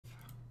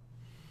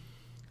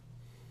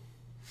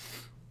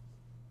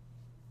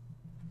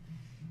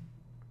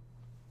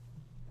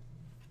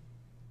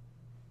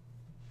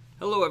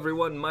Hello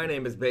everyone, my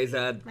name is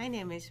Bahzad. My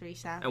name is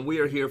Risa. And we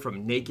are here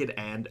from Naked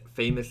and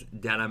Famous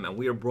Denim, and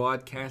we are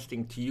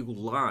broadcasting to you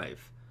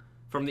live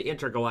from the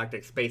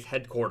intergalactic space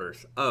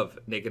headquarters of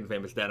Naked and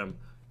Famous Denim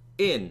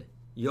in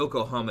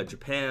Yokohama,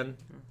 Japan.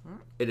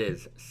 It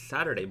is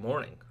Saturday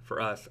morning for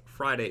us,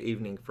 Friday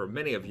evening for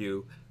many of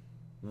you.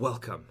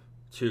 Welcome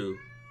to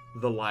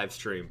the live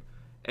stream.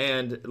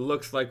 And it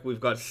looks like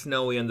we've got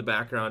Snowy in the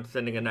background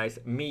sending a nice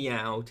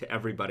meow to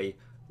everybody,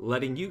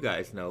 letting you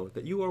guys know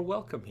that you are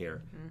welcome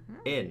here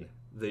in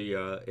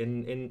the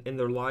in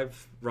their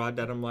live raw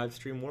denim live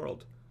stream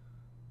world.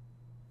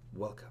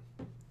 Welcome,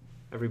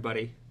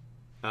 everybody.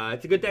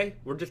 It's a good day.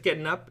 We're just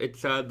getting up.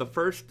 It's the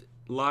first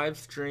live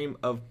stream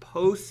of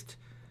post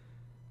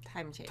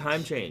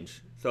time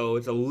change. So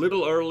it's a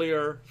little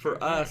earlier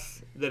for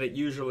us than it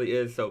usually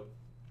is. So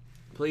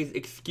please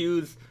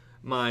excuse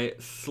my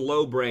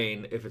slow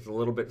brain if it's a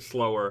little bit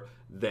slower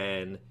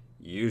than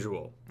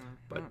usual.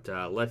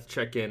 But let's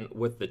check in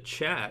with the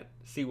chat,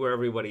 see where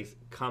everybody's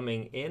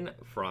coming in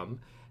from,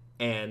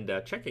 and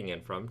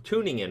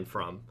tuning in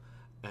from,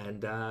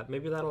 and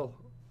maybe that'll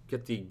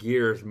get the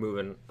gears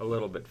moving a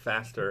little bit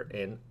faster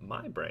in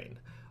my brain.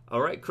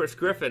 All right, Chris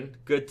Griffin,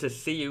 good to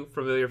see you,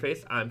 familiar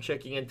face. I'm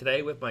checking in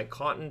today with my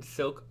Cotton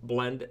Silk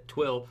Blend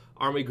Twill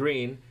Army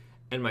Green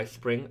and my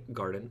Spring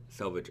Garden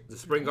Selvage. The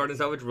Spring Garden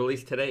Selvage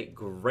released today.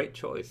 Great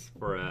choice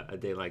for a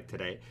day like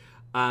today.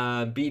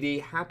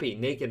 BD, happy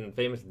Naked and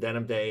Famous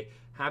Denim Day.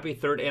 Happy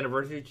third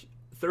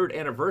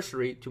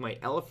anniversary to my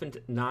Elephant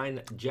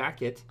 9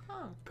 jacket.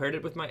 Paired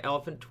it with my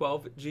Elephant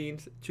 12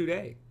 jeans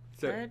today.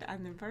 So, third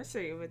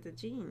anniversary with the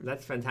jeans.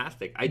 That's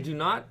fantastic. I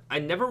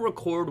never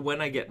record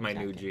when I get my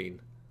new jean.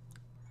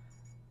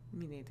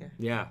 Me neither.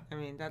 Yeah. I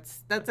mean,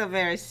 that's a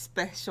very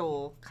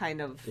special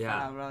kind of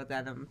raw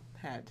denim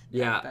head.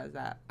 Yeah. Does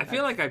that. I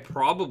feel like I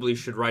probably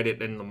should write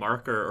it in the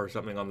marker or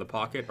something on the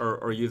pocket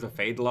or use a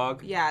fade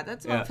log. Yeah,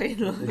 that's what fade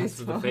log is That's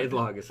for. what the fade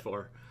log is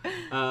for.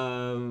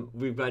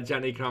 We've got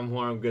Jenny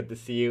Kramhorn, good to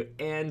see you.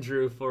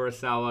 Andrew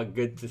Furusawa,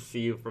 good to see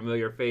you.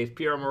 Familiar face.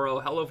 Pierre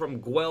Moreau, hello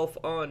from Guelph,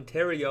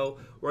 Ontario,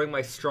 wearing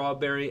my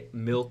strawberry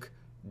milk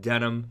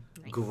denim.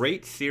 Nice.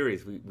 Great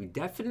series. We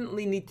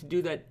definitely need to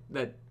do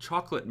that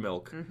chocolate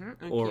milk.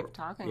 Keep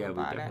talking about it. Yeah,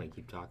 we definitely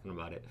keep talking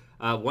about it.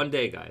 One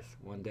day, guys.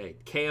 One day.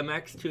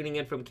 KMX tuning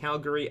in from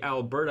Calgary,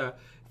 Alberta,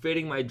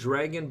 fading my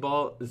Dragon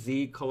Ball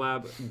Z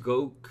collab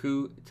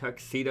Goku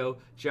tuxedo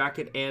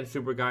jacket and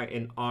super guy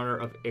in honor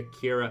of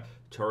Akira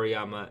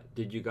Toriyama.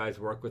 Did you guys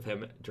work with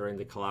him during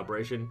the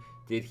collaboration?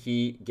 Did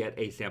he get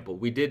a sample?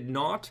 We did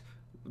not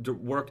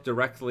work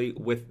directly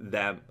with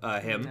him.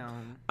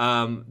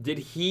 No. Did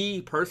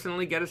he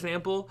personally get a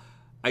sample?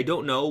 I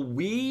don't know.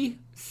 We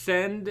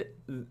send,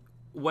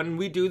 when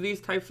we do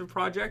these types of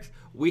projects,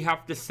 we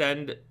have to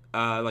send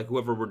like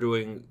whoever we're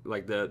doing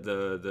like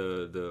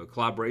the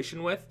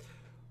collaboration with,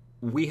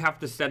 we have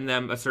to send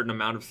them a certain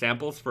amount of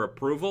samples for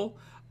approval,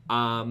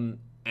 and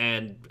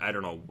I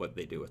don't know what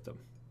they do with them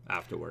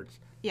afterwards.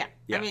 Yeah.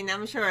 I mean,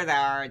 I'm sure there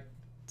are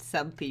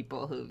some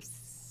people who've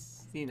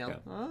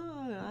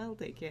I'll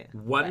take it.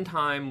 One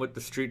time with the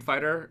Street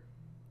Fighter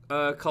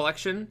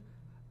collection,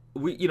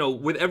 we,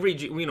 with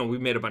every, we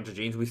made a bunch of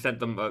jeans. We sent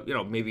them,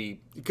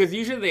 maybe, because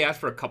usually they ask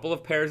for a couple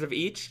of pairs of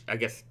each, I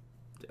guess,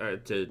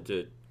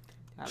 to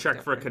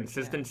check for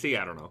consistency.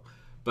 Yeah. I don't know.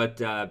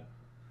 But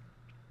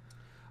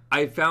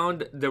I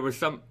found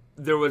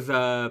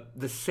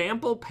the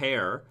sample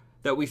pair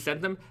that we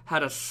sent them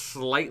had a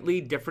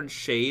slightly different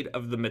shade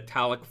of the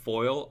metallic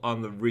foil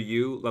on the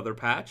Ryu leather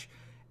patch.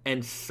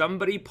 And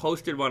somebody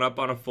posted one up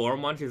on a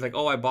forum once. He's like,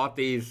 "Oh, I bought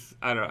these.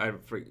 I don't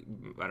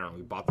know.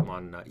 We bought them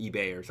on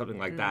eBay or something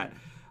like that."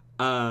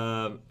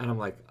 And I'm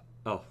like,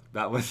 "Oh,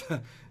 that was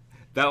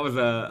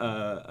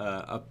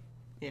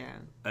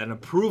an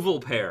approval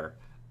pair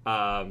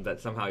that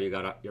somehow you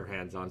got your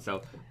hands on."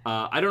 So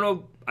I don't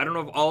know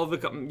if all of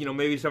the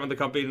maybe some of the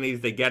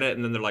companies they get it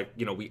and then they're like,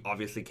 we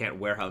obviously can't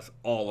warehouse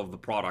all of the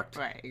product,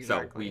 right?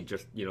 Exactly. So we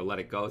just let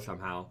it go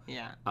somehow.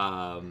 Yeah.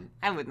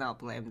 I would not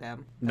blame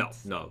them.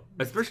 No,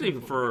 especially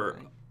for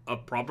a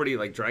property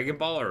like Dragon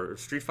Ball or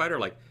Street Fighter,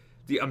 like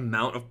the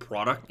amount of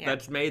product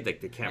that's made,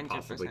 like they can't 100%.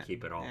 Possibly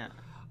keep it all. Yeah.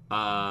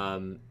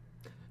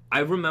 I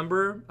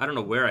remember, I don't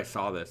know where I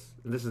saw this.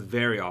 This is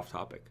very off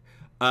topic.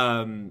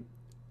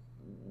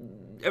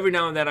 Every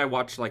now and then I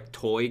watch like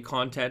toy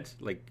content,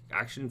 like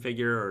action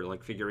figure or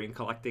like figurine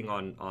collecting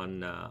on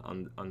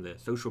the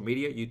social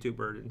media, YouTube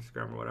or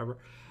Instagram or whatever.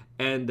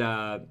 And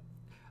I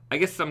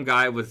guess some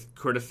guy was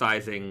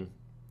criticizing.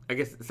 I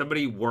guess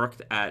somebody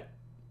worked at,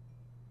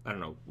 I don't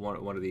know,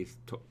 one of these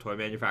toy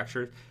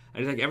manufacturers,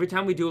 and he's like, every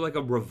time we do like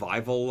a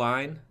revival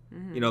line,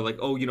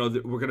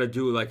 we're gonna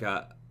do like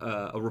a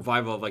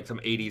revival of like some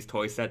 '80s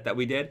toy set that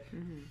we did.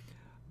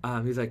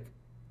 He's like,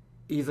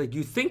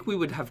 you think we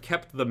would have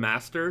kept the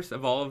masters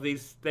of all of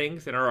these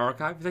things in our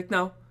archive? He's like,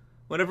 no.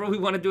 Whenever we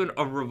want to do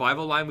a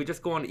revival line, we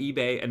just go on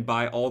eBay and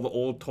buy all the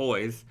old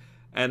toys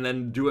and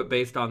then do it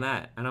based on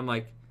that. And I'm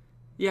like,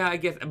 yeah, I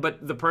guess.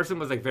 But the person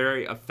was like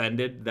very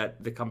offended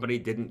that the company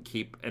didn't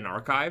keep an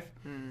archive.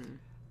 And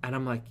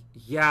I'm like,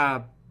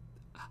 yeah,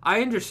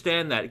 I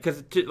understand that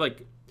because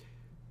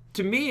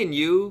to me and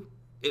you,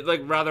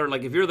 rather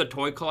if you're the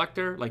toy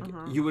collector,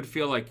 you would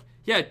feel like,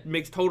 yeah, it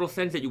makes total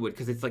sense that you would,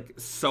 because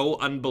it's so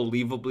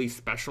unbelievably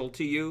special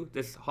to you,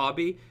 this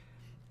hobby.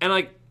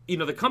 And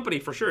the company,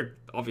 for sure,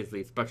 obviously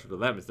it's special to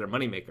them, it's their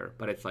moneymaker,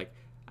 but it's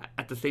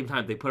at the same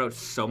time they put out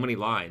so many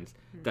lines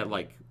that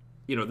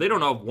they don't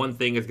know if one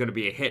thing is going to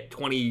be a hit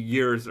 20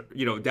 years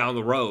down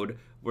the road,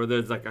 where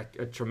there's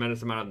a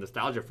tremendous amount of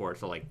nostalgia for it.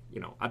 So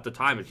at the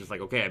time it's just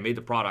okay, I made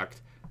the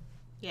product.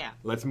 Yeah.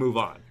 Let's move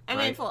on. I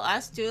mean, for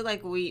us too,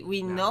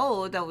 we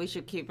know that we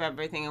should keep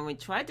everything, and we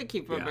try to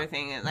keep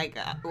everything. And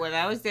when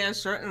I was there,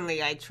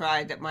 certainly I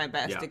tried my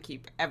best to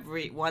keep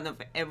every one of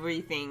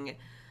everything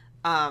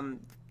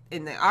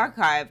in the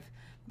archive.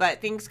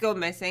 But things go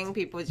missing.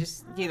 People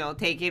just,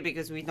 take it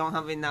because we don't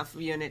have enough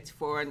units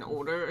for an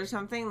order or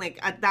something.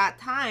 At that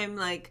time,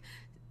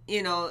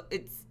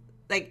 it's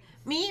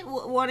me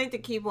wanting to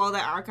keep all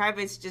the archive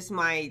is just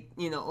my,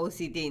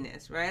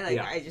 OCD-ness, right?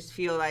 I just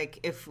feel like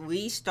if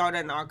we start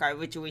an archive,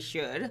 which we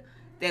should,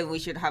 then we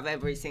should have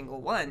every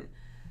single one.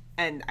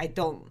 And I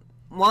don't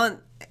want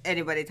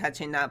anybody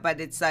touching that,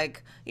 but it's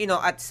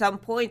at some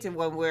point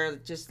when we're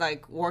just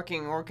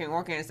working,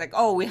 it's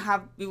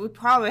we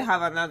probably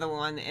have another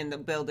one in the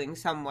building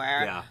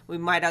somewhere. Yeah. We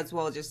might as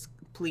well just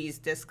please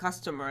this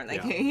customer,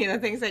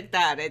 things like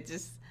that. It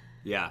just...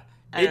 Yeah.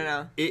 I don't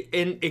know.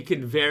 It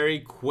can very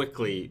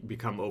quickly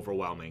become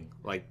overwhelming.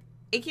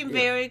 It can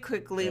very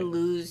quickly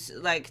lose,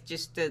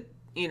 just the,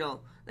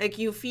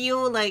 you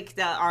feel like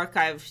the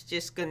archive's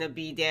just gonna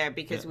be there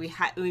because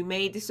we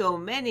made so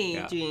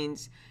many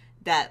jeans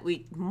that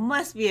we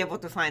must be able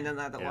to find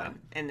another one,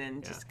 and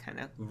then just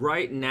kind of.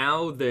 Right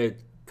now, the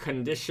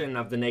condition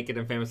of the Naked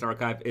and Famous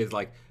archive is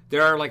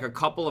there are a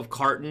couple of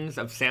cartons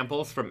of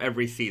samples from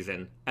every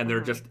season, and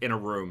they're just in a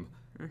room.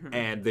 Mm-hmm.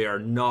 And they are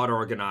not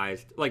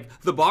organized.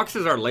 The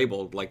boxes are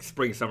labeled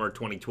spring summer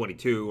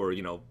 2022 or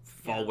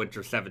fall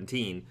winter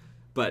 17,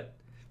 but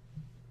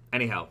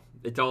anyhow,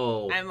 it's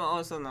all. I'm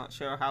also not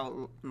sure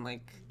how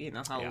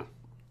how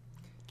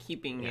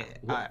keeping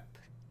it up.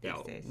 Yeah,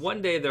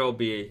 one day there will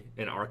be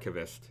an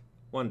archivist.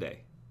 One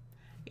day.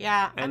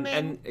 Yeah,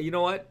 and you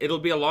know what? It'll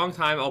be a long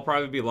time. I'll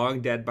probably be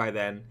long dead by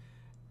then,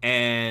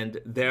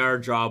 and their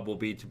job will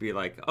be to be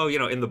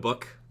in the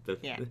book.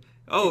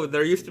 Oh,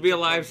 there used to be a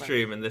live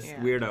stream, and this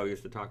weirdo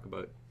used to talk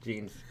about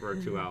jeans for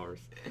 2 hours.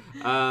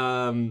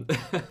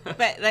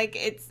 But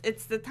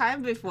it's the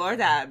time before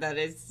that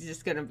is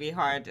just gonna be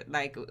hard.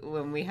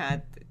 When we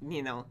had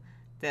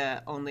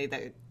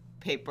the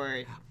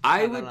paper.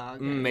 I would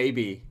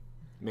maybe,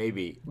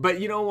 but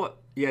you know what?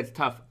 Yeah, it's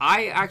tough.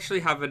 I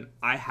actually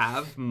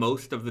have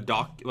most of the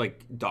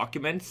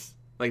documents,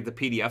 the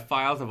PDF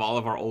files of all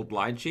of our old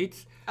line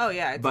sheets. Oh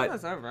yeah, it's on the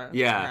server.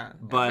 Yeah,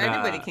 but if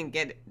anybody can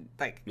get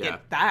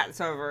get that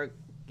server,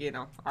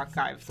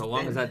 archived. So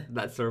long as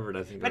that server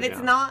doesn't go But it's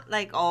down.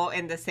 not all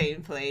in the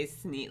same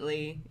place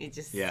neatly. It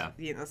just spread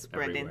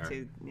everywhere.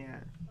 into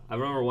I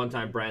remember one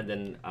time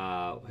Brandon,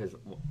 his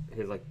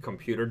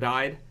computer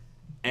died,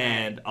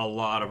 and a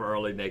lot of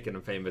early Naked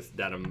and Famous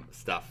Denim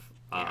stuff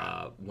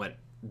went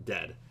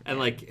dead,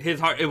 and his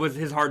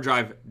hard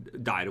drive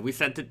died. We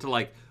sent it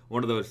to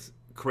one of those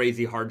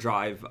crazy hard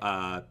drive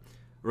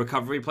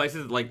recovery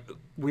places.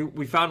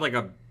 We found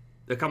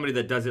a company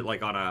that does it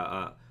on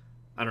a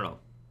I don't know,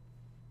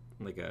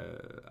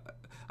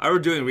 I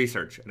was doing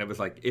research, and it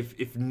was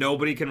if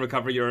nobody can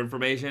recover your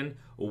information,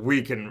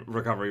 we can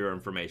recover your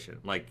information.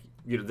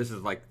 This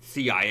is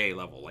CIA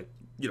level,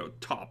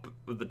 top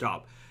of the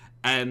top.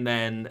 And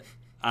then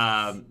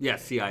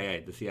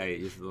CIA, the CIA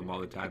uses them all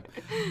the time.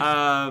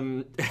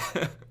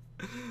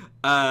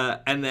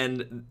 And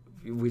then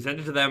we sent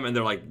it to them, and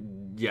they're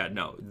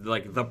no,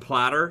 the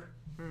platter,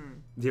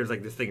 there's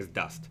this thing is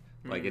dust.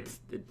 It's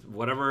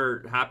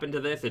whatever happened to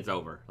this, it's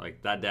over.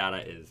 That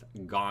data is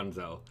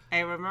gonzo.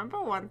 I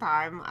remember one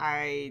time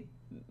my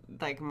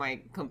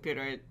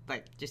computer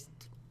just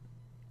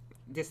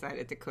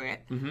decided to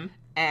quit,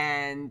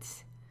 and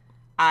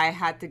I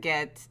had to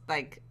get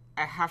I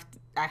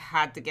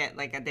had to get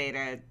a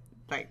data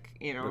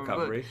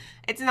recovery.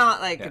 It's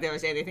not there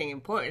was anything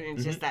important.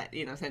 It's just that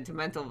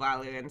sentimental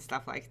value and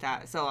stuff like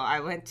that. So I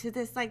went to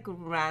this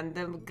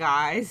random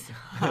guy's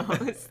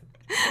house.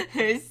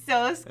 It's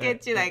so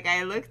sketchy.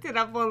 I looked it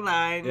up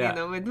online,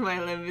 with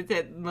my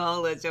limited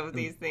knowledge of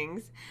these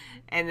things,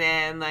 and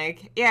then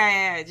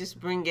just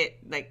bring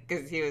it,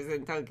 because he was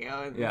in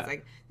Tokyo, and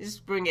it's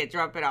just bring it,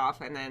 drop it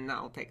off, and then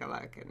I'll take a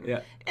look.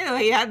 And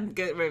he had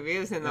good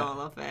reviews and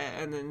all of it,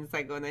 and then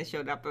it's when I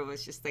showed up, it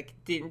was just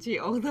dingy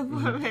old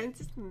apartment.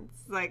 It's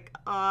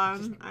I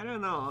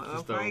don't know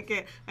if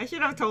I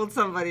should have told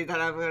somebody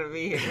that I'm gonna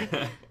be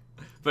here.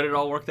 But it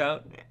all worked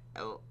out.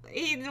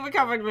 He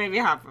recovered maybe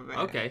half of it.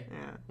 Okay.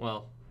 Yeah.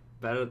 Well,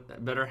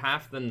 better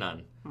half than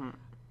none.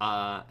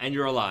 And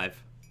you're alive.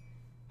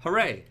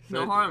 Hooray!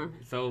 No harm.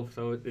 So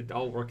it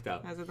all worked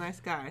out. That's a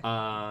nice guy.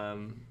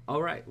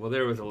 All right. Well,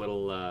 there was a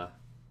little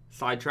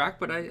sidetrack,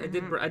 but I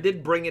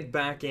did bring it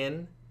back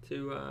in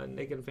to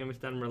Naked and Famous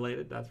Denim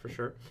related. That's for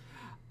sure.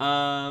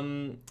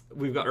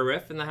 We've got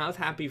Arif in the house.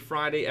 Happy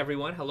Friday,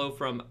 everyone. Hello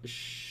from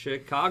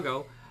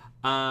Chicago.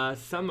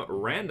 Some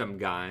random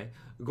guy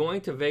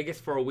going to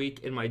Vegas for a week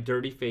in my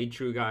Dirty Fade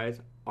True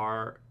guys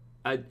are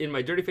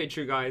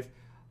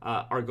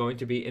going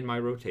to be in my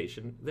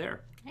rotation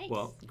there. Nice.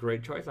 Well,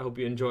 great choice. I hope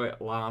you enjoy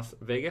Las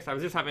Vegas. I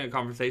was just having a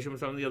conversation with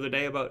someone the other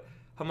day about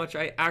how much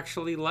I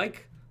actually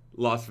like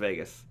Las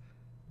Vegas.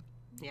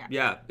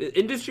 Yeah.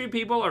 Industry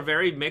people are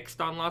very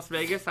mixed on Las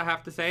Vegas, I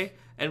have to say.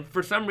 And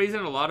for some reason,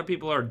 a lot of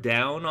people are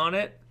down on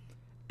it.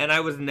 And I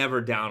was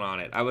never down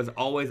on it. I was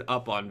always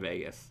up on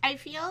Vegas. I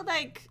feel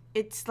like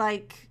it's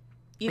like,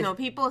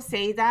 people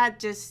say that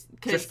just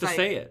to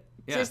say it.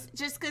 Yeah.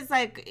 Just because,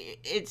 like,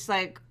 it's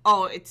like,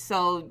 oh, it's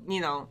so,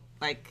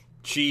 like...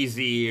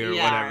 cheesy or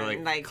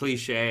whatever, like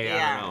cliche,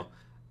 I don't know.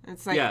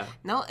 It's like,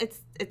 no,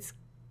 it's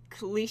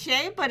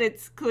cliche, but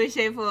it's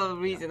cliche for a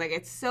reason. Like,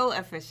 it's so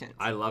efficient.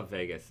 I love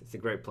Vegas. It's a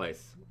great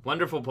place.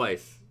 Wonderful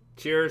place.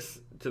 Cheers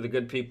to the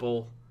good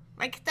people.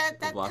 Like, that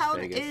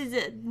town Vegas.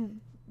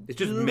 It's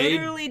just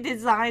literally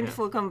designed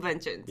for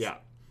conventions. Yeah.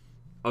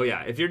 Oh,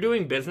 yeah. If you're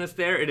doing business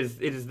there, it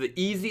is the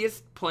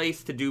easiest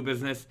place to do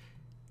business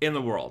in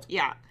the world.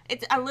 Yeah.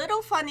 It's a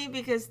little funny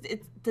because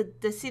it's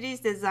the city's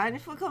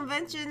designed for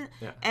convention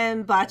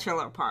and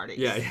bachelor parties.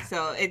 Yeah.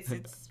 So it's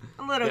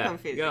a little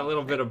confusing. You got a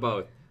little bit of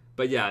both.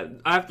 But yeah,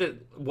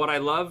 what I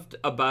loved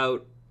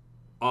about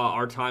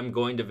our time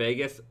going to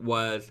Vegas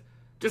was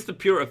just the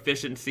pure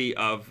efficiency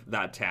of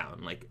that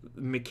town. Like,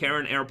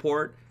 McCarran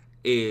Airport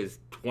is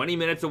 20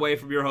 minutes away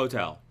from your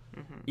hotel.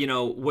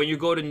 Mm-hmm. When you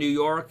go to New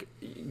York,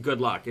 good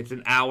luck. It's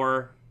an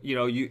hour.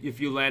 If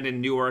you land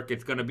in Newark,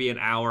 it's going to be an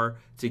hour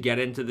to get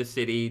into the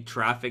city.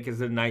 Traffic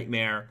is a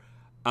nightmare.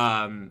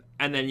 And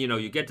then,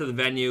 you get to the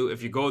venue.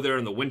 If you go there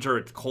in the winter,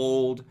 it's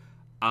cold.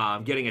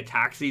 Getting a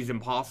taxi is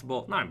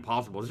impossible. Not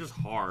impossible, it's just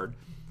hard.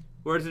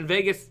 Whereas in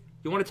Vegas,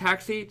 you want a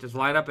taxi, just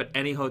line up at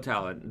any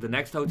hotel. And the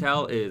next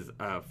hotel is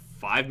a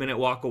 5-minute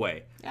walk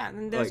away. Yeah,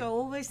 and there's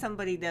always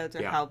somebody there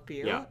to help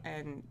you. Yeah.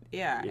 And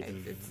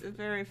it's a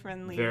very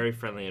friendly... Very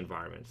friendly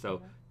environment.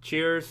 So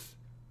cheers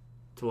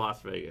to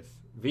Las Vegas.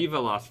 Viva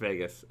Las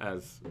Vegas,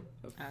 as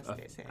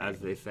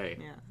they say.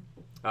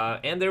 Yeah.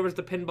 And there was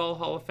the Pinball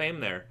Hall of Fame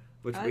there,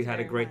 which we had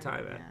a great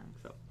time at. Yeah.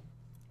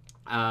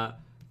 So,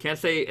 can't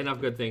say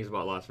enough good things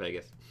about Las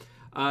Vegas.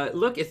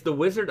 Look, it's the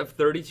Wizard of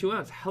 32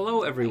 ounce.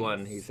 Hello,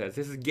 everyone, he says.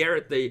 This is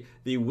Garrett,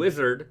 the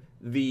Wizard,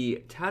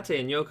 the Tate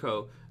and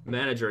Yoko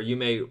manager. You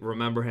may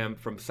remember him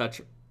from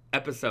such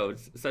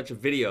episodes, such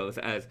videos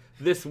as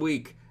This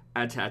Week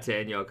at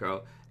Tate and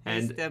Yoko.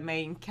 And he's the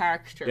main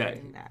character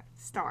in that.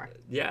 Star.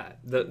 Yeah,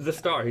 the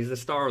star. He's the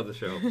star of the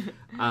show.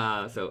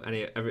 So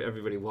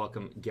everybody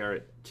welcome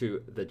Garrett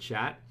to the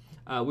chat.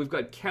 We've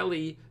got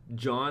Kelly,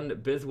 John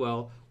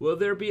Biswell. Will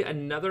there be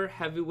another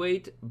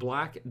heavyweight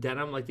black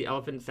denim like the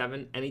Elephant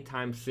 7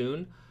 anytime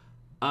soon?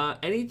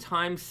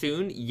 Anytime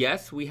soon,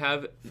 yes. We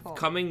have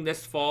coming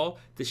this fall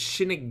the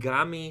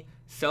Shinigami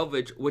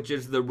Selvage, which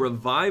is the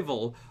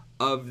revival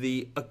of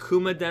the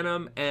Akuma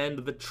denim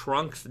and the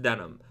Trunks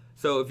denim.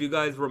 So if you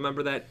guys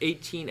remember that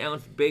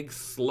 18-ounce big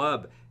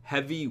slub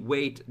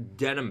heavyweight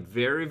denim,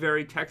 very,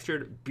 very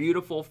textured,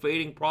 beautiful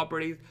fading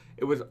properties.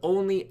 It was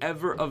only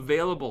ever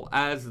available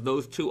as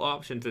those two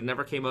options. It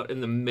never came out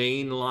in the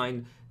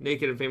mainline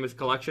Naked and Famous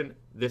collection.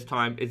 This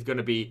time it's going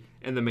to be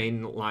in the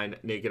mainline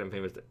Naked and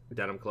Famous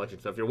denim collection.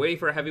 So if you're waiting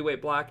for a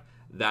heavyweight black,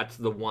 that's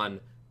the one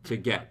to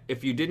get.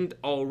 If you didn't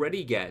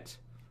already get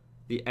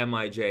the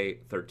MIJ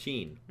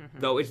 13,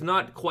 though it's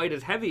not quite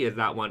as heavy as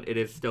that one, it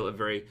is still a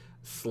very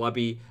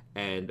slubby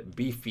and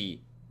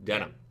beefy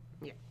denim.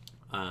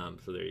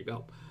 So there you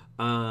go.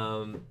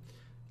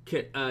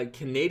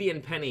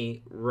 Canadian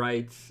Penny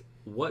writes,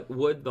 what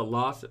would the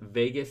Las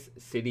Vegas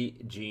City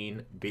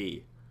jean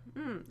be?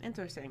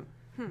 Interesting.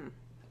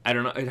 I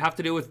don't know. It'd have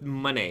to do with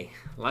money.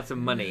 Lots of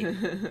money.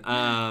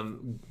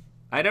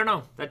 I don't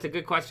know. That's a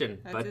good question.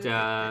 That's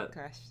a good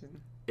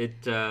question.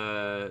 It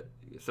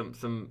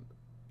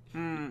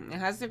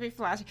has to be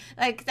flashy.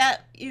 Like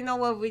that,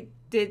 what we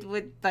did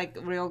with like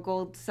real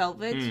gold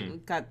selvage? We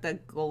got the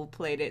gold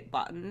plated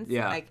buttons.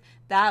 Yeah. Like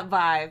that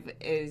vibe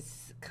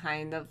is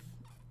kind of...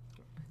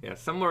 Yeah,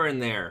 somewhere in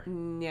there.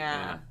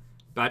 Yeah.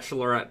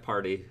 Bachelorette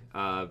party,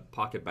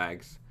 pocket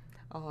bags.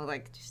 Oh,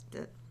 like just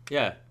the...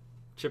 Yeah,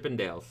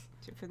 Chippendales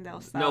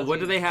style. No, what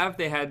do they have?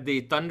 They had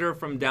the Thunder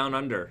from Down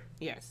Under.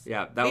 Yes.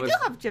 Yeah, they do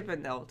have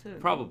Chippendale too.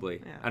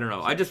 Probably. Yeah. I don't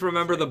know. I just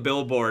remember the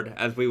billboard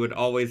as we would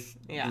always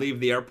leave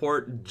the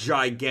airport.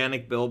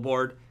 Gigantic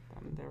billboard.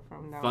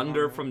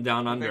 Thunder from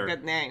Down Under. It's a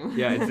good name.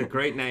 Yeah, it's a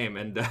great name.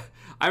 And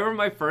I remember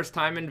my first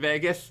time in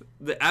Vegas,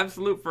 the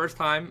absolute first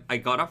time. I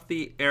got off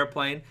the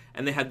airplane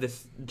and they had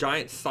this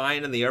giant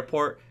sign in the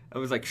airport. It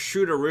was like,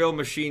 shoot a real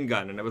machine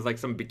gun. And it was like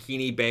some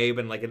bikini babe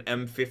and like an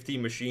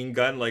M50 machine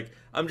gun. Like,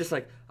 I'm just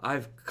like,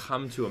 I've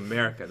come to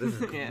America.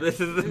 This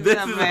is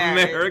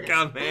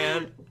America,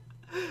 man.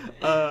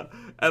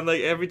 And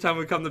like every time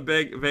we come to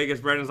Vegas,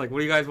 Brandon's like, what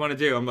do you guys want to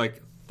do? I'm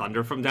like,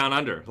 Thunder from Down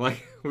Under.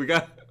 Like, we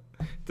got...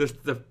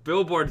 The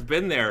billboard's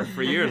been there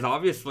for years.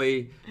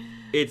 Obviously,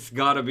 it's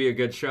got to be a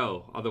good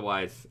show.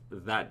 Otherwise,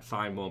 that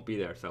sign won't be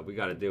there. So we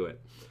got to do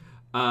it.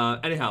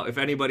 Anyhow, if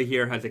anybody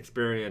here has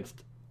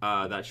experienced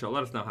that show,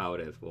 let us know how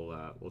it is.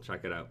 We'll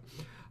check it out.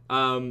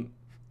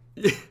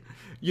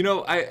 You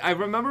know, I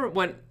remember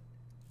when,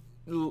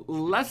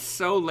 less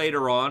so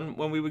later on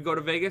when we would go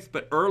to Vegas,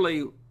 but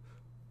early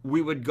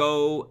we would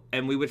go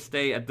and we would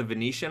stay at the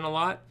Venetian a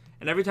lot.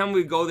 And every time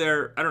we'd go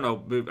there, I don't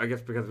know, I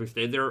guess because we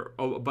stayed there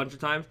a bunch of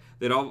times,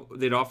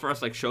 they'd offer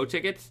us like show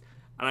tickets.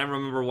 And I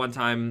remember one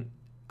time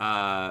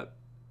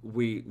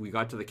we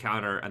got to the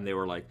counter and they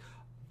were like,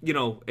 you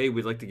know, hey,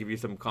 we'd like to give you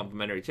some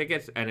complimentary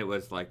tickets. And it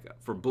was like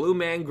for Blue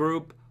Man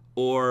Group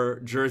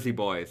or Jersey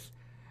Boys.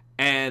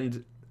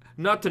 And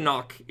not to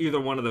knock either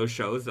one of those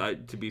shows,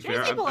 to be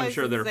fair. I'm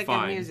sure they're like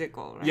fine. A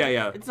musical, right?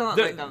 Yeah. It's not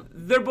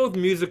they're both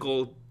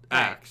musical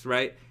acts,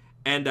 right?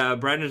 And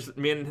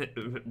me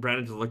and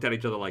Brandon just looked at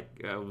each other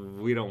like,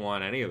 we don't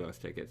want any of those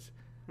tickets.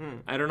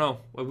 I don't know.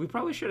 Well, we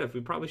probably should have.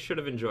 We probably should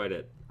have enjoyed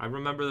it. I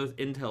remember those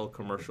Intel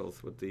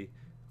commercials with the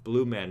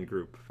Blue Man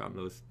Group. Found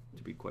those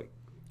to be quite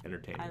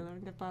entertaining. I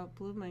learned about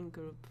Blue Man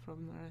Group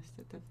from the rest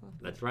of the film.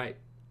 That's right.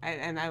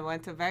 And I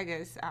went to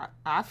Vegas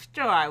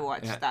after I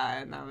watched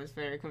that, and I was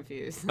very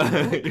confused.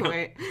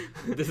 Wait.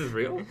 This is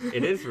real?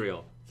 It is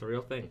real. It's a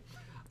real thing.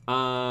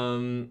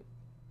 All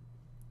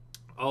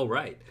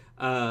right.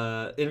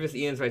 Invis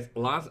Ian writes,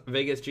 Las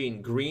Vegas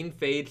jean, green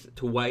fades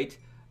to white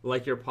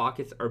like your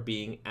pockets are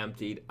being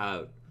emptied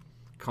out.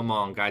 Come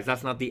on, guys.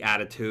 That's not the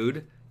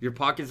attitude. Your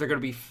pockets are going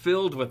to be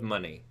filled with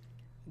money.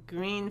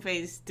 Green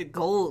fades to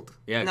gold.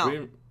 Yeah, no,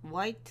 green.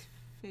 White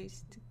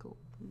fades to gold.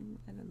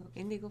 I don't know.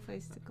 Indigo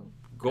fades to gold.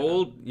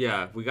 Gold,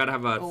 yeah. We got to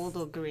have a... Gold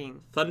or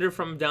green. Thunder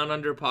from Down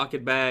Under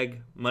pocket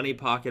bag, money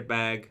pocket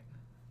bag,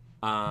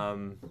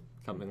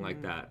 something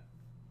like that.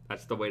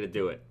 That's the way to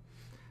do it.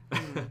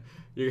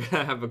 You're going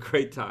to have a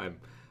great time.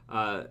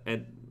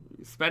 And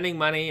spending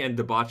money and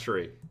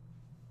debauchery.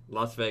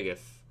 Las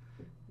Vegas.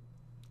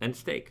 And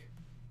steak.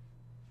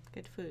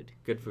 Good food.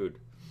 Good food.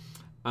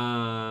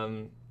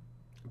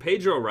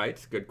 Pedro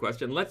writes, good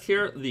question. Let's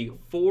hear the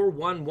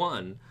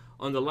 411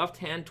 on the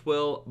left-hand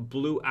twill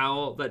Blue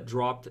Owl that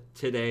dropped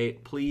today,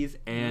 please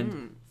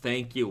and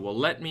thank you. Well,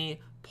 let me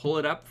pull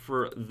it up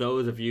for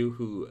those of you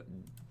who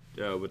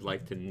would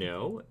like to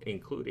know,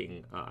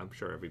 including, I'm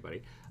sure,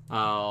 everybody.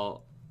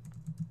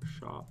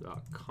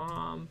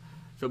 Shop.com.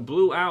 So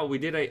Blue Owl, we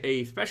did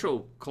a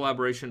special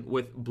collaboration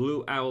with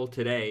Blue Owl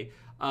today.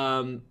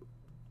 You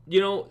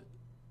know,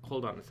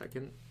 hold on a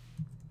second.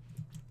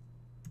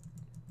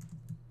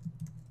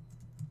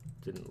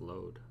 Didn't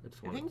load.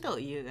 I think they'll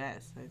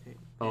US, I think.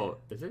 Oh,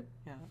 is it?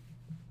 Yeah.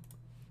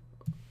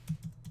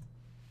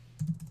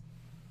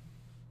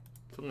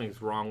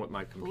 Something's wrong with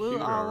my computer.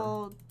 Blue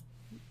Owl.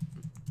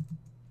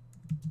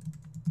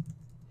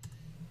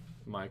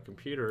 My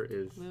computer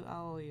is... Blue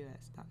Owl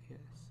US, not US.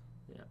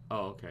 Yeah.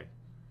 Oh, okay.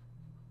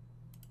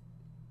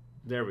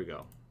 There we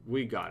go.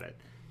 We got it.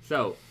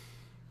 So,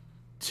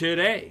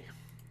 today,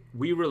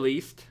 we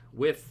released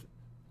with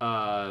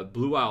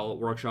Blue Owl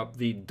Workshop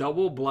the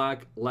double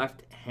black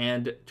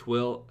left-hand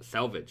twill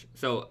selvage.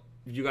 So,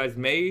 you guys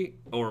may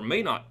or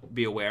may not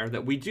be aware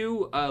that we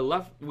do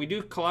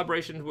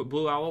collaborations with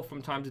Blue Owl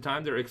from time to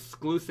time. They're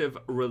exclusive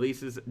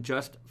releases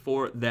just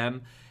for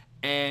them.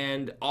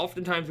 And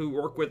oftentimes we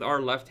work with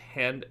our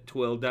left-hand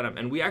twill denim.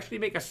 And we actually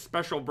make a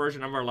special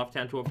version of our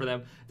left-hand twill for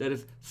them that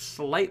is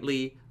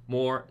slightly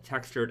more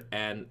textured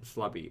and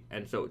slubby.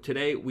 And so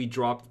today we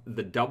dropped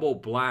the double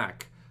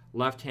black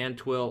left-hand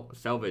twill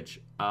selvage.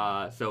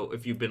 So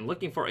if you've been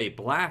looking for a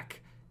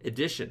black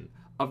edition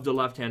of the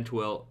left-hand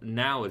twill,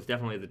 now is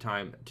definitely the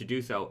time to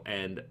do so.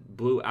 And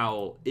Blue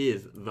Owl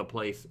is the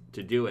place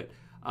to do it.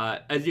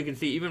 As you can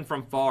see, even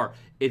from far,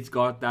 it's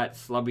got that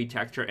slubby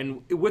texture.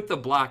 And with the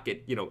black,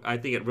 I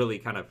think it really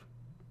kind of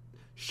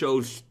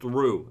shows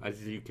through,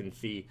 as you can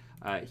see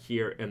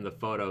here in the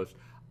photos.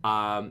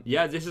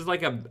 Yeah, this is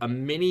like a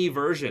mini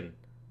version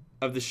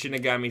of the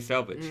Shinigami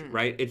Selvage,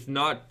 right? It's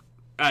not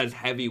as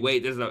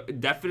heavyweight. There's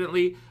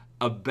definitely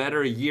a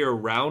better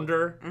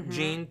year-rounder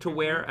jean to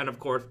wear. And, of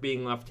course,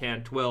 being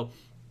left-hand twill,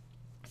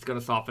 it's going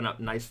to soften up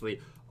nicely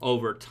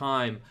over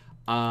time.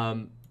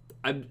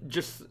 I'm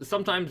just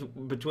sometimes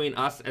between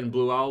us and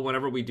Blue Owl,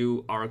 whenever we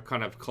do our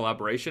kind of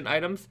collaboration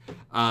items,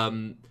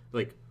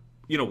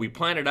 we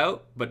plan it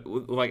out, but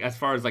like as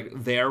far as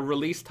like their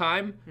release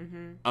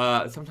time,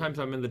 sometimes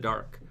I'm in the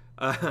dark,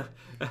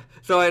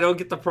 so I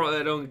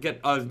don't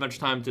get as much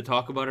time to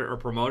talk about it or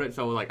promote it.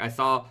 So like I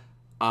saw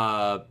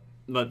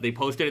they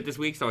posted it this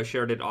week, so I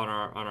shared it on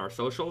our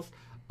socials.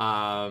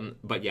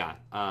 But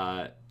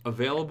yeah.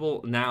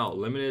 Available now,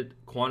 limited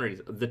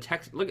quantities. The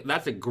text, look,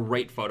 that's a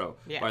great photo,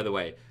 by the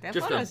way. Their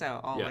photos are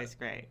always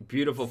great.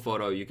 Beautiful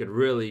photo. You could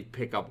really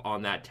pick up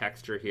on that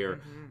texture here.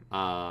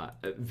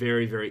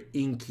 Very, very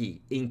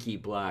inky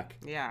black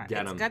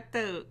denim.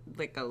 It's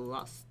got a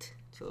lust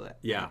to it.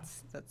 Yeah.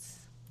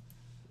 That's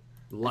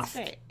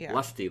great. Yeah.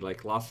 Lusty,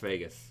 like Las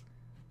Vegas.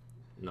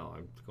 No,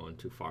 I'm going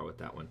too far with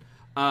that one.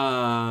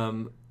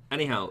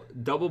 Anyhow,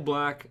 double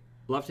black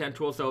left-hand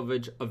twill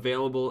selvage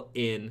available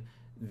in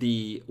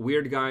the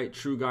Weird Guy,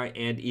 True Guy,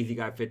 and Easy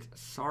Guy fits.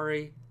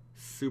 Sorry,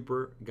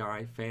 Super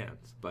Guy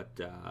fans. But,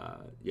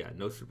 yeah,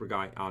 no Super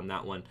Guy on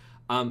that one.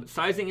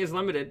 Sizing is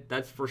limited,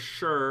 that's for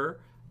sure.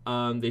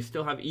 They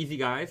still have Easy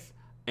Guys.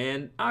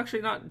 And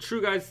actually not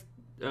True Guys.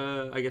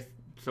 I guess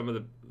some of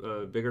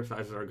the bigger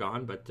sizes are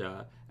gone. But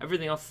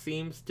everything else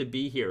seems to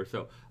be here.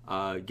 So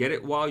get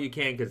it while you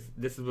can, because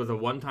this was a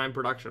one-time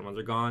production. When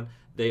they're gone,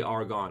 they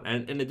are gone.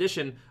 And in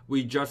addition,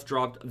 we just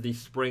dropped the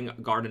Spring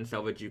Garden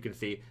Selvage. You can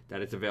see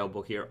that it's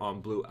available here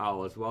on Blue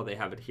Owl as well. They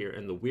have it here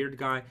in the Weird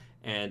Guy,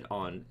 and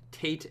on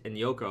Tate and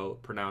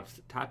Yoko, pronounced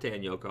Tate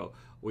and Yoko,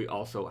 we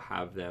also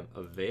have them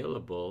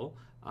available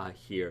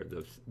here.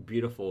 Those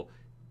beautiful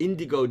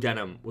indigo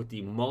denim with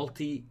the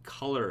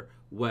multi-color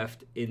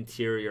weft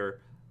interior.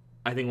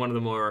 I think one of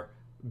the more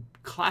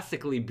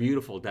classically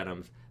beautiful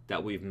denims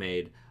that we've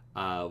made,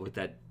 with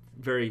that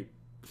very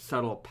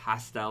subtle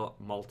pastel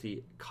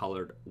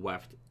multi-colored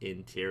weft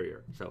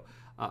interior. So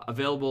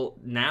available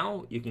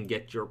now. You can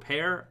get your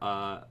pair.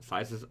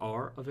 Sizes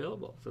are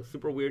available. So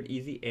super weird,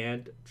 easy,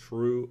 and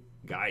true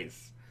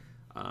guys.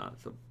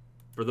 So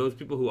for those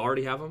people who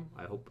already have them,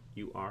 I hope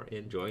you are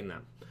enjoying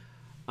them.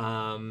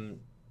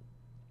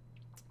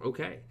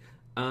 Okay.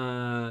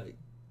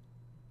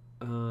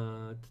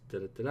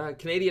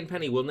 Canadian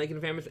Penny, will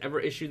Naked Famous ever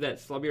issue that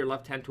slubby or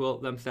left-hand twill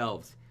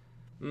themselves?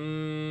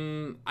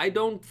 I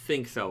don't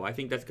think so. I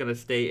think that's going to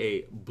stay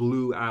a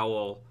Blue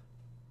Owl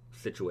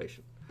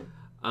situation.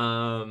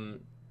 All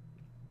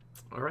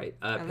right.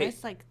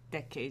 Unless, like,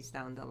 decades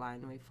down the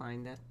line, we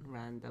find that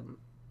random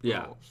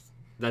yeah, rolls.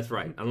 That's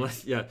right.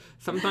 Unless, yeah,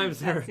 sometimes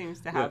that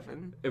seems to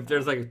happen. If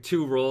there's like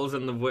 2 rolls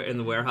in the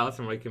warehouse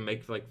and we can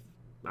make like,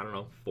 I don't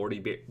know, 40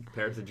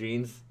 pairs of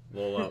jeans,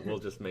 we'll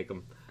just make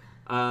them.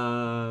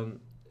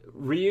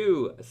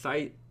 Ryu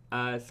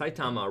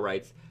Saitama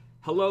writes,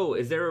 hello,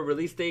 is there a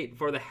release date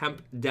for the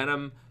hemp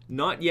denim?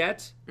 Not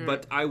yet,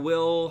 but I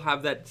will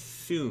have that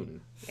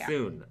soon. Yeah.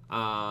 Soon.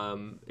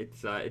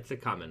 It's a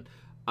coming.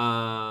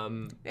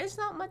 There's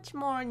not much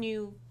more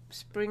new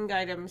spring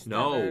items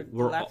no, that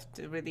are left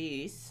to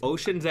release.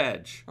 Ocean's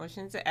Edge.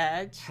 Ocean's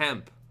Edge.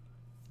 Hemp.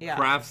 Yeah.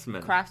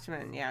 Craftsman.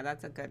 Craftsman, yeah,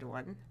 that's a good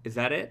one. Is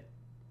that it?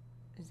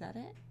 Is that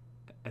it?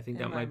 I think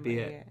that might be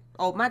it.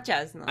 Oh,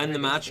 matcha is not. And the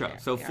matcha.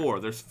 Yet. So yeah. 4.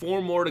 There's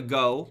 4 more to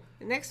go.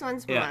 The next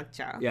one's Yeah.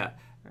 matcha. Yeah.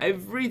 Right.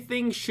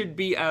 Everything should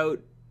be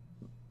out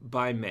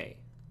by May.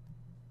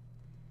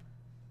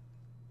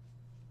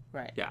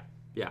 Right. Yeah.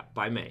 Yeah,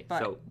 by May. But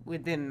so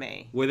within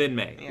May. Within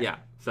May. Yeah. Yeah.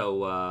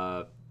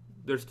 So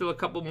there's still a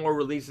couple more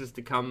releases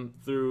to come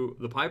through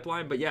the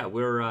pipeline, but yeah,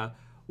 we're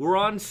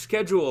on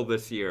schedule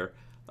this year.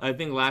 I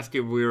think last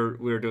year we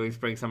were doing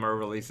spring summer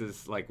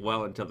releases like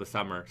well until the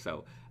summer,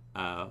 so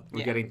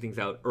we're getting things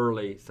out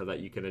early so that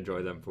you can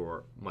enjoy them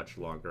for much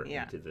longer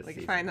into the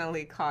season.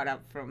 Finally caught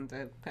up from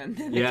the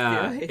pandemic.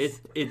 Yeah,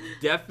 it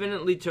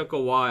definitely took a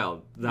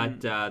while.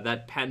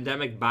 That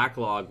pandemic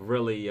backlog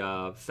really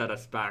set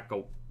us back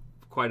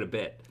quite a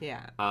bit.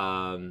 Yeah.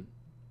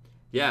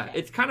 Yeah,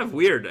 it's kind of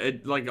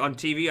weird. Like on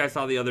TV, I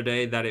saw the other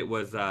day that it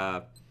was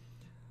the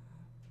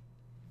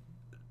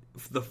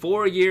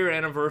 4-year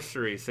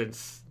anniversary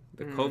since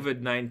the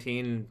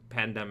COVID-19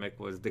 pandemic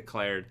was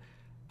declared,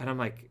 and I'm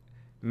like,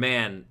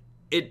 man,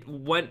 it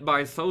went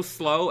by so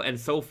slow and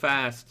so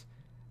fast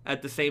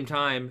at the same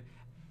time.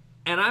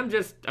 And I'm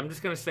just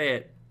gonna say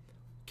it.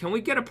 Can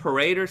we get a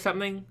parade or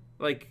something?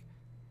 Like,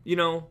 you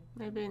know.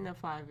 Maybe in the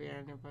 5-year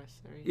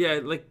anniversary. Yeah,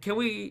 like, can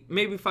we,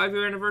 maybe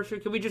 5-year anniversary?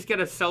 Can we just get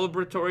a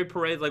celebratory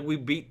parade? Like, we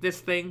beat this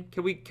thing?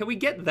 Can we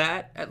get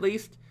that at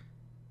least?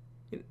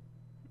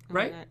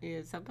 Right?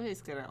 Yeah,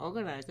 somebody's gonna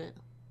organize it.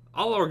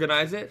 I'll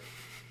organize it.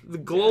 The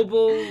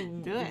global,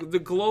 Do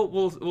it.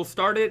 We'll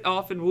start it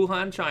off in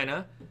Wuhan,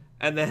 China,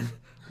 and then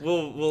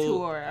we'll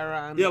tour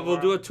around. Yeah,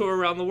 we'll do a tour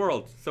around the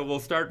world. So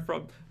we'll start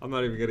from. I'm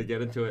not even gonna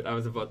get into it. I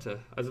was about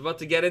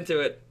to get into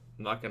it.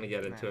 I'm not gonna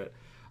get into it.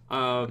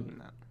 No.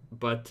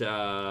 But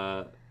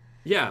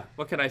yeah,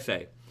 what can I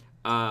say?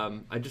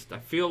 I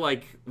feel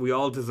like we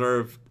all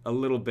deserve a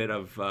little bit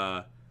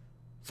of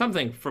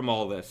something from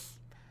all this,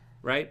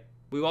 right?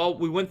 We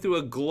went through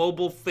a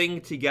global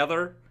thing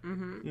together.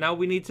 Mm-hmm. Now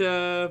we need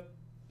to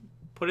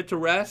put it to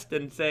rest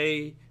and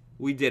say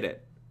we did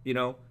it. You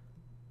know?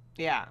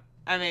 Yeah.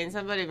 I mean,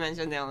 somebody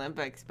mentioned the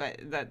Olympics, but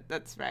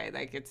that's right.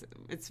 Like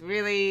it's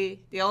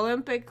really the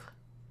Olympic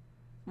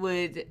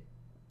would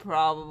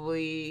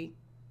probably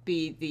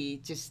be the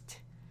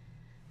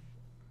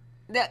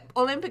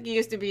Olympic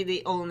used to be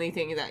the only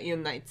thing that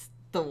unites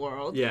the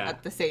world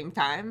at the same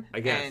time. I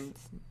guess. And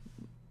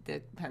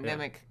the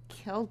pandemic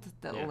killed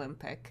the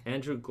Olympic.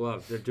 Andrew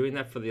Glove, they're doing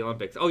that for the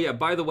Olympics. Oh yeah,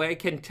 by the way,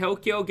 can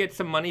Tokyo get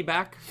some money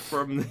back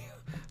from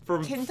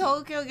Can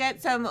Tokyo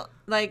get some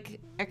like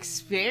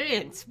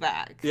experience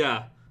back?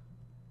 Yeah.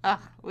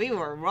 We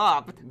were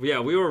robbed. Yeah,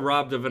 we were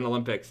robbed of an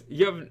Olympics.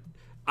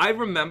 I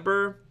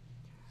remember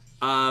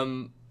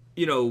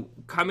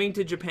coming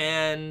to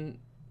Japan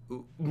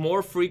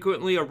more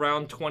frequently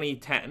around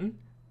 2010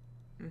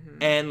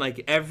 And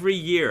like every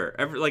year,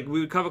 we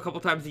would come a couple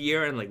times a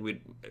year,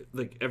 and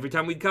every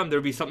time we'd come,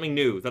 there'd be something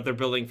new that they're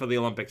building for the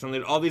Olympics,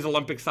 and all these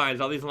Olympic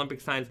signs,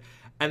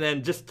 and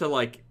then just to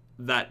like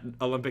that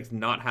Olympics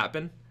not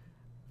happen,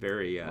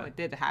 very. Well, it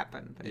did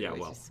happen, but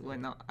we're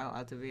not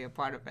allowed to be a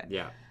part of it.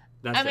 Yeah.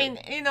 I mean,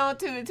 you know,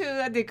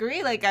 to a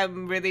degree, like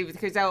I'm really,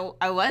 because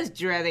I was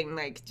dreading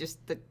like just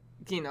the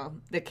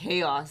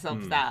chaos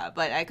of that,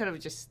 but I could have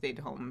just stayed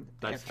home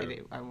if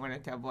I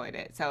wanted to avoid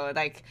it. So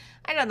like,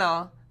 I don't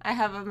know, I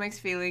have a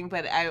mixed feeling,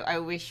 but I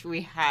wish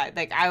we had,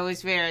 like, I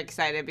was very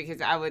excited because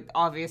I would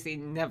obviously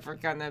never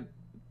gonna,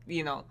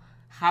 you know,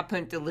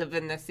 happen to live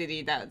in the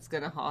city that's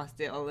gonna host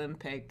the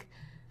Olympic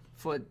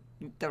for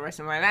the rest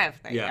of my life.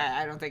 Like,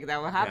 I don't think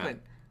that will happen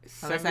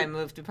unless I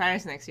move to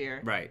Paris next year,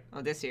 right?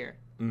 Or this year.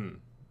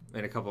 In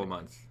a couple of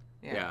months.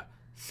 Yeah.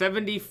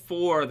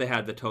 74 they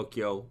had the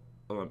Tokyo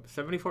Olympics.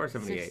 74 or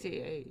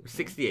 78?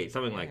 68,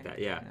 something like that,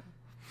 yeah.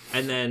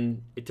 And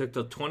then it took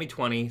till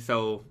 2020,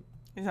 so...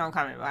 It's not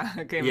coming back.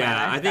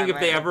 I think if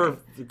they ever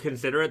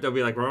consider it, they'll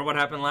be like, remember what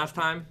happened last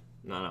time?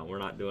 No, we're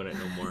not doing it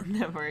no more.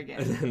 Never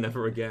again.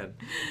 Never again.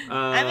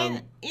 I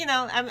mean, you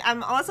know,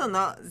 I'm also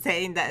not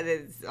saying that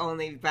it's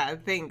only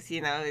bad things,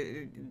 you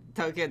know.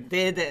 Tokyo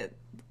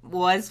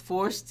was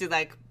forced to,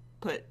 like,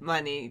 put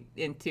money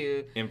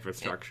into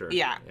infrastructure.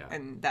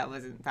 And that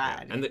wasn't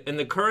bad. Yeah. And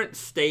the current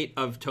state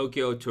of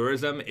Tokyo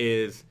tourism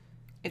is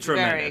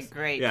tremendous.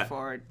 Very great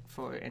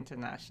for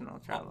international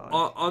travel.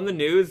 On the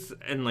news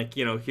and like,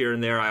 you know, here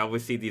and there, I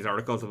always see these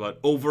articles about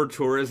over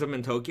tourism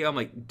in Tokyo. I'm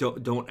like,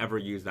 don't ever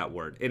use that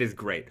word. It is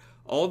great.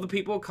 All the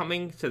people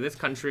coming to this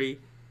country,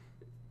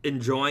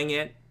 enjoying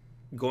it,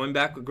 going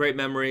back with great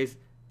memories,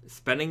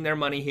 spending their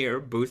money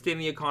here, boosting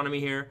the economy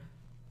here.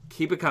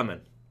 Keep it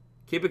coming.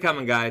 Keep it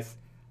coming, guys.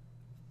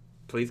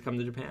 Please come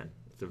to Japan.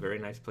 It's a very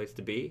nice place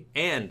to be.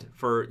 And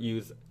for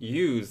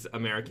use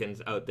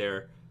Americans out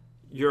there,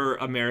 your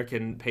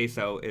American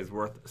peso is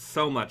worth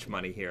so much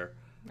money here.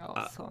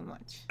 Oh, so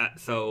much.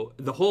 So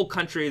the whole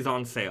country is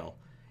on sale.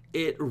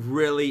 It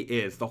really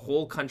is. The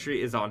whole country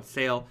is on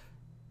sale.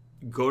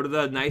 Go to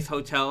the nice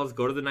hotels.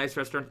 Go to the nice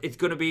restaurants. It's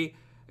going to be...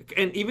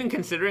 And even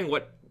considering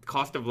what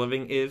cost of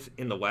living is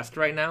in the West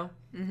right now,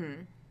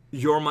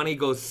 your money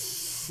goes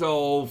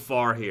so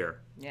far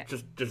here. Yeah.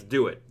 Just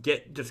do it.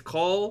 Just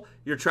call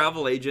your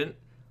travel agent.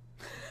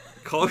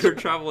 Call your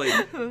travel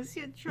agent. Who's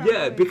your travel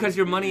agent? Because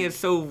your money is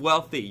so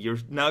wealthy.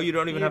 Now you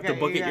don't even have to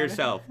book it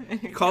yourself.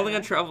 Calling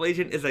a travel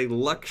agent is a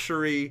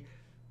luxury,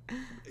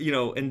 you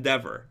know,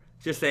 endeavor.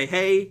 Just say,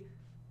 "Hey,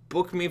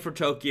 book me for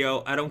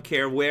Tokyo. I don't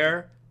care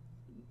where.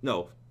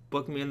 No,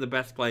 book me in the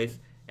best place,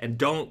 and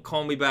don't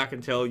call me back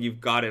until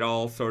you've got it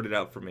all sorted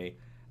out for me.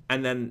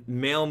 And then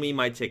mail me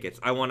my tickets.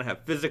 I want to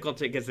have physical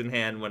tickets in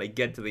hand when I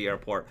get to the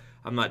airport.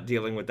 I'm not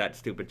dealing with that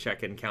stupid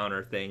check-in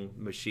counter thing,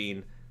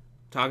 machine.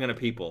 Talking to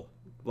people.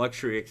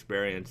 Luxury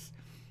experience.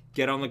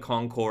 Get on the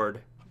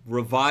Concorde.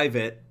 Revive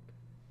it.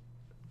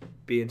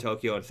 Be in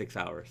Tokyo in 6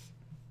 hours.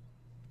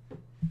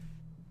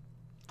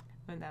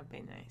 Wouldn't that be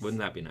nice? Wouldn't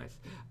that be nice?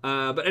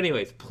 But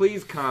anyways,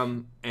 please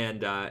come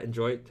and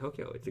enjoy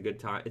Tokyo. It's a good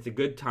time. It's a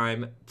good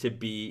time to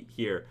be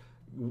here.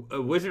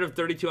 Wizard of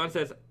 32 on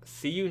says,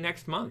 "See you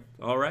next month."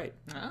 All right.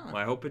 Oh. Well,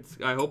 I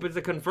hope it's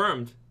a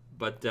confirmed,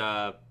 but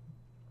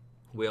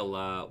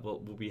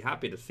we'll be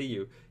happy to see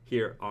you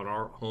here on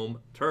our home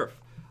turf.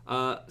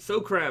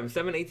 Socram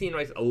 718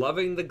 writes,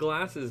 "Loving the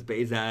glasses,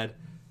 Bahzad.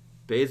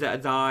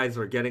 Bahzad's eyes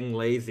are getting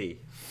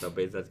lazy, so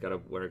Bahzad's got to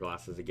wear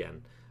glasses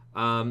again."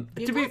 You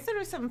go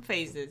through some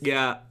phases.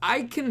 Yeah,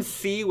 I can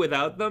see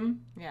without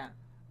them. Yeah.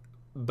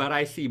 But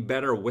I see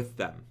better with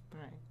them.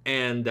 Right.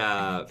 And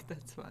I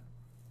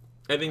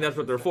think that's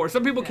what they're for.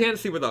 Some people can't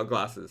see without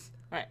glasses.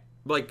 Right.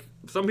 Like,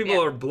 some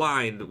people are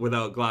blind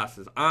without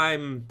glasses.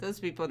 Those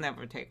people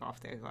never take off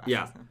their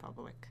glasses in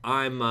public.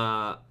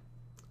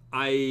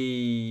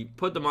 I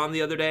put them on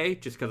the other day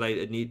just because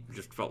I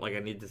just felt like I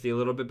needed to see a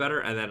little bit better.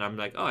 And then I'm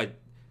like,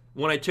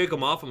 when I take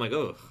them off, I'm like,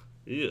 ugh,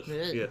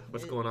 yeah,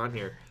 what's going on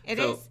here? It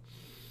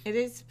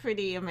is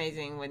pretty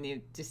amazing when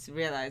you just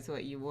realize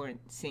what you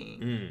weren't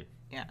seeing.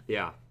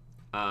 Yeah.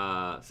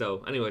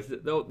 So, anyways,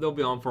 they'll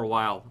be on for a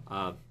while.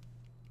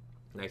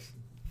 Nice,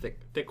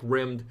 thick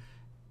rimmed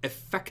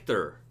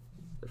effector.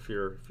 If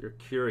you're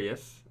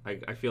curious,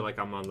 I feel like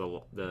I'm on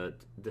the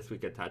This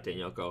Week at Tate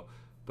and Yoko,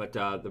 but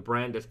the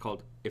brand is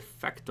called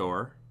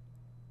Effector,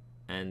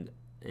 and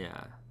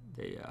yeah,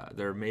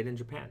 they're made in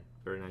Japan.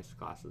 Very nice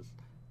glasses.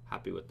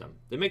 Happy with them.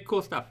 They make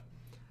cool stuff.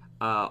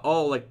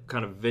 All like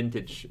kind of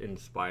vintage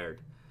inspired.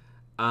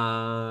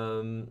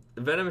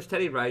 Venomous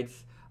Teddy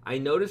writes, "I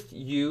noticed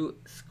you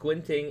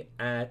squinting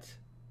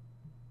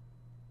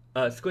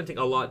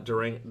a lot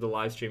during the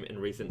live stream in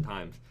recent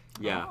times."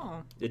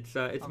 Yeah, it's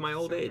my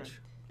old age.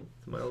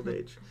 It's my old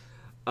age.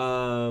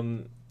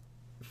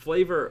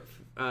 Flavor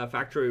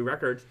Factory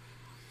Records.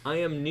 "I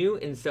am new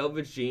in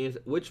selvage jeans.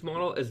 Which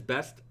model is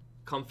best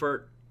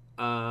comfort?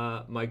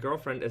 My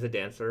girlfriend is a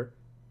dancer.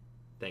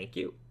 Thank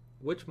you.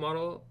 Which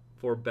model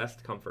for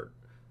best comfort?"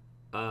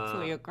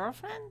 For your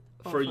girlfriend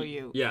or for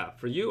you? Yeah,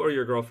 for you or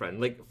your girlfriend.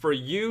 Like, for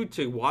you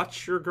to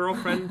watch your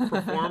girlfriend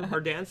perform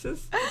her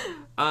dances?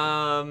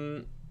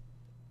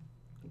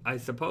 I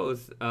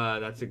suppose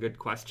that's a good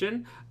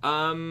question.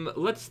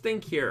 Let's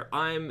think here.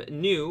 I'm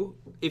new.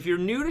 If you're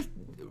new to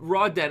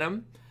raw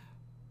denim,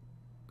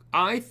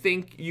 I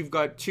think you've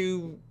got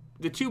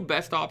the two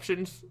best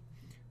options.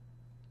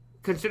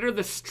 Consider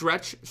the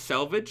stretch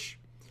selvage,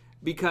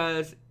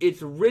 because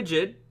it's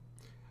rigid,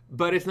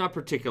 but it's not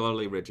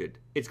particularly rigid.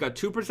 It's got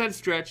 2%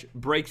 stretch,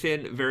 breaks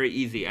in very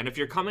easy. And if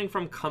you're coming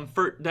from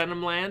comfort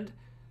denim land,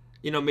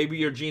 maybe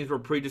your jeans were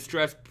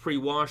pre-distressed,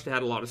 pre-washed, they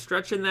had a lot of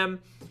stretch in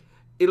them,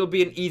 it'll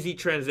be an easy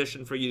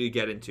transition for you to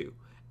get into.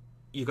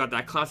 You got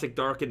that classic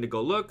dark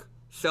indigo look,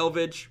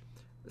 selvage,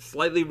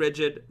 slightly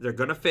rigid, they're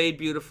gonna fade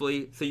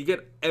beautifully, so you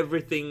get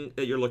everything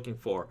that you're looking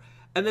for.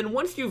 And then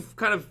once you've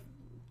kind of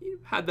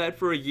had that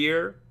for a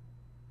year,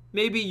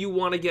 maybe you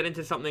want to get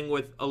into something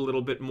with a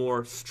little bit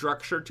more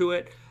structure to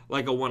it,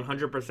 like a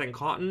 100%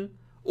 cotton,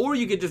 or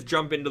you could just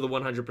jump into the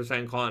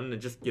 100% cotton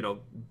and just,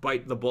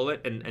 bite the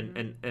bullet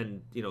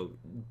and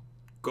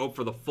go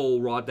for the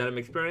full raw denim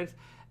experience.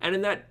 And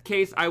in that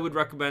case, I would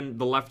recommend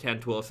the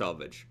left-hand twill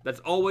selvage. That's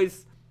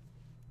always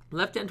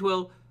left-hand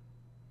twill.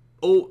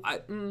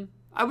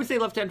 I would say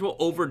left-hand twill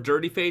over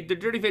dirty fade. The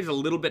dirty fade is a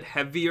little bit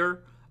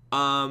heavier,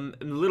 and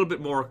a little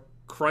bit more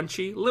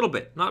crunchy, a little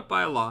bit, not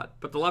by a lot,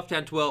 but the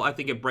left-hand twill, I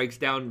think it breaks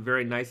down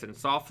very nice and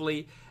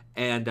softly,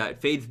 and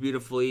it fades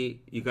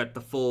beautifully. You got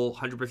the full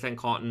 100%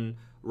 cotton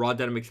raw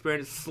denim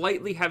experience,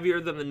 slightly heavier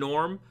than the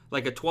norm.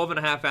 Like a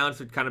 12.5 ounce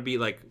would kind of be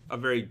like a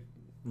very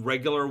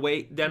regular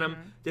weight denim.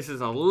 This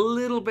is a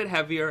little bit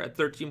heavier at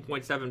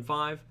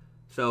 13.75,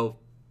 so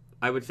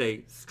I would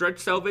say stretch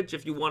selvage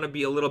if you want to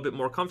be a little bit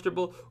more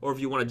comfortable, or if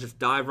you want to just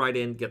dive right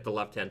in, get the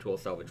left-hand twill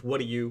selvage. What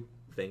do you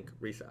think,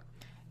 Risa?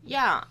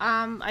 Yeah,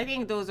 I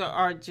think those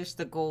are just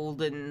the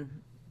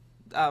golden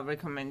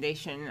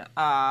recommendation.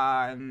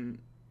 But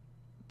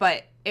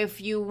if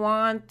you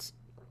want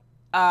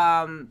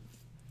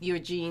your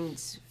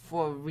jeans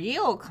for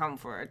real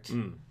comfort,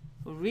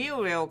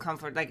 real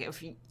comfort, like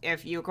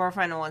if your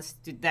girlfriend wants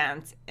to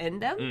dance in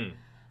them,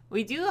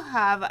 we do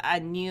have a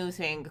new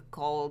thing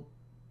called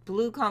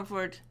Blue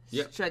Comfort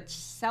Stretch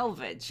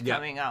Selvage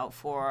coming out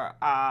for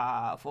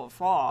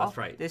fall. That's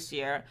right. This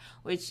year,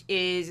 which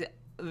is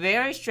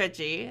very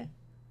stretchy,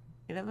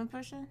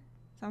 11%,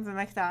 something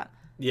like that.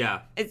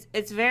 Yeah,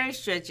 it's very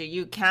stretchy.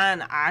 You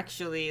can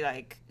actually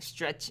like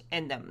stretch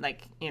in them,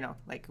 like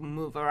like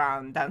move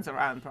around, dance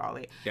around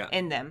probably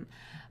in them.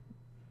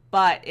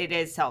 But it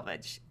is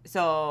selvage,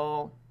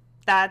 so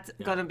that's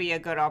gonna be a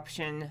good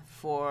option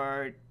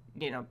for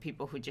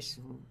people who just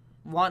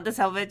want the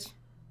selvage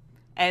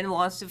and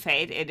wants to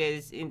fade. It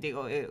is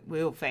indigo; it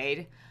will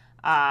fade,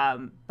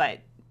 but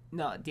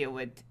not deal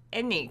with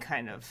any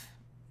kind of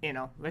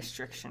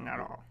restriction at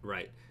all.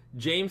 Right.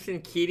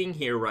 Jameson Keating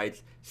here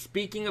writes,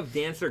 speaking of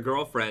dancer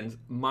girlfriends,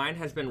 mine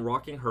has been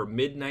rocking her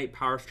midnight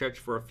power stretch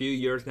for a few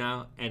years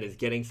now and is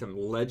getting some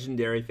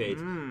legendary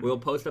fades. We'll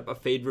post up a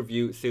fade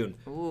review soon.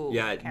 Ooh,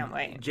 can't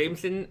wait.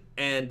 Jameson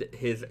and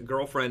his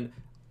girlfriend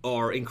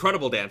are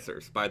incredible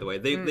dancers, by the way. I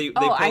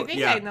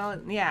think I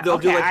know. Yeah,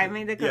 okay, I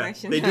made the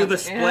connection. They do the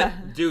split.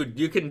 Dude,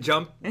 you can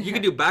jump. You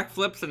can do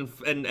backflips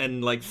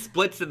and like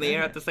splits in the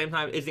air at the same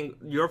time.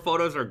 Your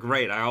photos are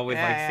great. I always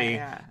like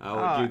seeing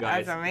what you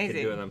guys can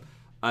do in them.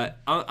 I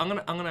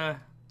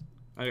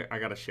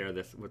gotta share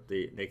this with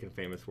the Naked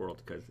Famous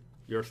world because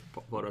your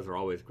photos are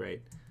always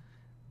great.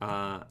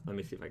 Let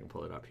me see if I can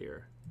pull it up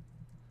here.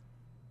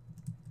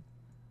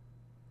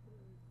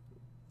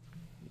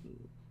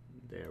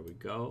 There we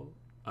go.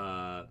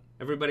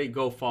 Everybody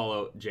go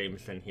follow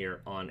Jameson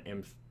here on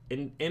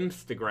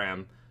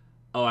Instagram.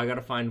 Oh, I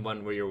gotta find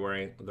one where you're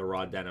wearing the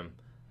raw denim.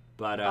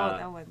 But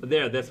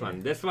this one.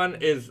 This one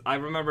is, I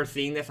remember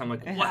seeing this. I'm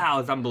like, wow,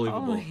 it's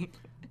unbelievable.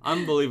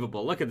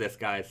 Unbelievable. Look at this,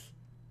 guys.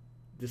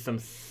 There's some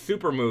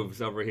super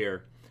moves over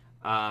here.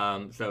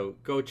 So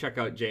go check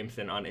out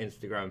Jameson on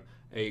Instagram.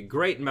 A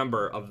great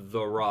member of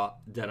the raw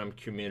denim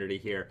community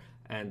here.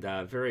 And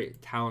very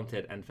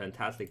talented and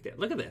fantastic.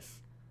 Look at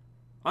this.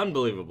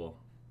 Unbelievable.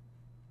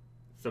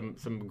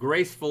 Some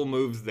graceful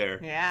moves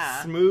there.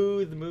 Yeah.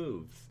 Smooth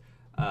moves.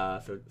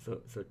 So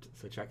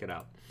check it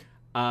out.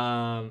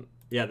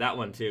 Yeah, that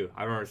one too.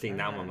 I remember seeing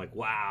that one. I'm like,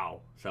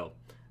 wow. So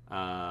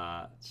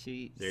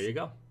Jeez. There you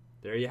go.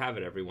 There you have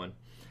it, everyone.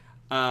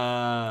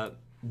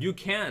 You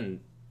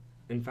can,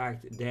 in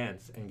fact,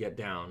 dance and get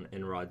down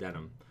in raw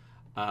denim.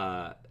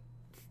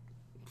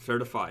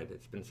 Certified.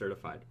 It's been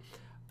certified.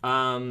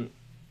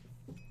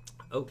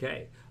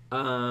 Okay.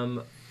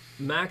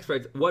 Max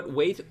writes, what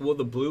weight will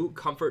the Blue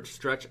Comfort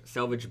Stretch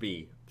Selvage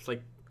be? It's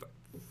like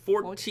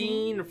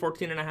 14 or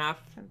 14 and a half.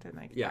 Something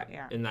like that,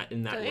 yeah. In that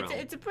realm.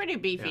 It's a pretty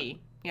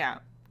beefy. Yeah.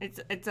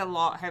 It's a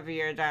lot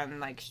heavier than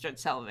like Stretch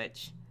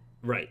Selvage.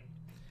 Right.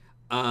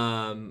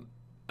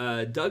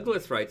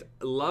 Douglas writes,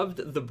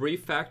 loved the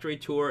brief factory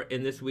tour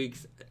in this week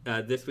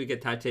at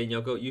Tate and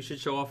Yoko. You should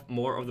show off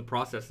more of the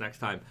process next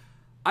time.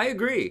 I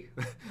agree.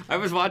 I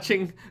was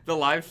watching the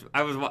live.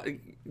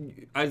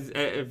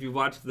 if you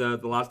watched the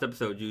last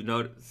episode, you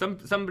know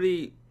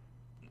somebody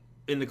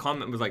in the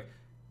comment was like,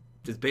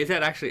 "Does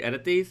Bahzad actually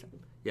edit these?"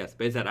 Yes,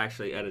 Bahzad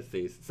actually edits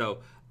these.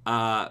 So,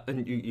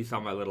 and you saw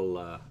my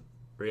little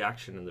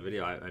reaction in the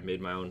video. I made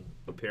my own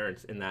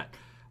appearance in that,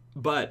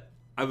 but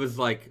I was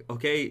like,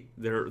 okay,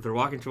 they're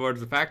walking towards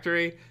the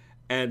factory,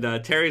 and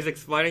Terry's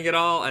explaining it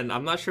all, and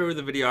I'm not sure who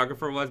the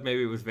videographer was.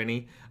 Maybe it was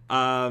Vinny.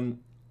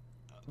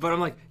 But I'm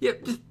like, yeah,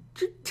 just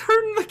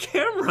turn the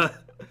camera.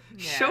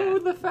 Yeah. Show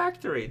the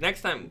factory.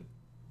 Next time.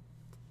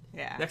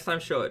 Yeah. Next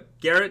time, show it.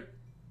 Garrett,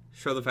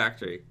 show the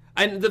factory.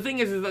 And the thing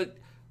is that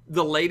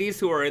the ladies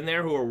who are in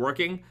there who are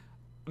working,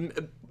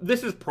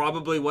 this is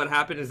probably what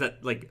happened, is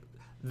that, like,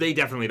 they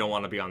definitely don't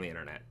want to be on the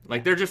internet.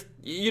 Like, they're just,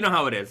 you know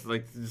how it is.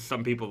 Like,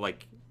 some people,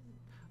 like,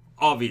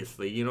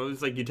 obviously, you know,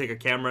 it's like you take a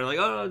camera and like,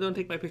 oh, no, don't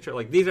take my picture.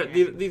 Like, these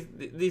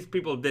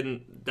people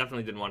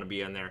definitely didn't want to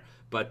be on there.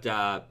 But,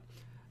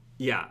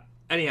 yeah.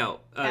 Anyhow,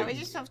 yeah, we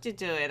just have to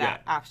do it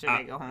after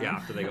they go home. Yeah,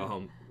 after they go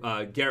home.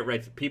 Garrett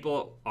writes,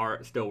 people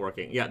are still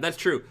working. Yeah, that's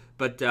true.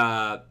 But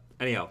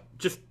anyhow,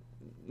 just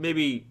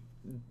maybe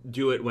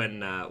do it when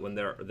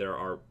there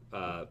are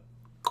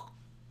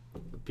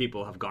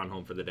people have gone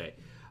home for the day.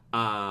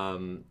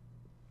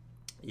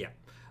 Yeah.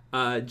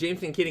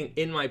 James and Keating,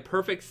 in my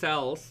perfect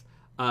cells.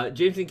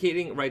 James and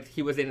Keating writes,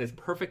 he was in his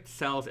perfect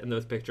cells in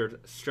those pictures.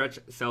 Stretch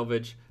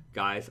salvage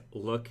guys,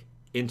 look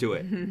into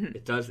it.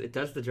 It does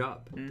the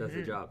job. It does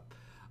the job.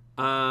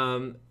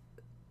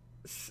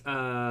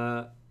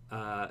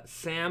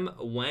 Sam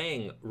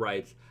Wang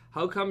writes,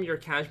 how come your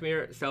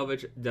cashmere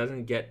selvage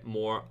doesn't get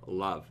more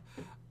love?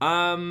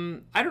 I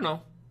don't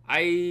know.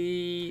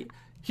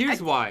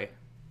 Here's why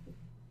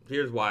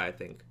I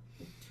think.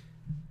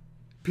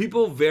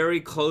 People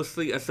very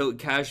closely associate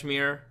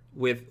cashmere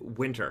with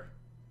winter.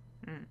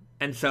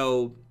 And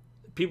so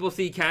people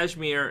see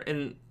cashmere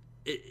and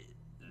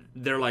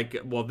they're like,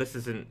 well, this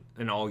isn't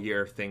an all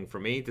year thing for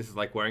me. This is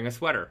like wearing a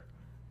sweater.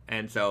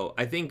 And so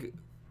I think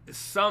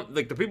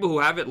the people who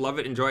have it love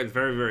it, enjoy it. It's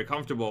very, very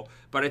comfortable.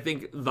 But I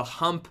think the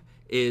hump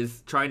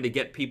is trying to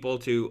get people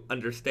to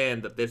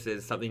understand that this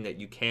is something that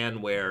you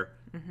can wear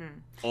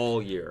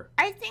all year.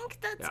 I think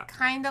that's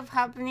kind of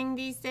happening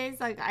these days.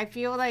 Like, I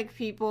feel like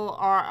people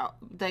are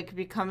like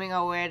becoming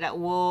aware that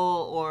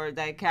wool or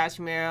like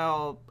cashmere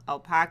or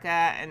alpaca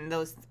and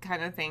those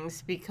kind of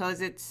things,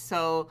 because it's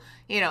so,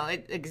 you know,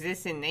 it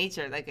exists in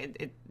nature.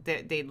 Like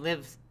they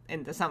live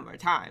in the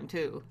summertime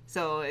too.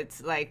 So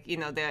it's like, you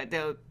know,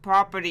 the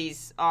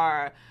properties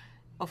are,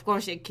 of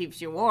course, it keeps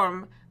you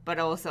warm, but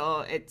also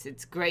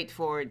it's great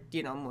for,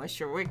 you know,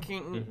 moisture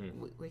wicking.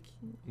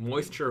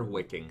 Moisture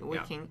wicking.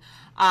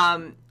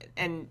 And,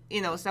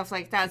 you know, stuff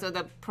like that. So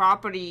the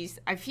properties,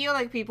 I feel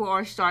like people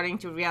are starting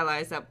to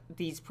realize that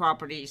these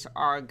properties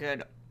are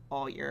good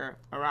all year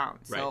around.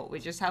 So we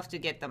just have to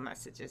get the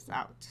messages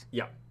out.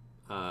 Yeah.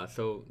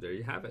 So there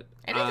you have it.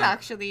 It is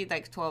actually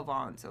like 12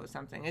 ounce or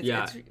something.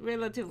 It's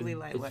relatively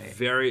lightweight.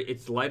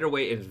 It's lighter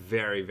weight and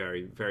very,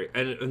 very, very,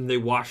 and they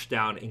wash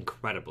down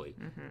incredibly.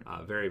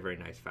 Very, very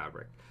nice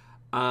fabric.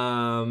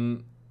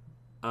 Mignon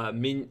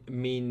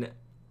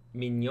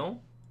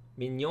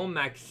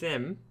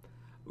Maxime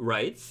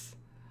writes,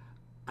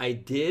 I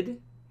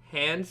did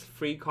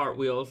hands-free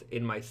cartwheels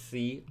in my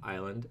Sea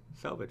Island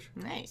selvage.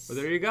 Nice. Well,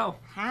 there you go.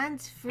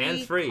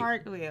 Hands-free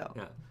cartwheel.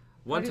 Yeah.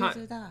 One time.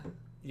 Do that?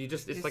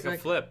 It's like a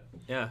flip.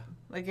 Yeah.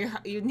 Like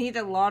you need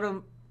a lot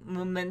of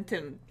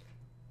momentum.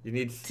 You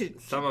need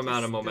some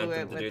amount of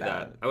momentum to do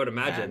that. I would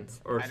imagine.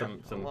 Or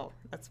some. Well,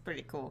 that's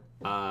pretty cool.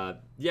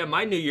 Yeah,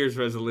 my New Year's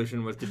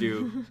resolution was to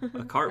do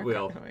a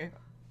cartwheel.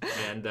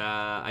 And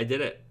I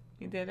did it.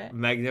 You did it?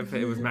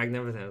 Magnificent. It was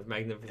magnificent. It was a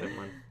magnificent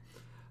one.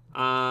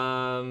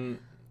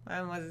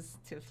 Mine was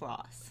to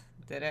floss.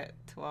 Did it.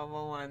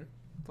 1201.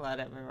 Blood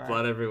everywhere.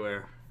 Blood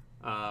everywhere.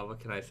 What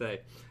can I say?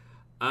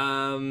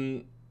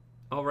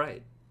 All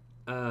right.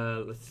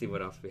 Let's see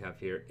what else we have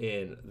here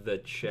in the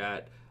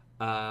chat.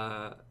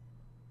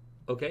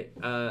 Okay.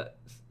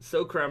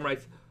 Sokram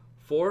writes,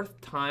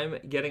 4th time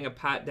getting a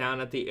pat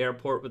down at the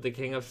airport with the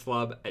king of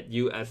slub at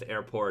U.S.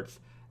 airports.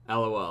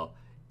 LOL.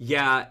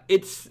 Yeah,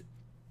 it's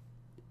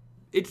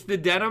the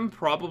denim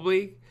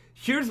probably.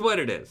 Here's what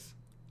it is.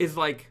 Is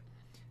like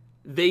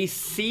they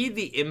see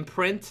the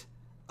imprint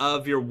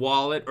of your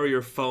wallet or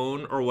your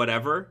phone or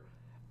whatever,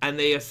 and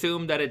they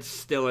assume that it's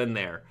still in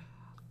there.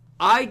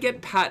 I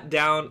get pat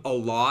down a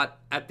lot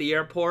at the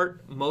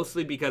airport,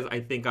 mostly because I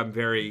think I'm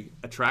very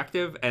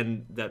attractive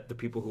and that the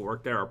people who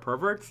work there are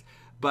perverts.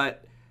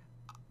 But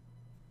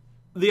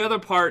the other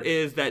part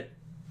is that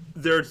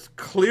there's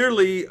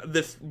clearly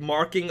this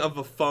marking of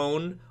a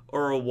phone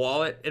or a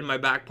wallet in my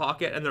back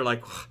pocket, and they're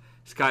like,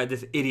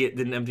 this idiot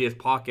didn't empty his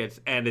pockets,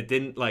 and it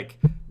didn't like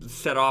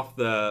set off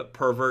the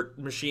pervert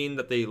machine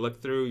that they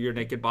look through your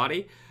naked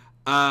body.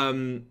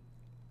 And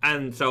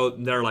so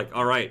they're like,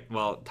 all right,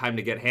 well, time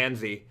to get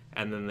handsy.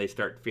 And then they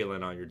start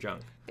feeling on your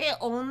junk. They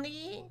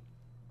only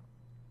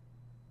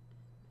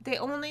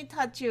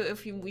touch you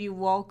if you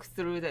walk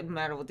through the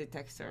metal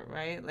detector,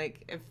 right?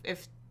 Like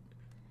if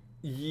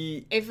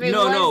If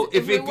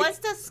it was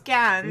the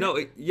scan,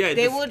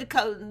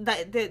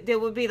 they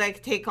would be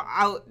like take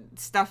out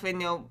stuff in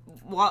your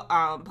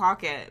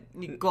pocket,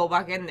 you go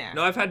back in there.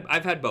 No, I've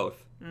had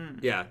both.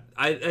 Yeah,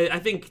 I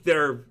think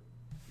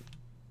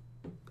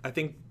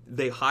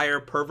they hire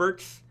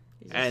perverts.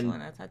 They just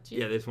want to touch you?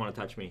 Yeah, they just want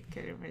to touch me.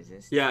 Couldn't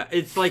resist. Yeah,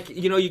 it's like,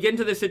 you get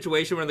into this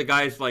situation where the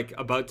guy's like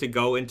about to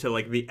go into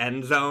like the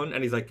end zone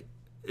and he's like,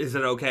 is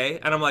it okay?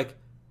 And I'm like,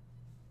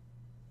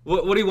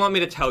 what do you want me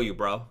to tell you,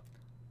 bro?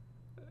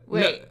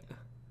 Wait,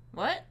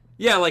 what?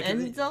 Yeah, like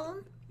end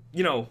zone?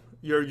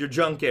 Your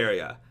junk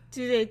area.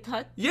 Do they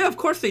touch? Yeah, of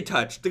course they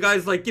touch. The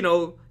guy's like, he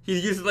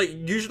uses like,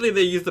 usually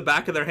they use the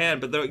back of their hand,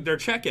 but they're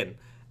checking,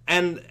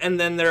 and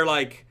then they're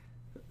like,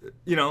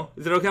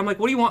 is it okay? I'm like,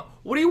 what do you want?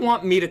 What do you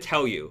want me to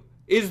tell you?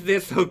 Is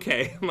this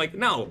okay? I'm like,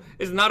 no,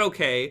 it's not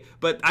okay,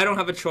 but I don't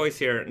have a choice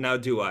here. Now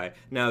do I?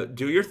 Now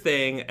do your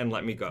thing and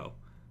let me go.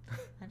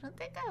 I don't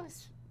think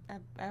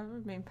I've ever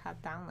been pat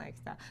down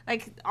like that.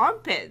 Like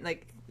armpit,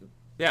 like.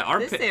 Yeah,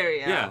 armpit. This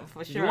area, yeah,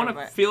 for sure. You want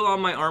to feel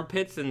on my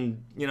armpits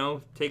and,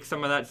 take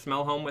some of that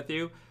smell home with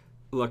you?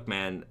 Look,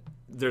 man,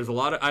 there's a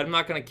lot of... I'm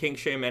not going to kink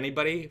shame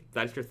anybody. If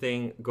that's your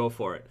thing, go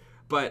for it.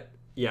 But,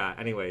 yeah,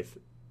 anyways.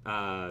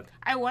 I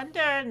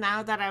wonder,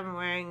 now that I'm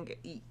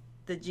wearing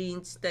the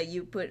jeans that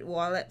you put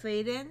wallet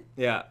fade in.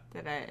 Yeah.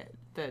 I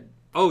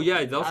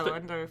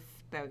wonder if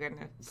they're going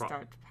to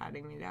start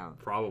patting me down.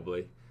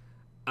 Probably.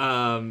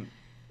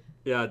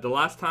 Yeah, the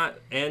last time,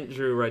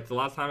 Andrew writes, the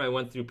last time I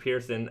went through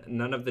Pearson,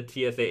 none of the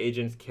TSA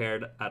agents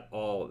cared at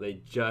all.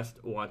 They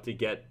just want to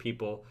get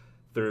people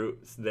through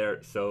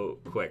there so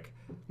quick.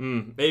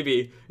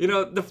 Maybe.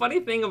 The funny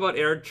thing about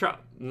air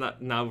travel,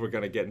 now we're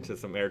going to get into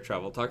some air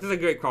travel talk. This is a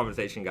great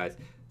conversation, guys.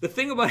 The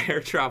thing about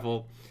air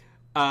travel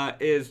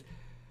is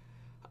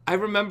I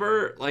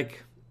remember,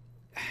 like,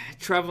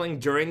 traveling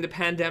during the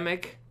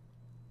pandemic,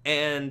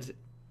 and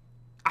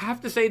I have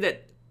to say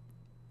that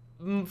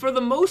for the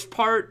most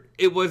part,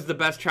 it was the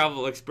best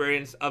travel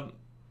experience of...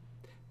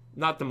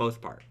 Not the most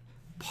part.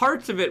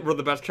 Parts of it were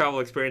the best travel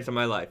experience of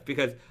my life.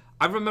 Because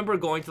I remember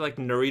going to, like,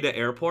 Narita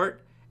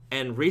Airport,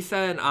 and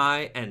Risa and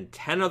I and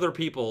 10 other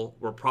people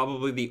were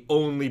probably the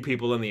only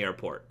people in the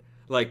airport.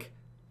 Like,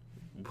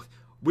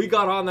 we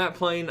got on that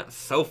plane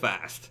so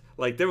fast.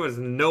 Like, there was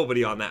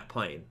nobody on that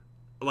plane.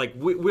 Like,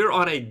 we're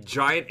on a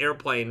giant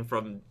airplane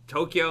from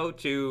Tokyo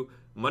to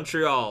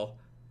Montreal.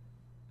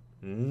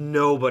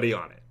 Nobody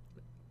on it.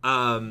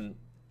 And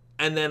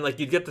then, like,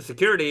 you'd get the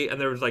security,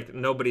 and there was, like,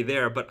 nobody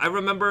there. But I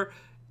remember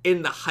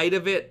in the height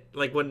of it,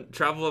 like, when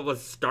travel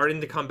was starting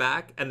to come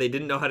back, and they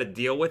didn't know how to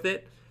deal with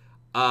it,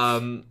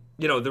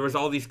 there was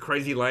all these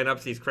crazy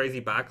lineups, these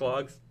crazy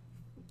backlogs.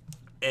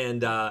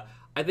 And I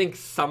think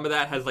some of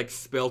that has, like,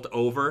 spilt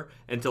over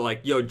into,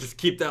 like, just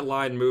keep that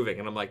line moving.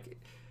 And I'm like,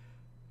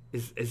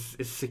 is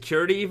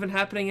security even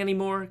happening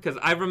anymore? Because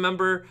I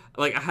remember,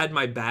 like, I had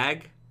my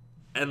bag,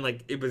 and,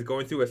 like, it was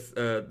going through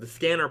the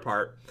scanner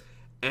part.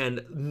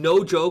 And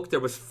no joke, there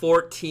was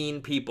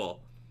 14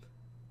 people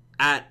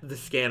at the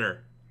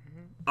scanner.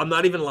 I'm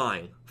not even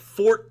lying.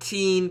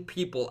 14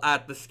 people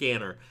at the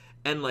scanner.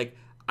 And, like,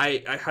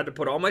 I had to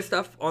put all my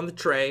stuff on the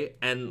tray.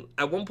 And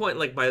at one point,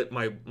 like,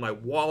 my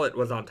wallet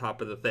was on top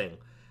of the thing.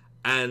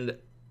 And,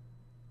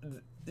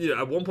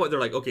 at one point, they're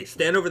like, okay,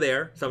 stand over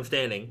there. So I'm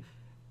standing.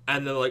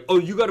 And they're like, oh,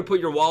 you got to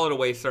put your wallet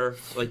away, sir.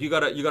 Like, you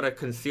gotta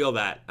conceal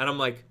that. And I'm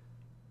like,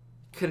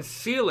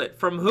 conceal it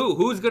from who?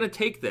 Who's going to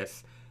take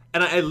this?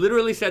 And I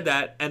literally said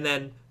that, and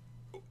then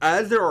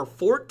as there are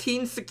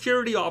 14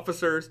 security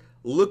officers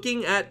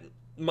looking at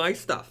my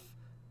stuff,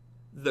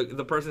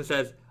 the person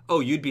says,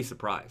 oh, you'd be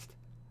surprised.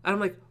 And I'm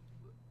like...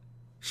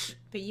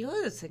 But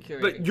you're the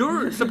security. But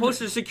you're supposed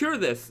to secure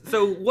this.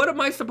 So what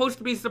am I supposed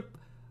to be... so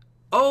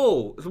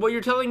what you're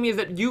telling me is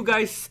that you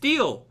guys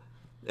steal.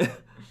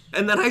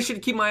 And that I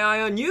should keep my eye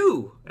on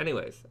you.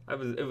 Anyways,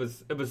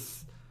 it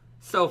was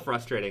so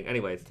frustrating.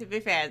 Anyways. To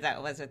be fair,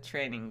 that was a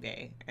training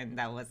day, and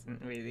that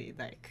wasn't really,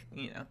 like,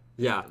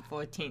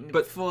 14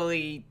 but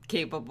fully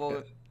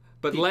capable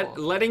But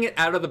letting it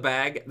out of the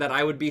bag that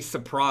I would be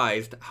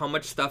surprised how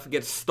much stuff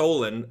gets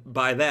stolen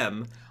by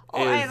them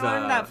I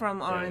learned that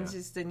from Orange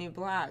is the New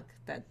Black,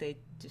 that they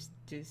just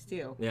do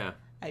steal. Yeah.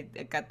 I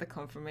got the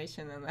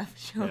confirmation on that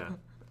show.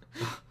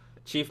 Yeah.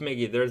 Chief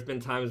Miggy, there's been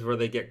times where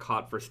they get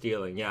caught for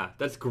stealing. Yeah,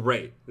 that's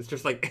great. It's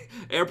just like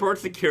airport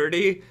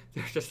security.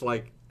 They're just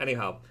like,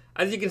 anyhow.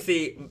 As you can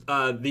see,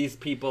 these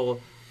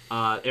people,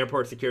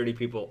 airport security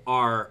people,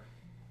 are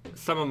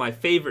some of my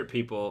favorite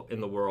people in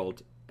the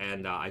world.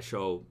 And I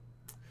show,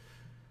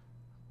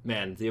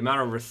 man, the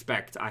amount of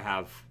respect I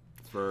have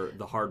for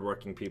the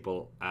hardworking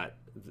people at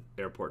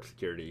airport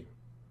security.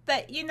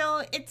 But,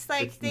 it's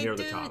like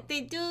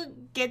they do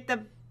get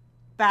the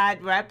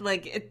bad rep.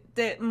 Like,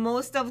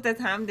 most of the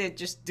time they're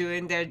just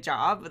doing their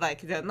job.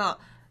 Like, they're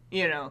not,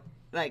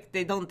 like,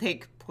 they don't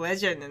take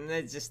pleasure in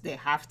it. They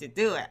have to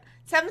do it.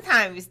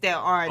 Sometimes there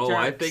are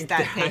jerks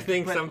I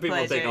think some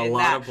people take a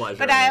lot of pleasure.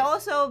 But I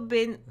also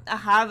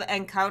have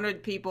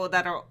encountered people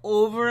that are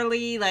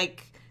overly,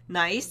 like,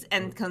 nice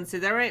and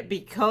considerate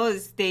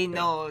because they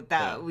know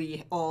that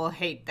we all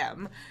hate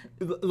them.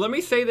 Let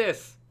me say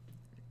this.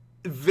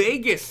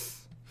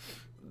 Vegas,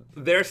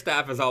 their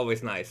staff is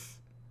always nice.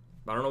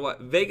 I don't know what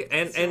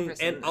Vegas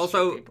and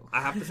also people.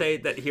 I have to say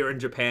that here in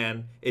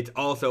Japan, it's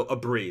also a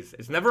breeze.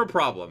 It's never a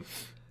problem.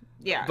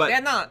 Yeah, but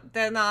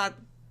they're not.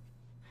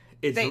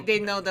 They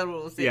know the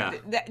rules.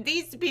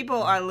 These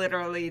people are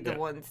literally the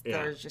ones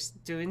that are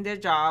just doing their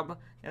job.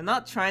 They're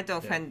not trying to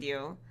offend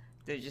you.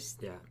 They're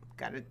just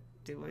gotta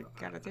do what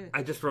gotta do.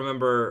 I just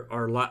remember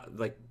our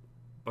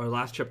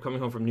last trip coming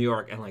home from New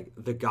York, and like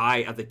the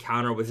guy at the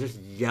counter was just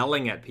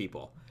yelling at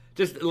people,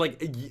 just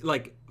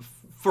like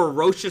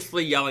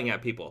ferociously yelling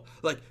at people,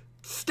 like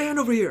stand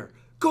over here,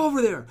 go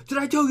over there. Did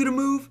I tell you to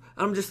move?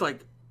 I'm just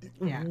like,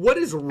 what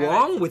is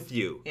wrong with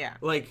you? Yeah,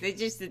 like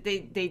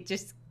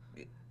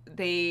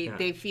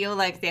they feel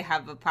like they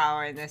have a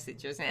power in this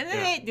situation, and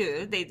they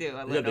do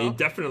a little. Yeah, they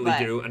definitely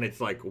do, and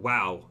it's like,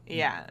 wow.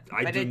 Yeah,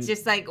 it's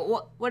just like,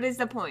 what is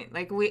the point?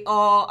 Like, we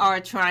all are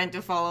trying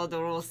to follow the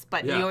rules,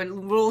 but your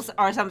rules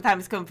are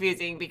sometimes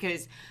confusing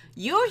because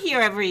you're here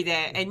every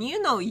day and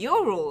you know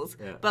your rules.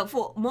 Yeah. But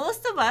for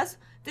most of us,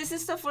 this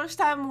is the first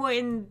time we're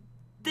in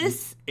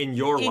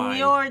your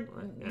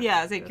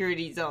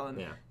security zone.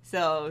 Yeah.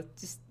 So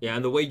just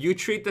and the way you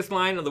treat this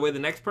line and the way the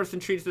next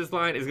person treats this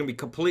line is going to be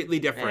completely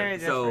different. Very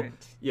different.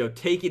 So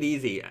take it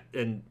easy,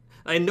 and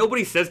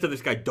nobody says to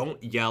this guy,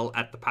 "Don't yell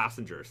at the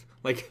passengers."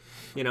 Like,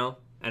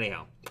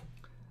 anyhow,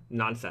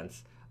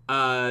 nonsense.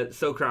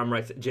 So Cram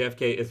writes,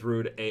 "JFK is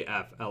rude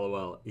AF,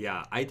 LOL."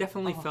 Yeah, I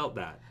definitely felt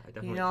that.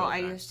 I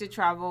used to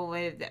travel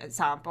with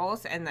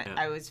samples, and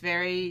I was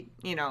very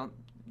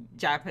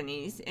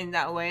Japanese in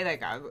that way,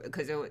 like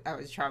because I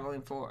was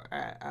traveling for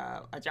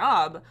a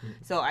job,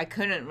 so I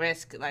couldn't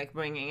risk like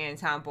bringing in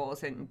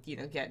samples and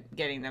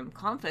getting them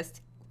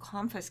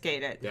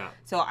confiscated. Yeah.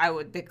 So I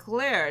would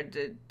declare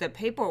the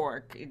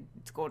paperwork.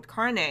 It's called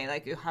carne.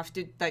 Like you have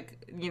to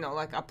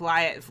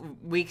apply it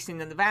weeks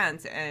in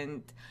advance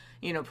and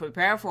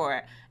prepare for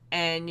it.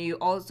 And you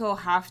also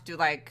have to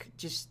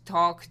just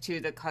talk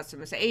to the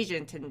customs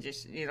agent and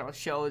just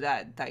show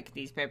that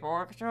these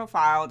paperwork are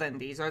filed and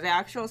these are the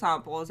actual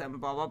samples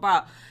and blah blah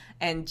blah.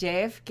 And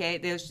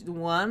JFK, there's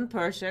one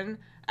person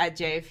at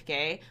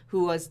JFK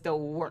who was the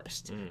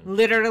worst,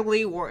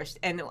 literally worst.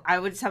 And I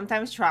would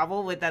sometimes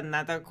travel with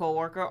another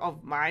coworker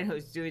of mine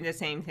who's doing the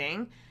same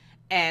thing.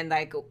 And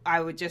I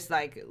would just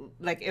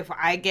if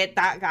I get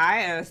that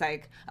guy, I was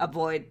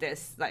avoid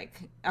this line.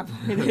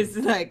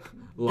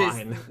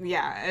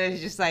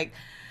 It's just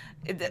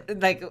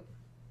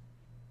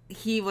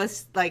he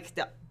was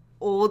the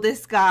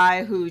oldest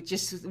guy who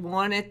just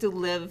wanted to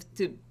live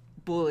to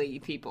bully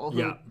people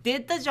who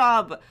did the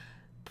job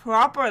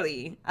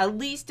properly, at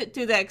least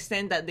to the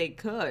extent that they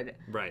could.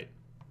 Right.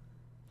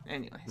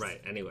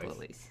 Anyways.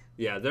 Bullies.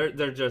 Yeah,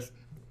 they're just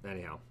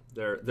anyhow.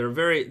 They're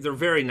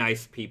very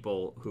nice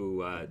people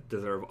who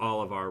deserve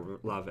all of our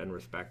love and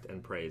respect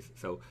and praise.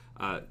 So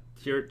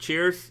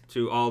cheers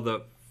to all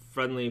the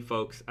friendly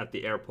folks at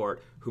the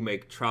airport who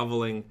make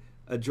traveling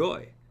a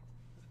joy.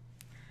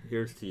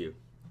 Here's to you.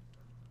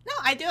 No,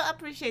 I do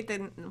appreciate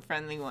the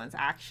friendly ones,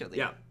 actually.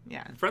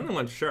 Yeah. Friendly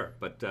ones, sure,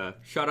 but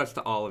shout outs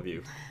to all of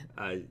you.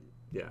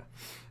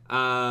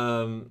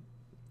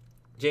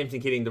 James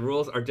and Keating, the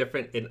rules are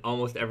different in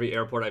almost every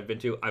airport I've been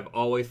to. I've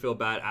always feel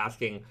bad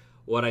asking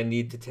what I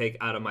need to take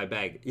out of my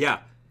bag. Yeah.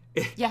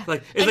 Yeah.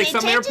 It's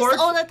some airports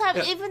all the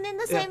time, even in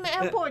the same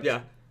airport.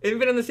 Yeah.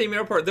 Even in the same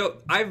airport. Though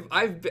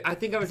I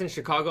think I was in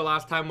Chicago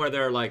last time where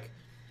they're like,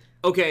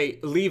 okay,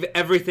 leave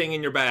everything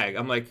in your bag.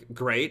 I'm like,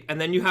 great.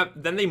 And then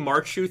then they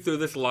march you through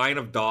this line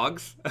of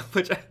dogs,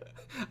 which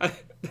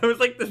there was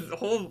this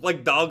whole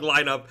dog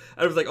lineup.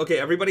 I was like, okay,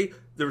 everybody,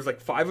 there was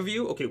 5 of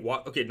you. Okay,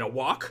 walk. Okay, now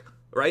walk.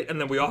 Right,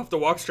 and then we all have to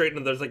walk straight,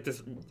 and there's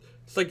this.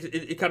 It's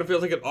it kind of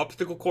feels like an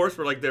obstacle course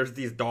where there's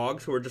these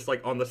dogs who are just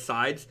on the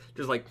sides,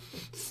 just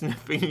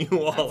sniffing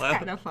you all out.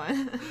 Kind of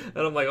fun.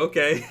 And I'm like,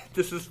 okay,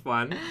 this is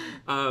fun.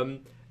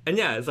 And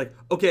yeah, it's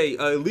okay,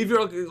 leave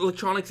your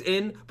electronics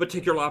in, but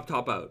take your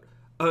laptop out.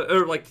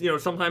 Or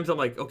sometimes I'm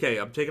okay,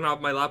 I'm taking off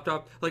my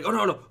laptop. Oh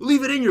no,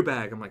 leave it in your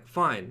bag. I'm like,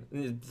 fine.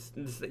 And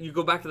you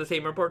go back to the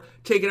same airport,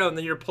 take it out, and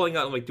then you're pulling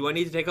out. I'm like, do I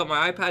need to take out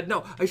my iPad?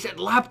 No, I said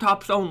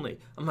laptops only.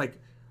 I'm like,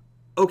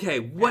 okay,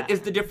 what is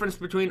the difference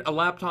between a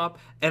laptop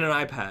and an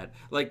iPad?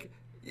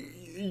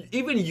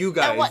 Even you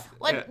guys.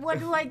 What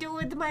do I do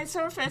with my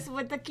Surface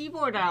with the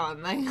keyboard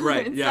on?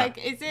 Right,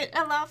 is it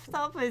a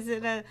laptop? Is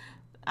it a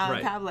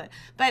tablet?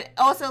 But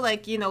also,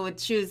 with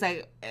shoes,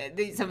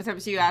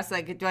 sometimes you ask,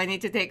 do I need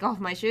to take off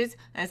my shoes?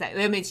 And it's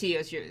let me see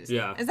your shoes.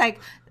 Yeah. It's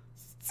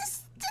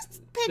just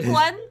pick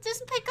one.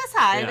 Just pick a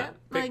side.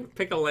 Yeah.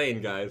 Pick a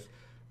lane, guys.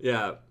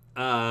 Yeah.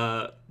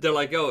 They're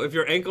oh, if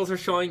your ankles are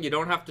showing, you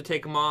don't have to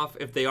take them off.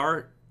 If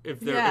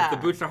the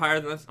boots are higher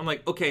than this, I'm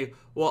like, okay,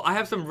 well, I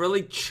have some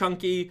really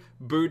chunky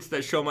boots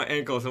that show my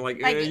ankles. I'm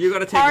you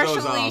gotta take those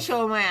off. Partially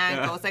show my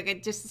ankles.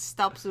 It just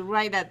stops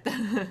right at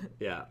the.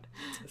 Yeah.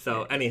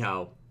 So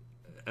anyhow,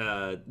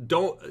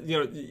 don't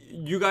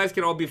you guys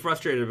can all be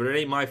frustrated, but it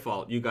ain't my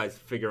fault. You guys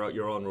figure out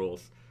your own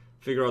rules.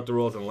 Figure out the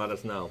rules and let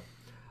us know.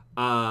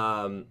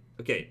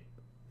 Okay,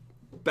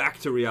 back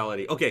to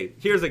reality. Okay,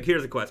 here's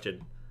a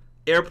question.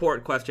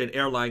 Airport question,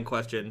 airline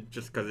question,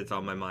 just because it's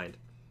on my mind.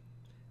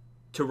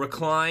 To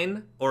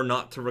recline or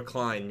not to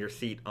recline your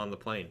seat on the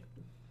plane?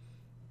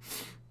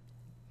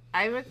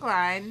 I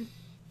recline.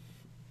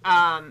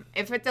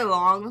 If it's a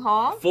long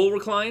haul. Full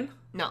recline?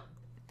 No.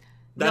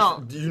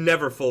 No. You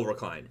never full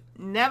recline?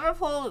 Never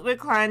full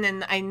recline,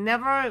 and I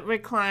never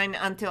recline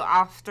until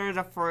after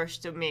the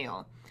first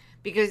meal.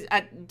 Because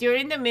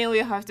during the meal,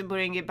 you have to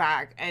bring it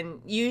back.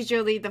 And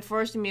usually the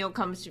first meal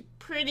comes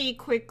pretty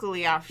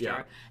quickly after.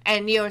 Yeah.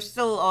 And you're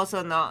still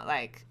also not,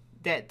 like,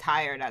 that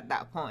tired at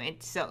that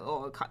point.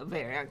 Or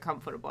very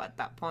uncomfortable at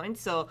that point.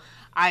 So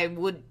I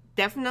would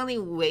definitely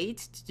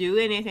wait to do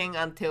anything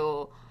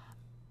until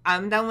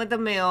I'm done with the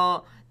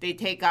meal. They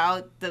take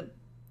out the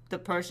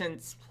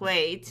person's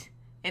plate.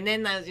 And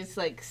then I'll just,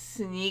 like,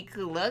 sneak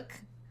look.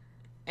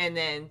 And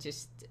then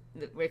just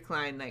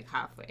recline, like,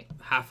 halfway.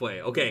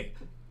 Halfway. Okay.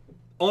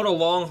 On a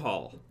long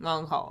haul.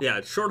 Long haul.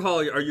 Yeah, short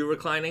haul, are you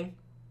reclining?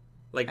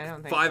 Like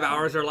 5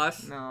 hours or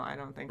less? No, I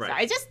don't think so.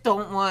 I just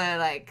don't want to,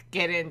 like,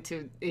 get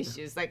into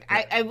issues. Like,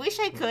 I wish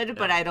I could,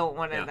 but I don't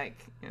want to, like,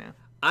 you know.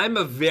 I'm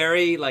a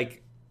very,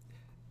 like,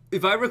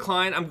 if I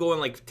recline, I'm going,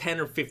 like, 10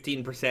 or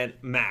 15%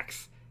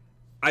 max.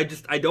 I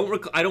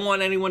don't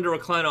want anyone to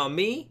recline on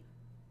me.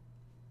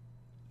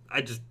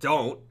 I just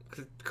don't.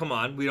 Come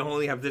on, we don't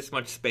only have this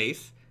much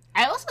space.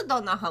 I also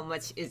don't know how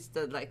much is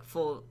the, like,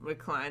 full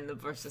recline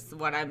versus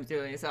what I'm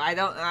doing. So I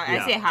don't.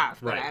 I say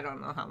half, but I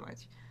don't know how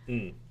much.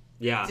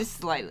 Yeah. Just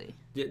slightly.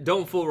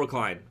 Don't full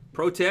recline.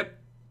 Pro tip: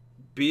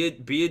 be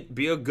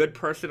a good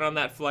person on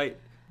that flight.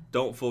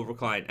 Don't full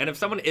recline. And if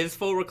someone is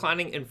full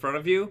reclining in front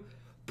of you,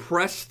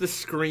 press the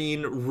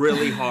screen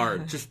really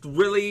hard. Just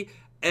really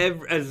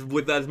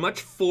with as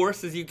much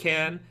force as you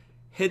can.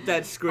 Hit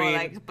that screen. Or,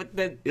 like, put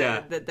the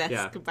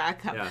desk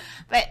back up. Yeah.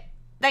 But,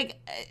 like,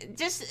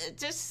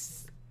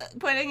 just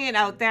putting it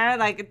out there,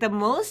 like, the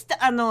most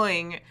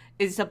annoying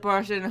is the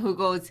person who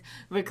goes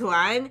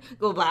recline,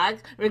 go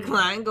back,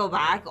 recline, go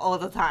back all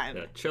the time.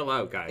 Yeah, chill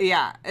out, guys.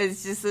 Yeah,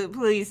 it's just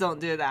please don't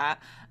do that.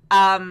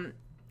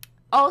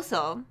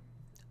 Also,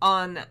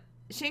 on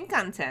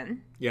Shinkansen,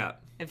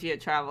 if you're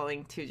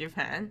traveling to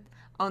Japan,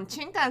 on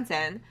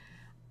Shinkansen,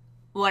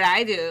 what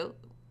I do,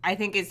 I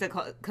think it's a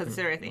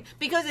considerate thing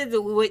because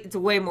it's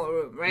way more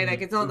room, right?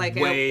 Like, it's not like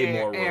an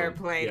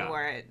airplane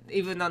where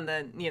even on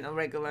the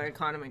regular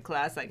economy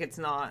class, like, it's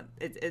not.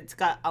 It's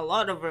got a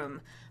lot of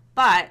room,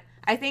 but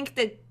I think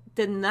that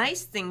the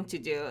nice thing to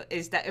do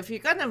is that if you're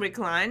gonna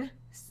recline,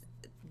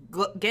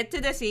 get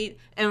to the seat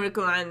and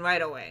recline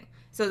right away,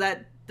 so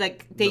that,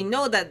 like, they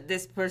know that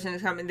this person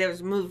is coming.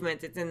 There's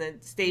movement. It's in the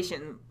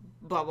station.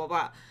 Blah blah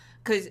blah.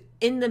 Because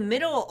in the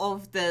middle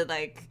of the,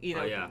 like,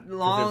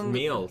 long... There's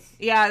meals.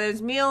 Yeah,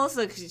 there's meals.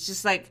 Like, it's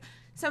just, like,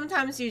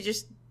 sometimes you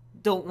just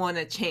don't want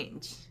to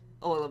change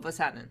all of a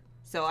sudden.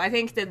 So I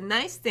think the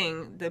nice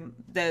thing,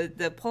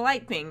 the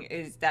polite thing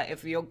is that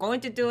if you're going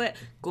to do it,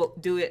 go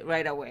do it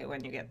right away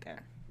when you get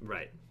there.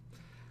 Right.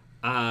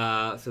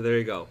 So there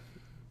you go.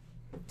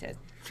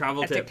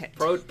 Travel etiquette.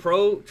 Tip.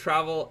 Pro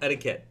travel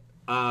etiquette.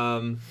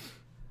 And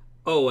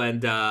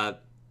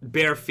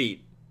bare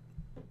feet.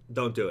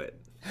 Don't do it.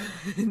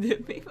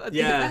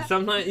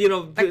 Sometimes,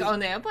 like on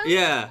the airplane?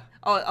 Yeah.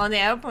 Oh, on the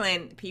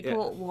airplane,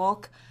 people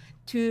walk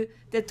to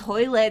the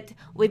toilet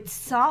with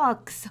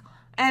socks.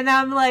 And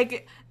I'm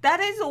like, that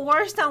is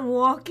worse than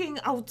walking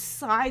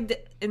outside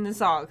in the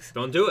socks.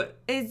 Don't do it.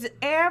 It's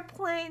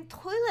airplane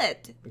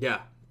toilet.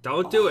 Yeah.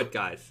 Don't do it,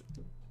 guys.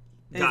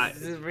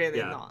 This is really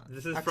not.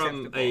 This is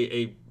from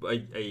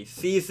a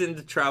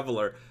seasoned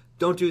traveler.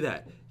 Don't do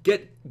that.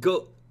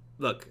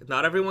 Look,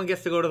 not everyone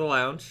gets to go to the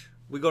lounge.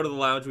 We go to the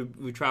lounge.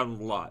 We travel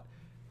a lot.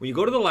 When you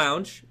go to the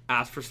lounge,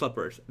 ask for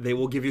slippers. They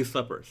will give you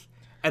slippers.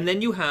 And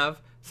then you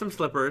have some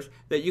slippers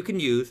that you can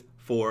use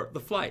for the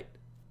flight,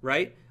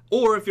 right?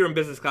 Or if you're in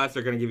business class,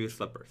 they're going to give you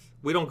slippers.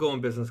 We don't go in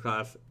business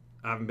class.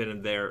 I haven't been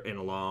in there in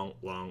a long,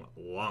 long,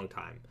 long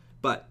time.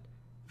 But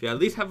if you at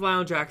least have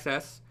lounge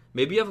access,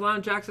 maybe you have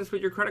lounge access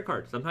with your credit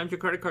card. Sometimes your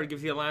credit card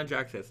gives you a lounge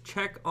access.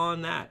 Check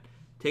on that.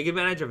 Take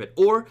advantage of it.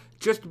 Or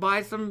just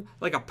buy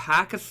a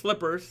pack of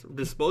slippers,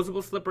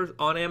 disposable slippers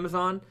on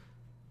Amazon.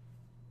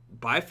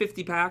 Buy a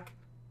 50-pack,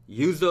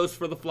 use those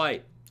for the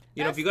flight.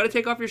 If you got to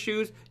take off your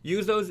shoes,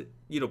 use those,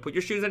 put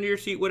your shoes under your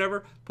seat,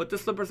 whatever. Put the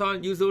slippers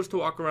on, use those to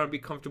walk around, be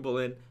comfortable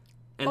in,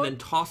 and then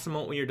toss them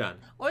out when you're done.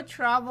 Or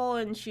travel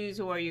in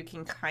shoes where you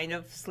can kind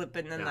of slip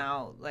in and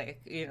out.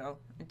 Like,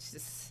 it's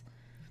just...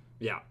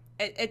 Yeah.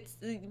 It's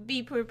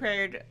be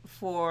prepared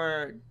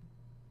for...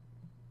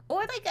 Or,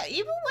 like,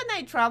 even when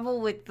I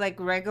travel with, like,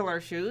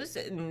 regular shoes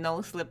and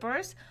no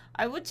slippers,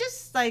 I would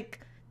just,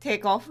 like,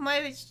 take off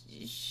my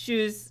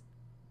shoes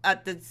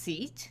at the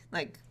seat,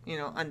 like,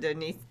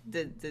 underneath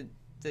the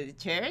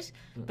chairs.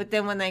 But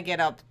then when I get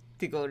up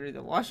to go to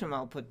the washroom,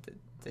 I'll put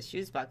the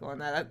shoes back on.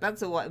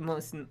 That's what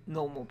most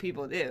normal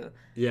people do.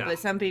 Yeah. But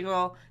some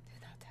people do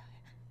not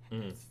do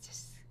it. It's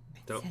just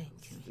insane.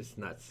 It's just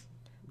nuts.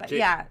 But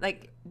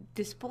like,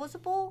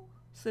 disposable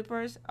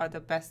slippers are the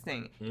best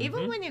thing.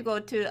 Even when you go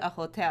to a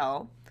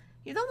hotel,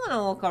 you don't want to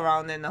walk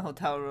around in the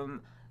hotel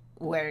room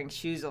wearing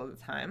shoes all the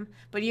time,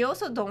 but you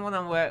also don't want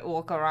to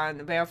walk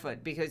around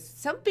barefoot because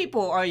some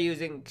people are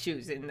using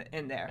shoes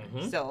in there.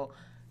 So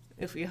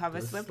if you have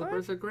a slipper,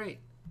 slippers are great.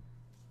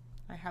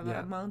 I have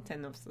a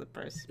mountain of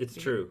slippers. It's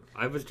true.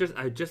 I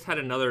just had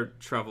another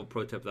travel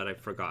pro tip that I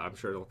forgot. I'm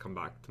sure it'll come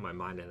back to my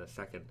mind in a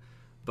second.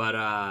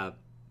 But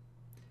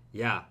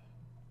yeah,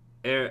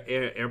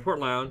 airport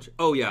lounge.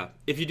 Oh yeah,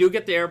 if you do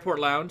get the airport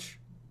lounge,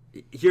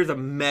 here's a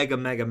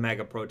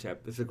mega pro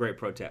tip. This is a great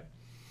pro tip.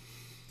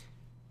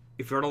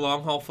 If you're on a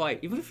long haul flight,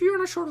 even if you're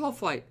on a short haul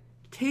flight,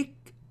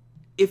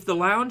 if the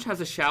lounge has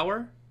a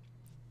shower,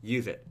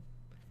 use it.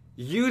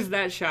 Use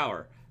that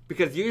shower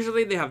because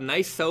usually they have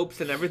nice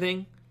soaps and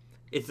everything.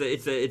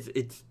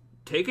 It's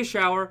take a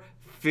shower,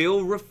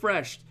 feel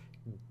refreshed.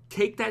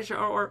 Take that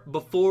shower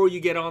before you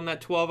get on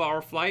that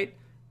 12-hour flight.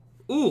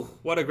 Ooh,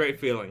 what a great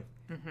feeling.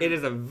 It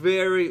is a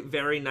very,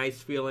 very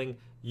nice feeling.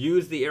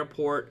 Use the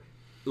airport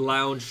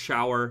lounge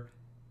shower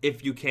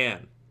if you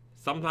can.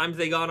 Sometimes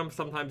they got them,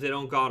 sometimes they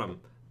don't got them.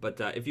 But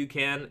if you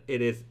can,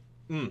 it is,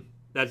 doing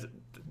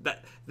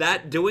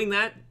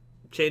that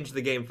changed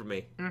the game for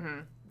me.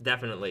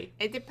 Definitely.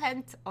 It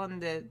depends on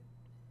the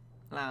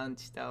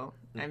lounge, though.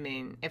 I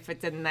mean, if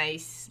it's a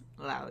nice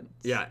lounge.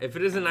 Yeah, if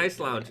it is a nice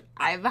lounge.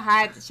 I've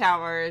had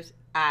showers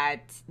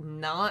at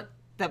not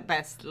the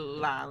best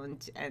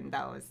lounge, and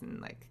that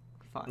wasn't, like,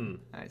 fun.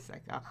 I was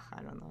like, oh,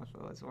 I don't know if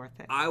it was worth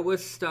it. I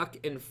was stuck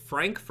in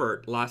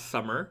Frankfurt last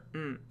summer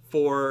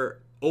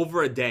for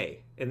over a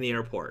day in the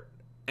airport.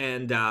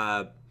 And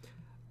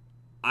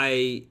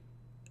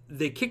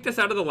they kicked us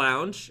out of the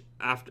lounge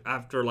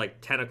after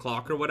like 10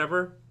 o'clock or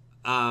whatever.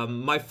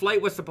 My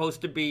flight was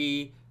supposed to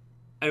be...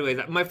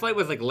 Anyways, my flight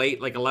was like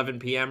late, like 11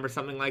 p.m. or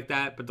something like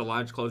that, but the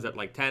lounge closed at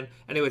like 10.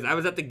 Anyways, I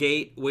was at the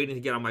gate waiting to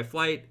get on my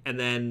flight, and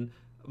then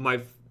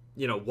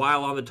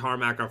while on the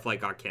tarmac, our flight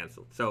got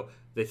canceled. So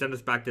they sent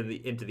us back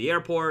into the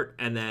airport,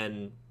 and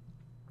then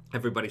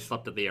everybody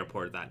slept at the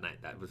airport that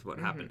night. That was what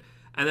happened.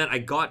 And then I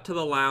got to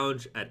the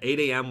lounge at 8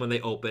 a.m. when they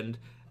opened,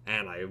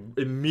 and I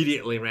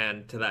immediately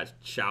ran to that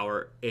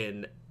shower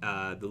in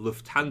the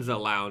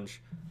Lufthansa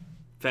lounge.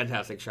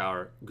 Fantastic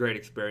shower, great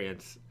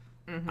experience.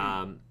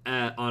 On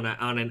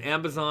an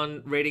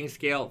Amazon rating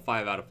scale,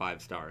 5 out of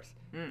 5 stars.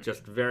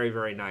 Just very,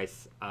 very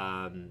nice.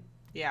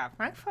 Yeah,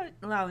 Frankfurt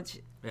Lounge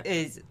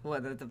is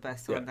one of the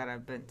best ones that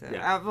I've been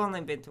to. I've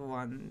only been to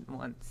one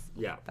once.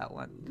 Yeah, that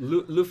one.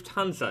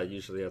 Lufthansa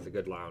usually has a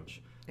good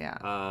lounge. Yeah.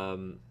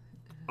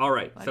 All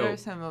right. What are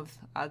some of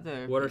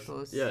other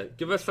people's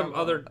give us some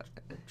other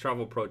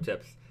travel pro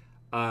tips.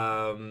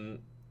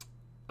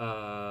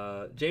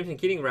 James and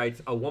Keating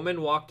writes, a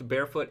woman walked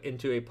barefoot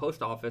into a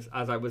post office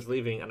as I was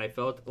leaving, and I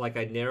felt like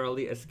I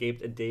narrowly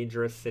escaped a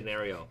dangerous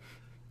scenario.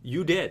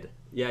 You did.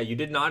 Yeah, you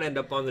did not end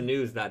up on the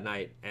news that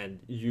night, and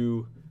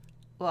you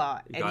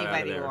got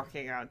anybody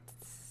walking out.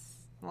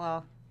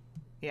 Well,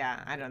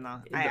 yeah, I don't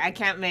know. I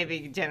can't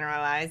maybe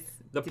generalize.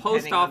 The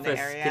post office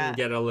can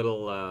get a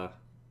little...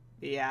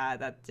 Yeah,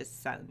 that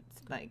just sounds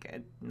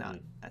like not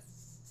a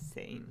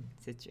sane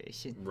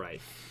situation.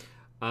 Right.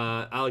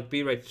 Alec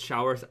B writes,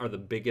 showers are the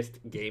biggest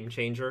game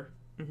changer.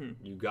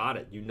 You got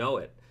it. You know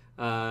it.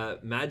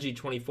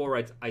 Magi24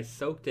 writes, I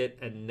soaked it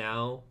and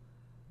now...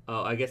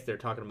 Oh, I guess they're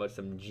talking about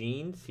some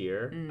jeans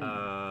here.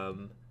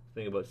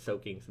 Thinking about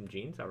soaking some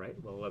jeans. All right.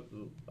 Well,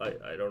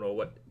 I don't know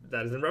what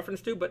that is in reference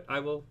to, but I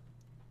will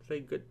say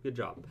good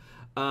job.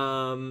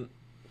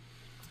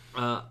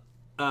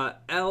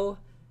 L.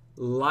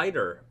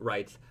 Leiter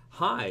writes,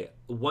 hi,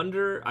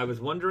 I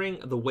was wondering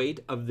the weight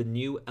of the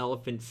new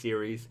Elephant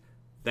series.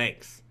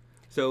 Thanks.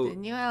 So the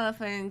new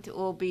Elephant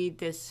will be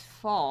this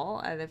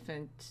fall.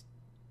 Elephant.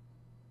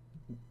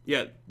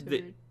 Yeah.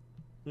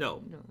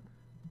 No.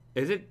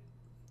 Is it?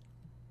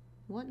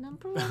 What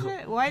number was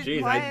it? Why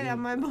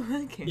am I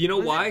blanking? You know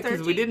why?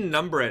 Because we didn't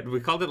number it. We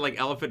called it like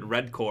Elephant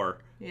Red Core.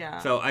 Yeah.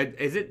 So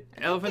is it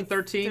Elephant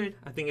 13?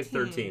 I think it's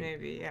 13.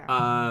 Maybe,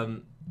 yeah.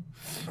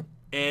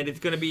 And it's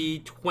going to be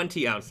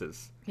 20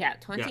 ounces. Yeah,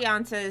 20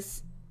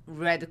 ounces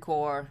Red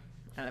Core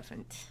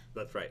Elephant.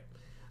 That's right.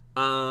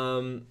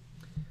 Alec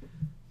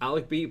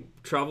B,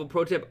 travel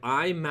pro tip,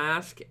 eye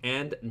mask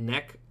and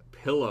neck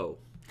pillow.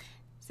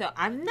 So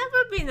I've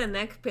never been a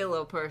neck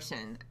pillow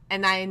person,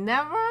 and I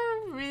never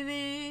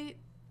really,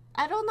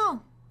 I don't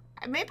know.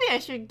 Maybe I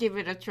should give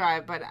it a try,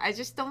 but I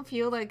just don't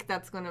feel like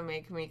that's going to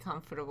make me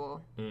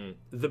comfortable.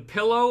 The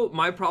pillow,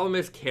 my problem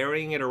is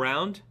carrying it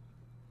around.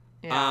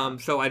 Yeah.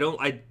 So I don't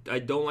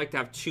like to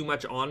have too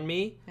much on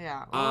me.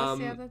 Yeah. What was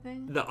the other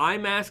thing? The eye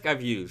mask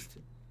I've used.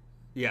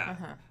 Yeah.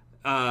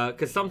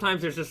 Because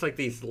sometimes there's just like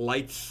these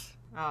lights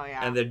Oh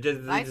yeah. And they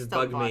just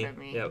bug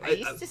me. Yeah, I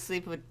used to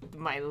sleep with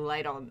my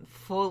light on,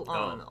 full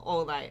on,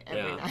 all night,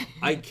 every night.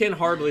 I can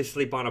hardly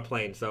sleep on a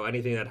plane, so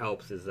anything that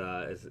helps is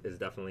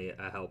definitely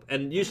a help.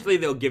 And usually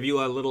they'll give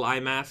you a little eye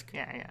mask.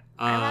 Yeah.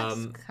 Eye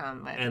masks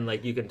come, but... And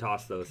like you can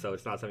toss those, so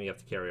it's not something you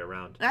have to carry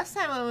around. Last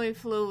time when we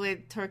flew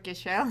with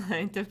Turkish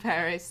Airlines to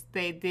Paris,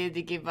 they did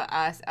give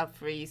us a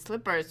free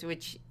slippers,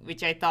 which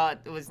I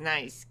thought was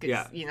nice,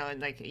 because you know,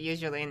 like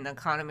usually in the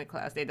economy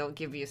class they don't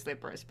give you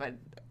slippers, but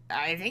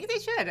I think they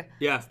should.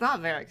 Yeah. It's not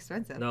very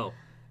expensive. No.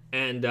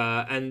 And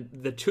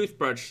the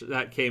toothbrush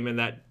that came in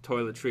that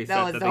toiletry set,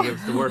 I think it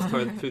was the worst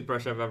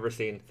toothbrush I've ever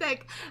seen. It's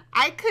like,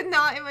 I could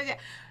not imagine.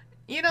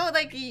 You know,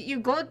 like, you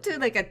go to,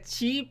 like, a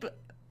cheap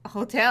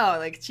hotel,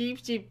 like,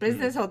 cheap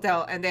business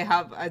hotel, and they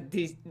have a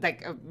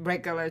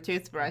regular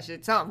toothbrush.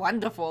 It's not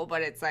wonderful,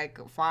 but it's,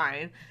 like,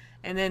 fine.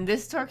 And then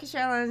this Turkish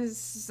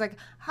Airlines is like,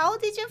 how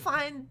did you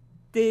find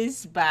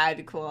this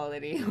bad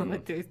quality of a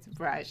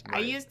toothbrush? Right. I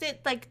used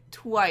it like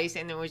twice,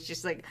 and it was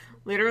just like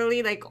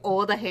literally like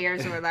all the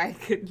hairs were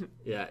like.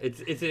 Yeah,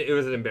 it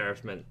was an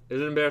embarrassment. It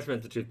was an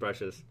embarrassment to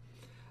toothbrushes.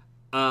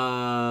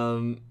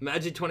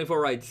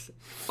 Magic24 writes,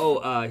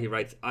 he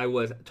writes, I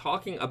was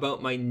talking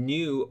about my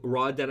new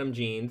raw denim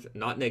jeans,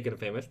 not Naked and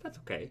Famous. That's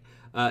okay.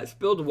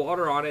 Spilled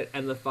water on it,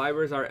 and the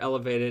fibers are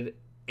elevated,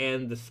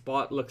 and the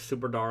spot looks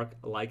super dark,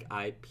 like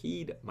I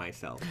peed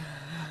myself.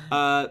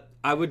 I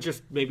would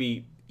just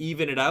maybe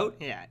even it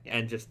out,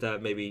 and just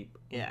maybe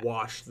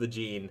wash the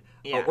jean,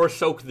 or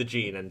soak the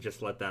jean, and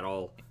just let that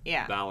all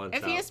balance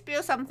out. If you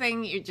spill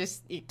something, you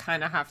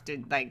kind of have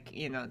to, like,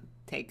 you know,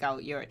 take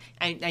out your...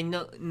 I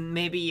know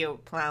maybe your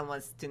plan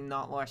was to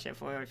not wash it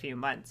for a few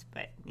months,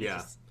 but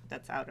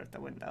that's out of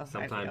the window.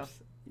 Sometimes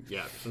you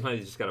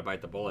just gotta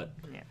bite the bullet.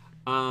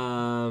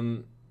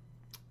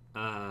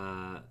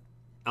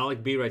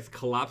 Alec B writes,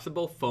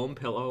 collapsible foam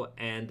pillow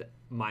and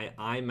my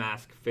eye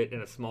mask fit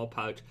in a small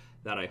pouch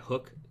that I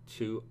hook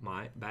to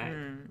my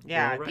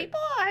bag. People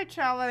are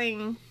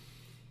traveling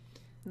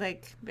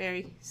like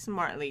very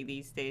smartly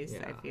these days.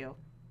 I feel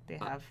they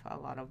have a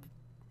lot of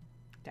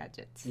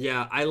gadgets.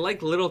 I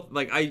like little,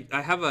 like I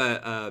have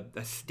a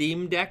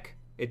Steam Deck.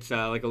 It's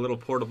like a little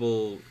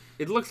portable.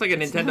 It looks like a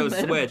Nintendo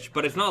Switch,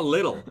 but it's not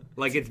little.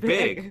 Like, it's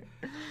big.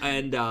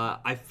 And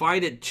I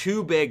find it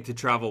too big to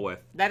travel with.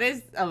 That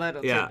is a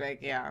little too big,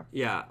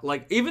 Yeah,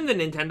 like, even the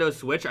Nintendo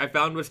Switch I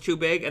found was too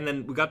big, and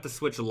then we got the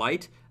Switch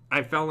Lite.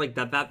 I found, like,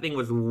 that thing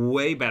was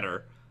way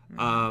better.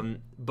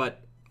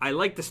 But I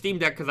like the Steam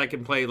Deck because I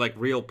can play, like,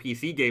 real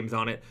PC games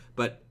on it.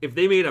 But if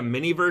they made a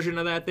mini version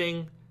of that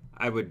thing,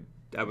 I would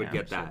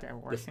get that.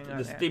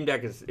 The Steam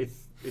Deck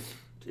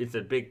it's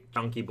a big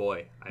chunky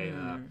boy.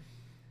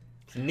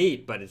 It's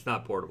neat, but it's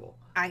not portable.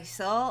 I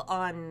saw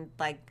on,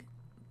 like,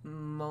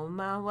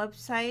 MoMA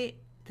website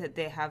that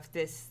they have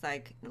this,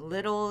 like,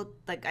 little,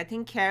 like, I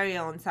think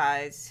carry-on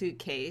size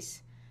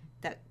suitcase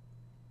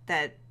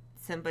that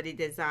somebody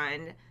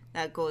designed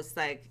that goes,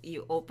 like,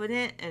 you open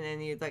it and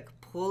then you, like,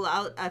 pull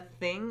out a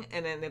thing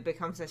and then it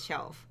becomes a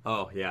shelf.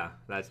 Oh, yeah.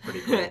 That's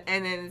pretty cool.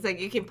 And then it's like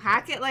you can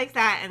pack it like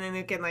that and then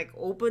you can, like,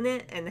 open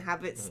it and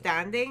have it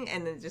standing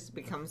and it just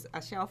becomes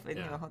a shelf in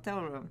your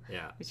hotel room.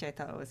 Yeah. Which I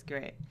thought was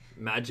great.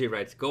 Maggie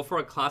writes, go for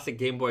a classic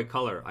Game Boy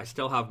Color. I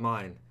still have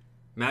mine.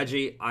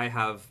 Maggie, I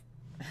have...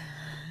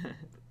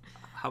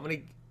 How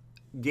many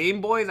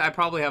Game Boys? I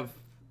probably have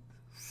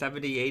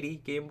 70, 80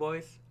 Game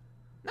Boys.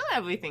 Not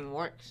everything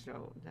works,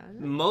 though, does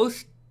it?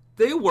 Most,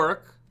 they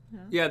work.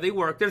 Yeah, they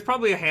work. There's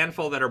probably a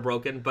handful that are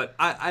broken, but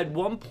at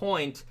one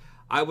point,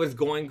 I was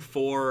going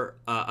for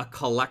a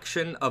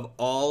collection of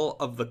all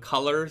of the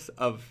colors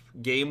of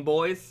Game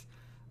Boys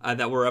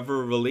that were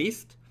ever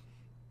released.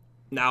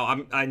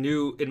 Now, I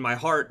knew in my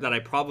heart that I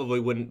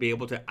probably wouldn't be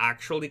able to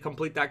actually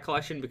complete that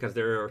collection because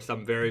there are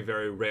some very,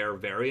 very rare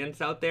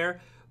variants out there,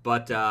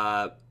 but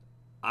I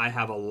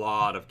have a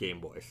lot of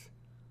Game Boys.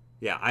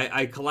 Yeah,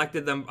 I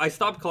collected them. I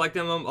stopped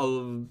collecting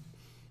them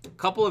a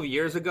couple of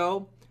years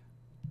ago,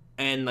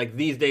 and like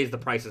these days the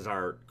prices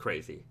are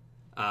crazy.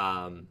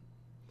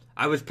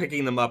 I was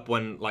picking them up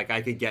when like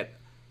I could get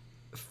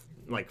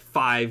like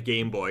 5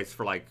 Game Boys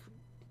for like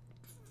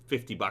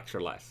 $50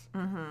 or less.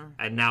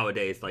 And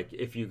nowadays, like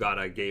if you got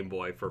a Game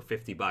Boy for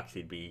 $50,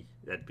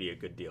 that'd be a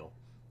good deal.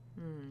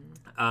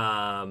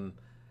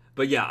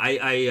 But yeah,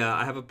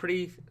 I have a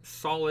pretty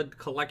solid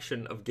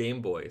collection of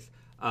Game Boys.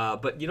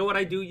 But you know what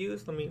I do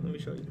use? Let me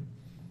show you.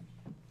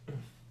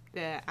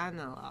 The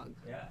analog.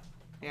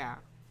 Yeah.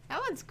 That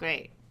one's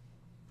great.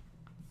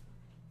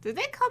 Do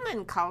they come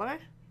in color?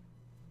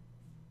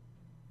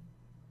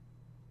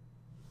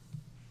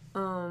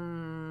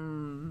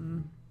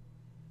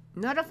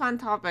 Not a fun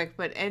topic,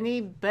 but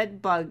any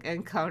bed bug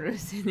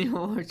encounters in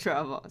your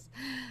travels?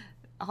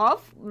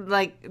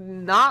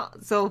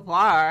 Not so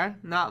far,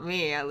 not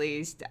me at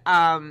least.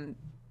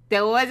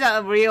 There was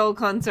a real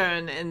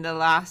concern in the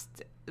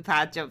last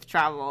patch of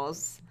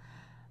travels.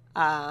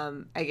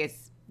 I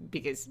guess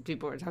because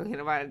people were talking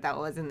about it, that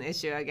was an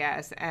issue, I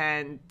guess.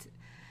 And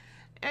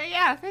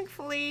yeah,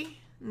 thankfully,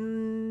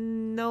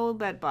 no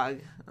bed bug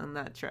on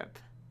that trip.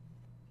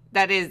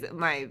 that is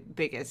my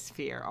biggest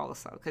fear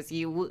also, because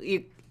you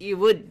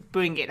would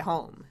bring it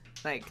home,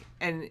 like,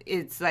 and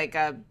it's like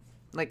a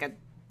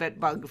bed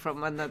bug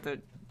from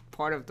another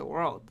part of the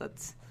world.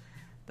 That's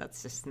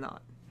just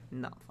not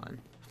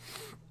fun.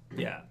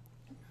 Yeah.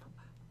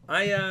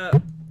 I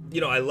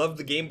love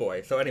the Game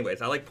Boy. So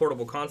anyways, I like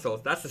portable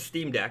consoles. That's the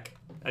Steam Deck.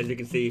 As you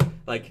can see,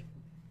 like,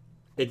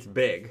 it's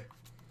big.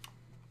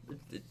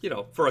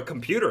 For a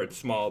computer, it's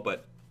small,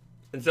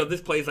 and so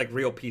this plays like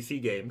real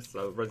PC games,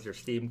 so it runs your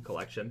Steam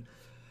collection.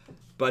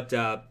 But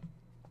I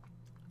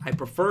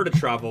prefer to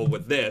travel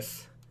with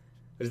this.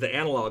 There's the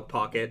Analog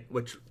Pocket,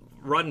 which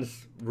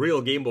runs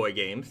real Game Boy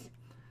games.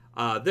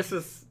 This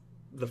is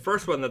the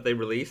first one that they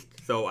released,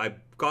 so I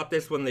got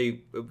this when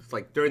it was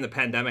like during the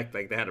pandemic,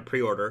 like they had a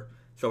pre-order,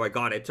 so I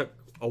got it. It took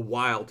a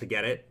while to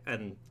get it,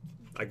 and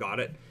I got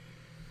it.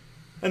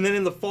 And then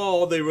in the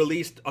fall, they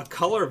released a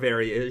color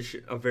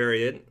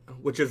variant,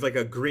 which is like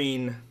a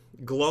green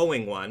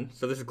glowing one.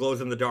 So this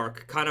glows in the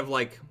dark, kind of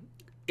like,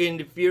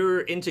 if you're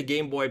into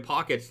Game Boy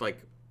Pockets, like,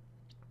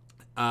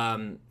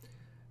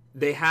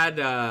 they had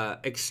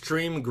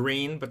extreme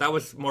green, but that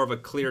was more of a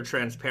clear,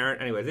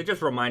 transparent. Anyways, it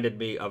just reminded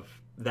me of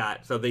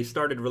that. So they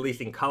started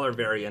releasing color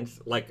variants,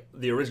 like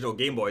the original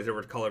Game Boys, there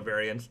were color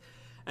variants.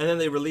 And then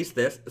they released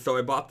this, so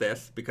I bought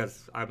this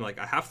because I'm like,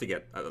 I have to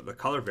get the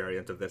color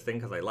variant of this thing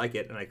because I like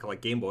it, and I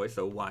collect Game Boys,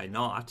 so why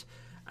not?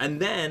 And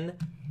then,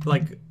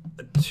 like,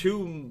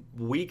 2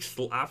 weeks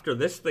after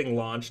this thing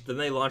launched, then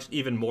they launched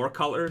even more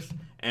colors,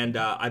 and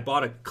I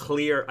bought a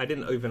clear, I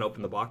didn't even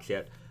open the box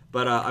yet,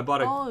 but I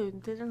bought a... Oh, you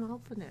didn't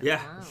open it.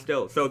 Yeah, wow.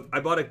 Still. So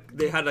I bought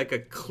they had like a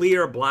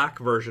clear black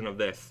version of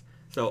this,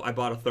 so I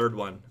bought a third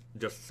one,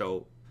 just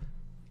so,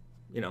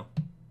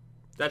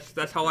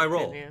 that's how I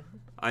roll.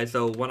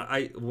 So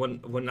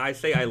when I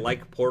say I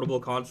like portable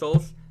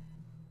consoles,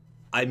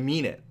 I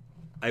mean it.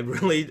 I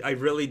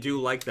really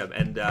do like them.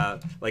 And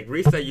like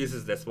Risa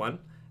uses this one,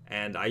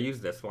 and I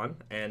use this one,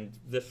 and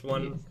this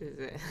one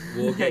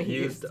will get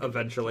used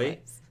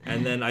eventually.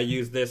 And then I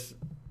use this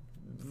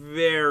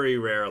very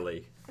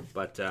rarely,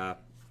 but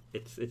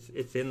it's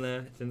in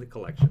the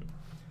collection.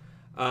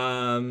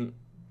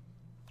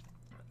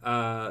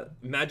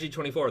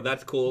 Magi24,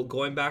 that's cool.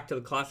 Going back to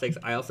the classics,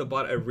 I also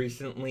bought a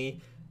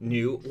recently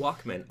new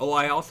Walkman. Oh,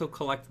 I also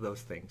collect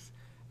those things.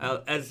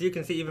 As you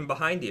can see, even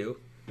behind you,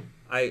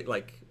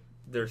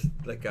 there's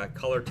like a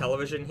color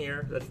television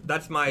here.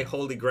 That's my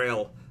holy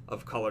grail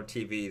of color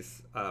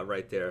TVs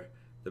right there,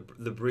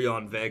 the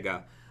Brion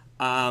Vega.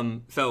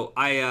 So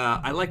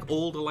I like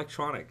old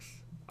electronics.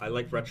 I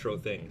like retro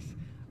things.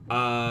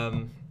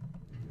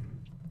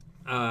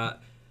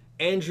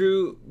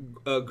 Andrew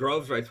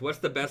Groves writes, "What's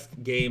the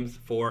best games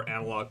for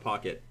Analog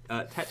Pocket?"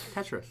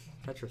 Tetris.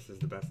 Tetris is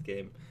the best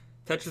game.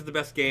 Tetris is the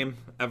best game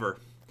ever.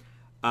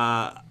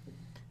 I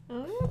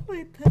want to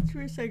play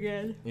Tetris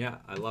again. Yeah,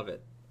 I love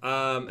it.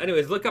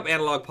 Anyways, look up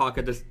Analog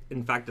Pocket. There's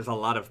a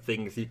lot of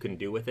things you can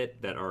do with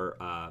it that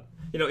are,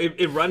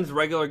 it runs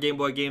regular Game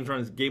Boy games,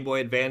 runs Game Boy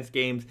Advance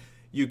games.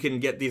 You can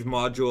get these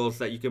modules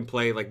that you can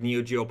play like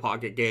Neo Geo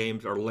Pocket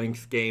games or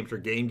Lynx games or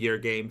Game Gear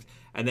games,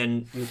 and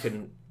then you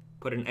can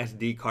put an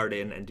SD card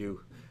in and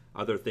do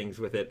other things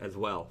with it as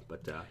well.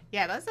 But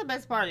yeah, that's the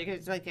best part,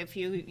 because like if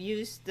you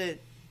use the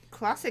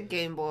classic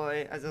Game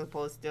Boy as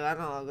opposed to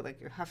analog,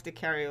 like you have to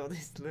carry all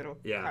these little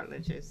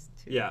cartridges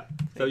to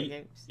play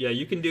games.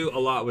 You can do a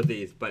lot with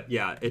these, but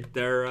yeah,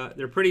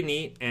 they're pretty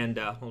neat, and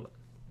hold on.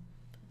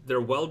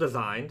 They're well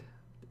designed.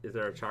 Is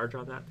there a charge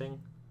on that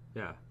thing?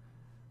 Yeah.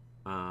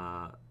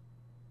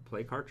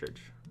 Play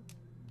cartridge.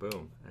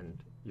 Boom, and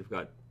you've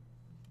got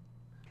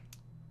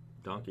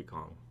Donkey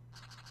Kong.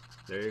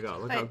 There you go.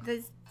 Look how...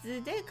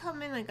 Did they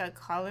come in like a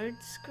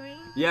colored screen?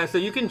 Yeah, so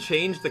you can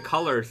change the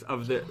colors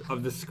of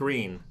the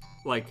screen.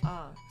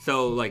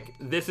 So like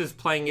this is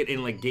playing it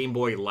in like Game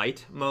Boy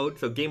Light mode.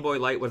 So Game Boy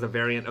Light was a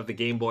variant of the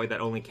Game Boy that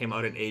only came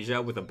out in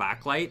Asia with a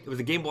backlight. It was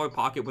a Game Boy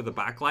Pocket with a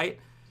backlight.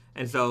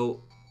 And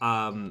so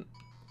hold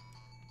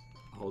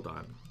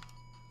on.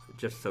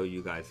 Just so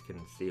you guys can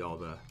see all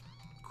the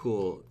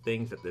cool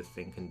things that this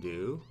thing can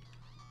do.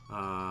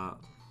 Actually,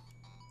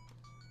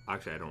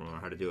 I don't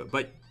remember how to do it,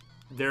 but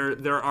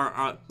there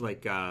are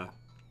like I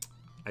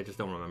just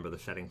don't remember the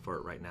setting for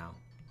it right now.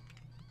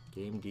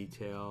 Game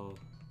detail,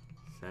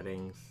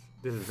 settings.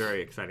 This is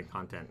very exciting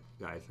content,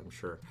 guys, I'm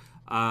sure.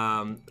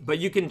 But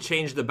you can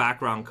change the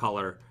background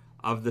color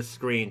of the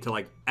screen to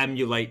like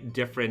emulate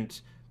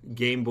different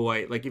Game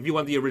Boy. Like if you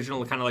want the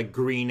original kind of like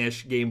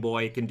greenish Game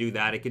Boy, it can do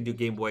that. It can do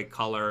Game Boy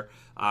Color,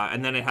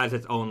 and then it has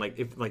its own like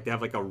they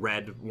have like a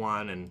red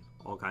one and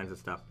all kinds of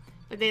stuff.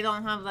 But they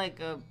don't have like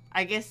a.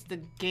 I guess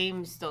the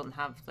games don't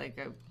have like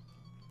a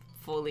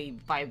fully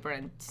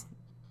vibrant.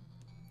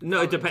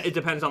 No, it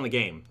depends on the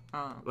game.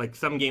 Oh. Like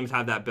some games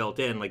have that built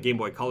in, like Game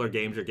Boy Color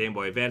games or Game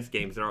Boy Advance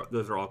games.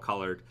 Those are all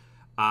colored.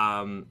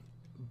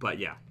 But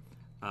yeah,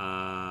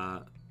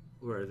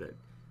 where is it?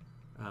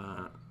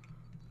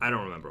 I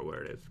don't remember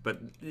where it is. But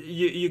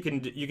you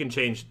can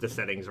change the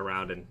settings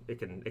around, and it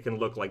can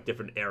look like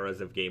different eras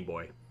of Game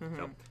Boy. Mm-hmm.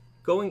 So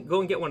go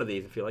and get one of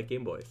these if you like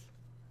Game Boys.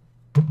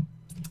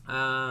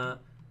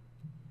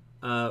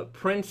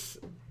 Prince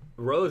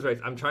Rose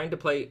writes, I'm trying to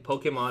play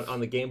Pokemon on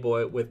the Game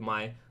Boy with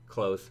my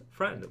close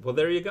friend. Well,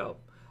 there you go.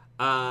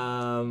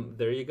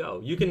 There you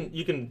go. You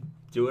can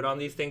do it on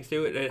these things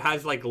too. It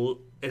has like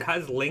it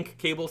has link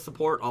cable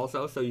support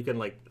also, so you can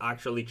like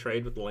actually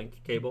trade with the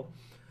link cable.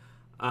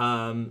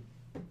 Rights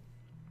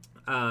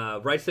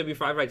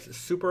W5 writes,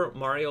 Super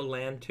Mario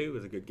Land 2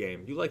 is a good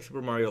game. You like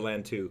Super Mario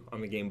Land 2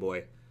 on the Game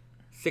Boy.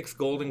 6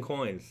 golden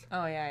coins.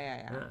 Oh,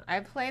 yeah. I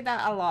played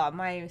that a lot.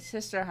 My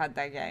sister had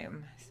that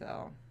game,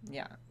 so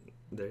yeah.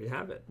 There you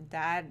have it.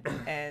 That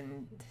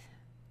and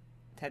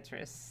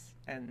Tetris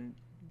and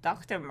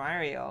Dr.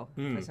 Mario.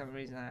 For some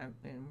reason, I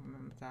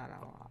remember that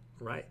a lot.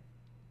 Right.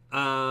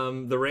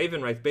 The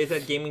Raven writes,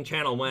 Bahzad Gaming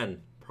Channel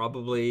when?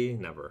 Probably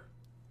never.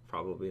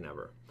 Probably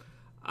never.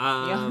 You're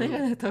only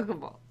going to talk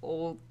about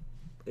old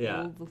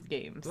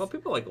games. Well,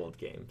 people like old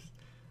games.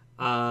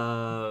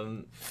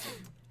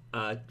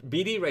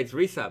 BD writes,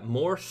 Risa,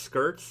 more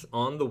skirts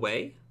on the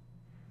way?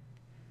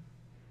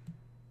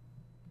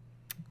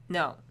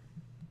 No.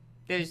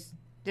 There's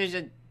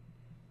a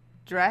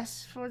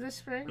dress for the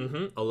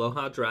spring.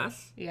 Aloha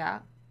dress.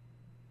 Yeah.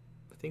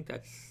 I think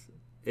that's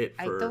it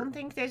for... I don't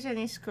think there's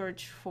any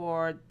skirts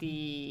for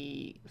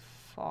the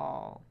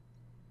fall.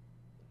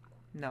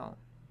 No,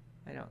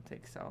 I don't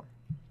think so.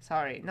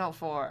 Sorry, no,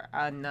 for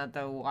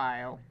another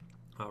while.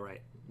 All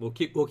right, we'll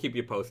keep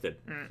you posted.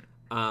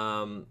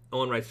 Owen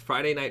writes,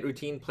 Friday night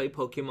routine: play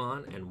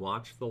Pokemon and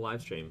watch the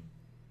live stream.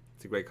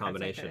 It's a great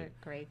combination. That's like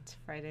a great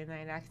Friday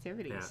night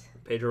activities. Yeah.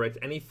 Pedro writes,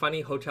 any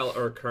funny hotel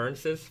or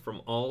occurrences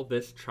from all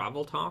this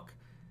travel talk?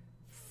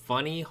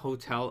 Funny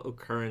hotel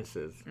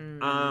occurrences. Let's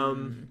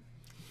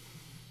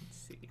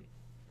see.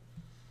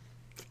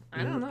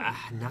 I don't know.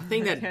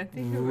 Nothing that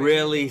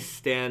really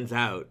stands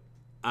out.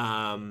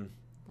 Hotel.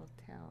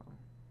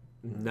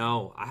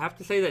 No, I have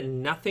to say that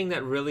nothing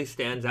that really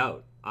stands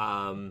out.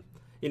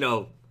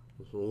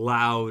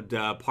 Loud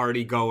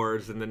party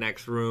goers in the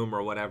next room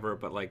or whatever,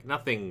 but like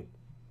nothing,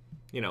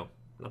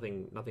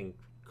 nothing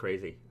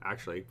crazy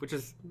actually. Which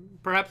is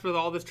perhaps with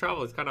all this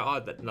travel, it's kind of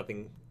odd that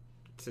nothing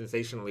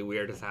sensationally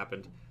weird has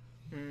happened.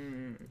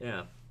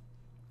 Yeah,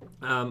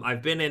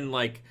 I've been in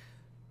like,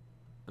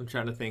 I'm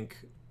trying to think.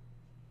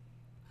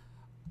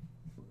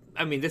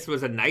 I mean, this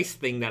was a nice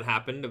thing that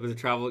happened. It was a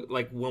travel,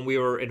 like when we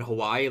were in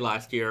Hawaii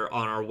last year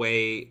on our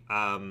way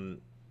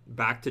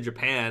back to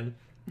Japan,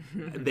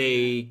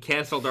 they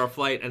canceled our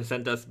flight and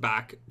sent us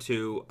back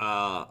to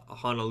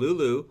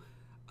Honolulu,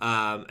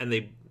 and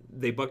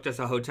they booked us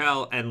a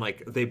hotel, and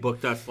like they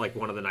booked us like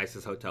one of the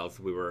nicest hotels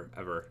we were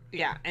ever.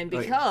 Yeah, and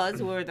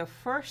because we're the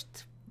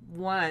first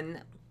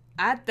one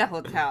at the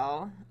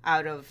hotel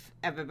out of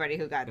everybody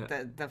who got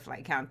the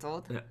flight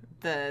canceled,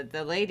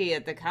 the lady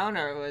at the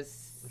counter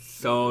was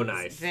so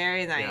nice,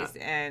 very nice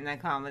and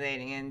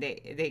accommodating, and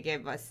they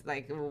gave us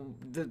like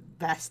the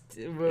best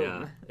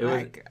room. It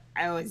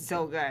was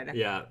so good.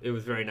 Yeah, it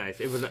was very nice.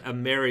 It was a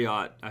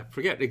Marriott. I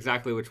forget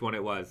exactly which one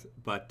it was,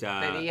 but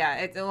yeah,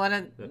 it's one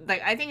of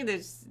like, I think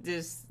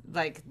there's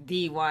like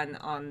the one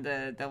on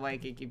the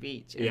Waikiki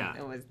beach. And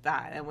it was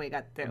that, and we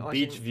got the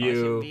beach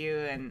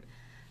view, and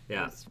it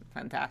was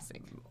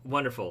fantastic.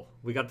 Wonderful.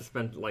 We got to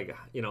spend like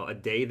a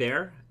day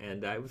there,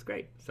 and it was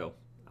great. So.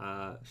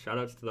 Shout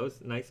outs to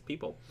those nice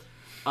people.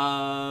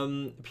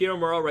 Piero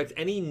Morel writes,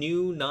 any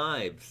new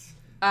knives?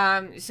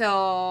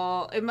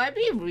 So it might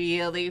be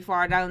really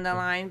far down the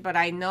line, but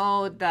I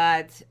know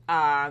that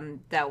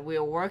that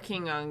we're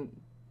working on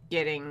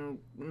getting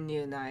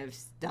new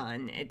knives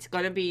done. It's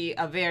going to be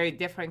a very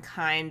different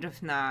kind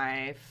of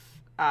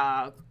knife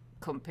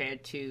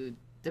compared to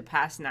the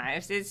past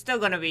knives. It's still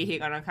going to be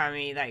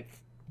Higanokami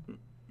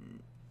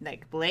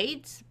like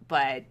blades,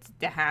 but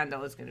the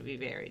handle is going to be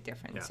very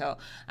different. Yeah. So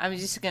I'm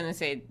just going to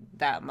say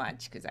that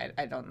much because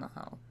I don't know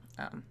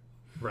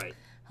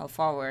how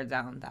far we're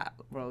down that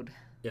road.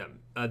 Yeah,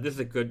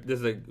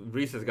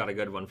 Reese's got a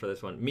good one for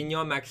this one.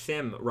 Mignon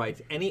Maxim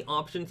writes, any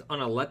options on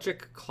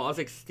electric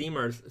closet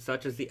steamers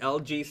such as the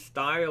LG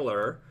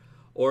Styler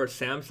or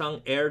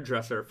Samsung Air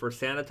Dresser for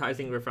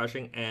sanitizing,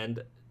 refreshing,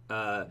 and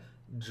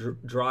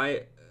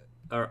dry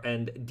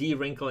and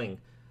de-wrinkling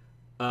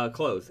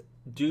clothes?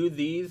 Do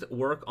these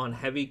work on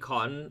heavy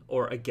cotton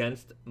or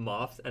against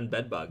moths and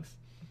bed bugs?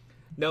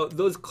 Now,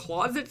 those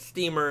closet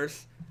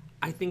steamers,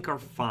 I think, are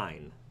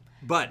fine.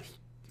 But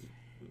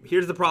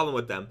here's the problem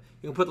with them.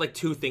 You can put like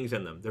 2 things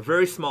in them. They're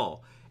very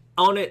small.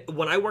 On it,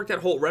 when I worked at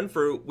Holt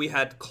Renfrew, we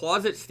had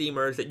closet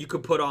steamers that you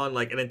could put on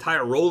like an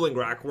entire rolling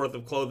rack worth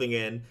of clothing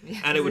in,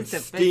 and it would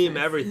steam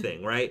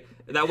everything, right?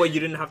 That way you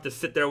didn't have to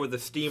sit there with a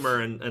steamer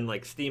and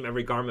like steam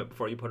every garment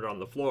before you put it on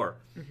the floor.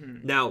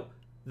 Now,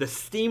 the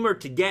steamer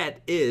to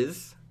get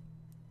is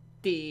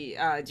the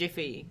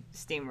Jiffy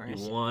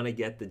steamers. You want to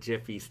get the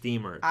Jiffy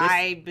steamer.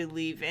 I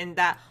believe in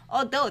that.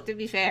 Although, to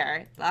be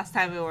fair, last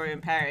time we were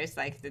in Paris,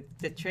 like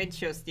the trade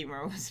show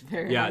steamer was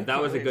very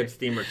that was a good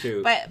steamer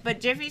too. But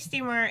Jiffy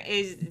steamer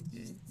is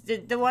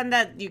the one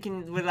that you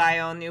can rely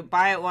on. You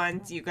buy it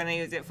once, you're gonna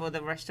use it for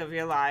the rest of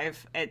your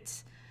life.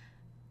 It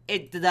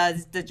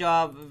does the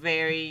job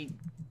very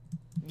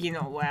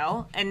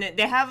well, and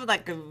they have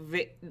like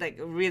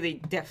really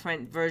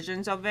different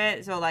versions of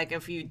it. So like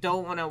if you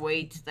don't want to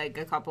wait like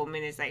a couple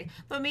minutes, like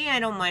for me, I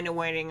don't mind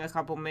waiting a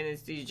couple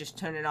minutes. You just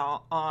turn it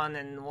all on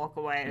and walk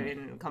away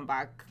and come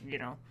back,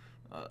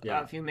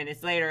 a few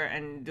minutes later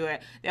and do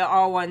it. There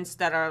are ones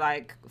that are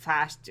like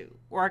fast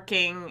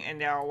working, and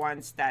there are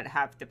ones that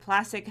have the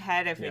plastic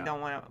head if you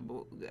don't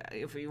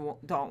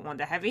want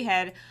the heavy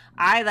head.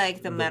 I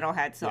like the metal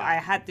head, so I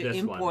had to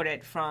import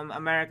it from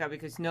America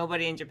because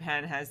nobody in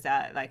Japan has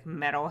that like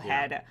metal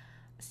head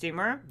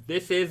steamer.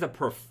 This is a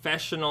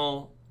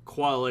professional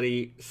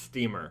quality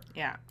steamer.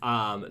 Yeah.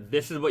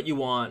 This is what you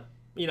want.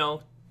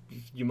 You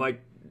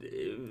might.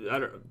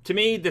 To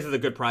me, this is a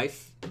good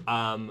price.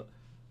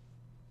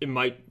 It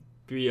might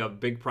be a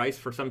big price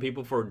for some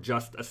people for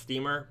just a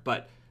steamer,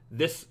 but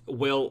this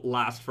will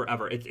last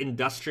forever. It's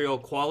industrial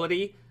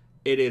quality.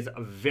 It is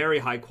very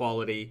high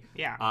quality.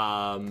 Yeah.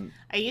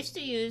 I used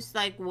to use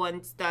like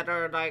ones that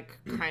are like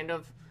kind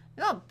of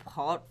not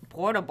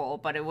portable,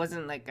 but it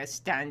wasn't like a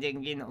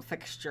standing,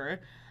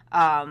 fixture.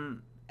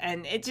 And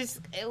it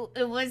just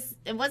it was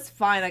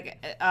fine.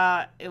 Like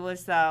it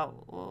was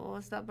what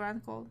was that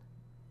brand called?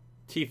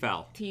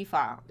 Tefal.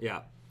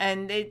 Yeah.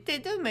 And they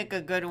do make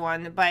a good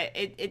one, but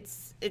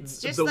it's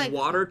just the like... The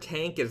water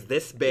tank is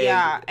this big.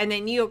 Yeah, and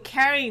then you're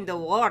carrying the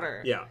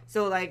water. Yeah.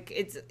 So, like,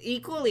 it's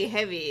equally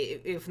heavy,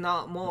 if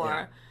not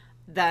more,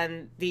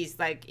 than these,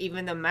 like,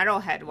 even the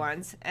metalhead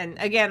ones. And,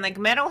 again, like,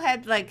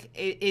 metalhead, like,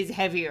 is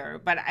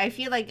heavier. But I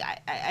feel like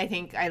I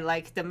think I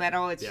like the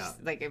metal. It's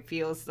just, like, it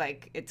feels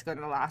like it's going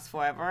to last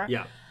forever.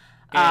 Yeah.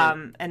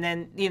 And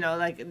then,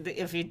 like,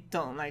 if you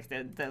don't like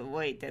the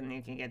weight, then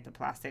you can get the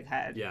plastic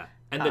head. Yeah.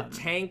 And the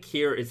tank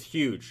here is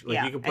huge.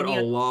 Like, you can put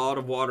a lot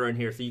of water in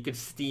here, so you can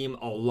steam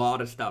a lot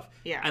of stuff.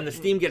 Yeah. And the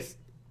steam gets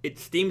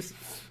to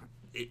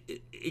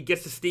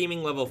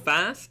steaming level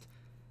fast,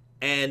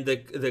 and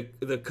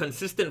the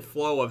consistent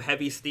flow of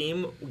heavy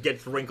steam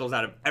gets wrinkles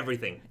out of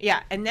everything.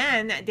 Yeah, and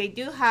then they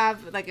do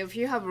have, like, if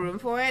you have room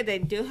for it, they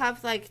do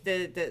have, like,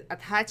 the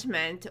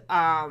attachment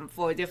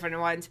for different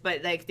ones,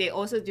 but, like, they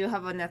also do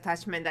have an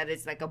attachment that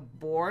is, like, a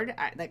board,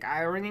 like,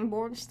 ironing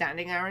board,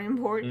 standing ironing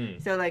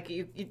board. So, like,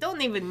 you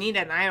don't even need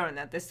an iron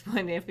at this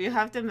point. If you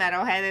have the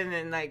metal head and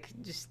then, like,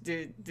 just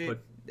do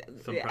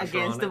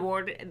against the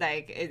board,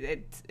 like,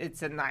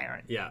 it's an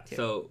iron. Yeah,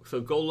 too.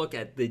 So go look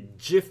at the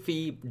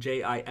Jiffy,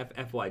 Jiffy,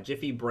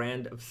 Jiffy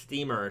brand of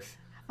steamers.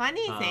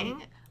 Funny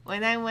thing,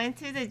 when I went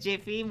to the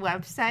Jiffy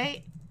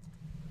website,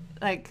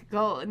 like,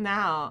 go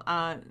now.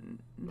 I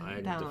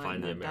had to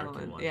find the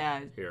American one. Yeah.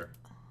 Here.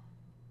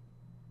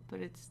 But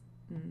it's,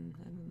 I don't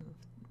know.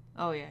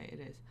 Oh, yeah, it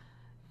is.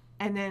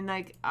 And then,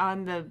 like,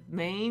 on the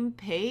main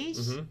page,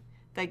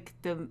 like,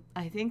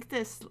 I think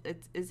this,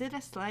 is it a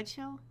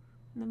slideshow?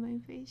 The main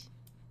page?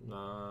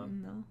 No.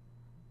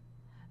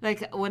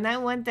 Like when I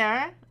went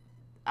there,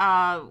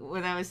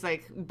 when I was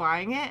like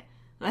buying it,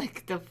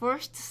 like the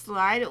first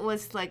slide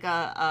was like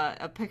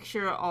a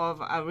picture of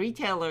a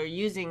retailer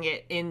using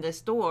it in the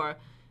store,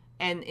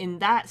 and in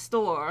that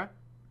store,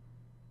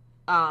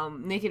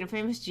 Naked and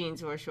Famous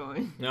jeans were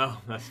showing. Oh,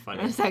 that's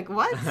funny. I was like,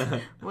 what?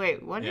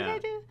 Wait, what did I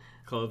do?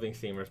 Clothing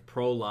steamers,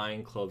 Pro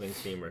Line clothing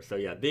steamers. So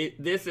yeah,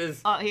 this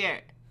is. Oh,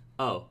 here.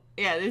 Oh.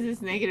 Yeah, this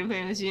is Naked and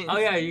Famous jeans. Oh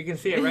yeah, you can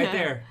see it right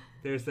there.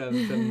 There's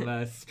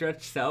some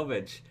stretch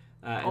salvage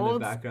in the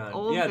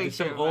background. There's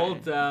some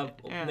old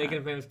Naked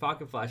and Famous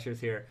pocket flashers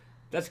here.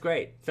 That's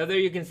great. So there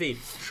you can see,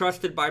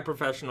 trusted by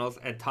professionals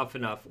and tough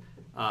enough.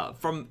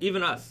 From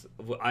even us,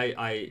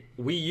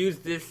 we use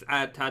this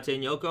at Tate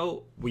and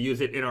Yoko. We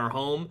use it in our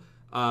home.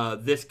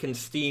 This can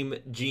steam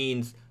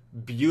jeans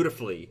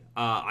beautifully.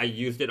 I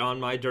used it on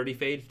my dirty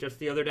fades just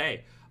the other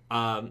day.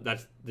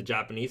 That's the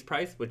Japanese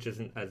price, which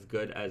isn't as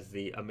good as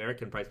the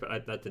American price,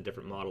 but that's a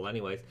different model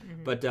anyways.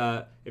 But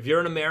if you're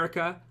in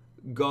America,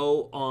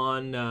 go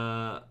on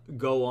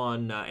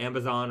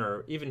Amazon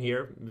or even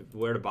here,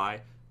 where to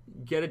buy.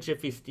 Get a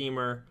Jiffy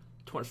steamer.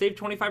 Save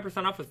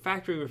 25% off with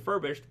factory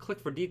refurbished.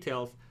 Click for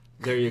details.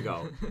 There you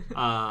go.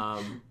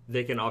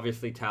 They can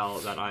obviously tell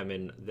that I'm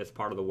in this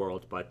part of the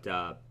world, but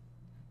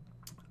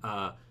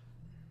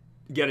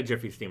get a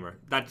Jiffy steamer.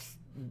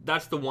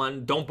 That's the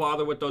one. Don't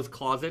bother with those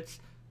closets.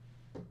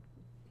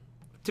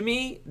 To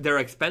me, they're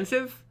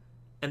expensive,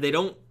 and they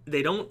don't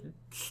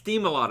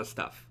steam a lot of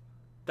stuff.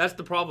 That's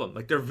the problem.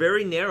 Like, they're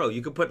very narrow.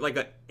 You could put like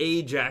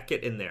a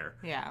jacket in there.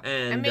 Yeah.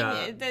 And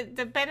I mean,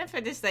 the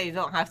benefit is that you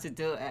don't have to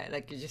do it.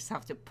 Like, you just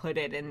have to put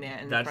it in there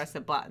and press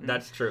a button.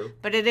 That's true.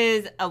 But it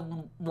is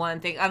one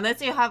thing,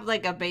 unless you have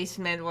like a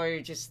basement where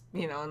you just,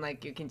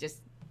 like you can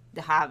just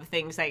have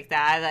things like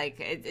that. Like,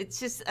 it's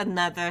just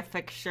another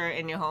fixture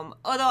in your home.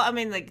 Although, I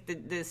mean, like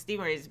the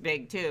steamer is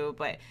big too,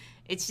 but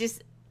it's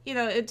just,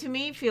 it to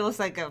me feels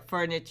like a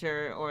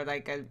furniture or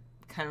like a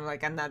kind of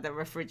like another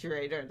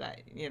refrigerator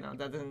that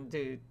doesn't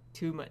do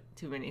too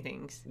many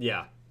things.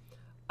 Yeah.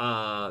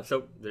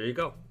 So there you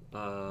go.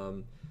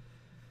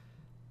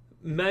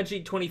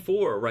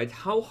 Magic24 writes,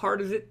 how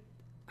hard is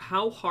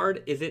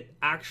it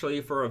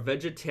actually for a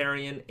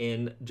vegetarian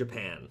in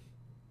Japan?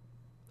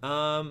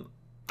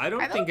 I I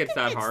don't think it's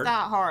that hard. It's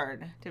that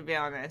hard, to be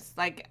honest.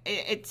 Like,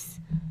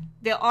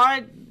 there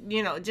are,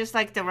 just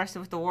like the rest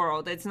of the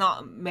world, it's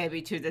not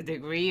maybe to the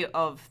degree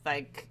of,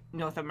 like,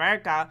 North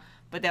America,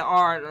 but there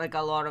are, like,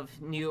 a lot of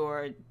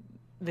newer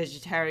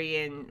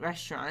vegetarian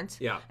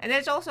restaurants. Yeah. And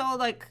there's also,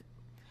 like,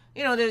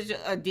 there's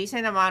a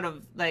decent amount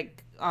of,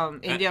 like,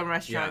 Indian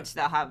restaurants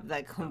that have,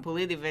 like,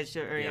 completely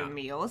vegetarian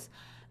meals.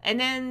 And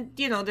then,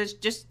 there's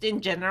just,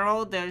 in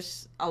general,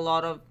 there's a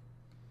lot of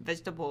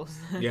vegetables,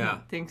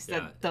 things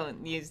that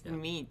don't use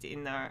meat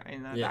in our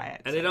diet.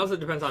 And it also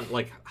depends on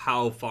like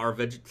how far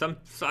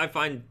I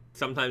find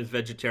sometimes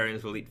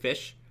vegetarians will eat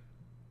fish.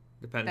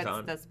 Depends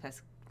on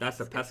that's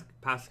a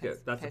pesca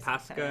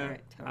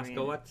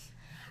what?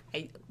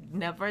 I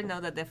never know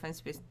the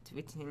difference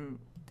between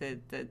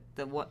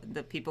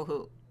the people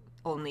who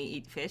only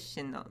eat fish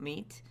and not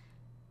meat,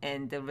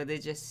 and the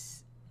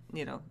religious,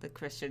 the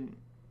Christian.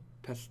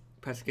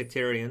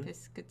 Pescatarian.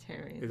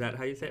 Pescatarian. Is that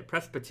how you say it?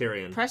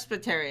 Presbyterian.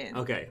 Presbyterian.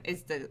 Okay.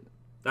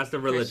 That's the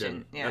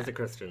religion. That's the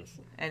Christians.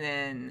 And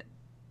then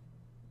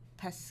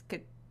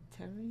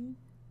pescatarian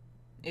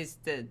is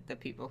the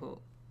people who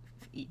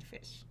eat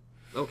fish.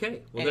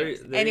 Okay. Well,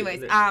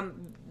 anyways,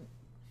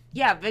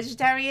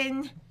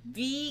 vegetarian,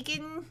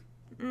 vegan.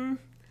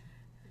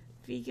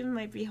 Vegan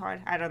might be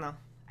hard. I don't know.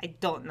 I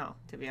don't know,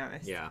 to be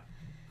honest. Yeah.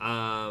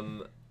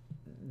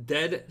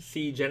 Dead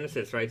Sea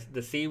Genesis writes,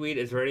 the seaweed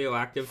is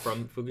radioactive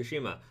from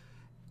Fukushima.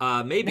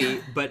 Maybe,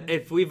 but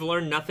if we've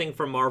learned nothing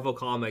from Marvel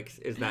Comics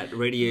is that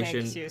radiation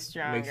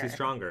makes you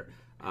stronger.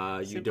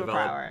 You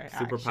develop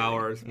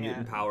superpowers,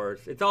 mutant powers.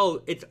 It's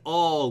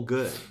all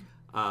good.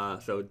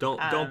 So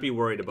don't be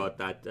worried about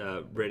that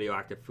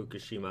radioactive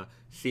Fukushima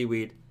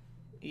seaweed.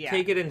 Yeah.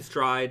 Take it in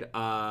stride.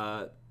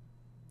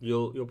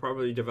 You'll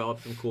probably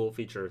develop some cool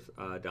features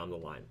down the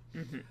line.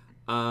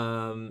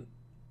 Mm-hmm.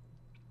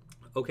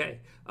 Okay.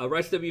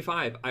 Rice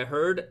W5. I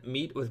heard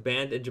meat was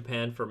banned in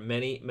Japan for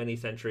many, many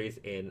centuries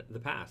in the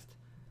past.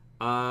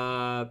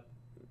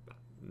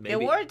 Maybe. There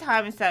were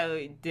times that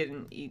we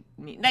didn't eat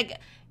meat. Like,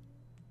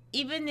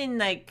 even in,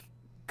 like,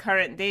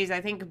 current days,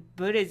 I think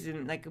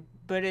Buddhism, like,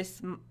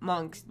 Buddhist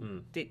monks,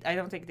 I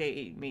don't think they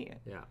eat meat.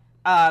 Yeah.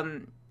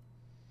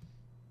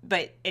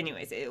 But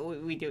anyways,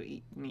 we do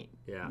eat meat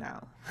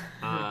now.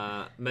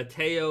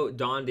 Matteo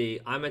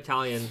Dondi. I'm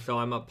Italian, so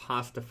I'm a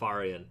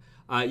pastafarian.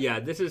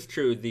 This is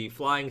true. The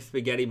flying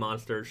spaghetti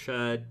monster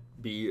should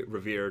be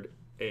revered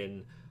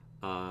in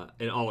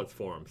all its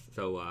forms.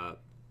 So,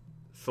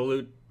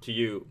 salute to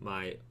you,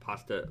 my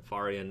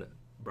pastafarian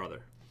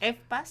brother. If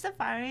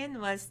pastafarian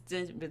was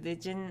the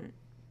religion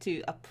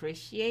to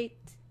appreciate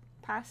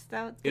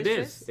pasta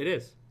dishes? It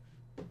is.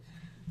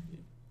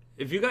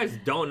 If you guys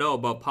don't know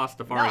about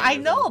pastafarianism... No, I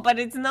know, but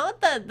it's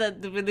not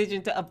the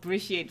religion to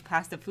appreciate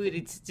pasta food.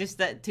 It's just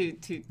that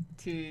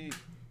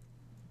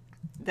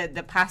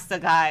the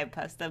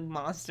pasta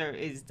monster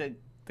is the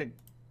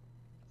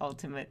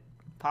ultimate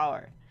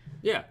power.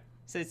 Yeah.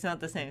 So it's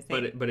not the same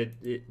thing.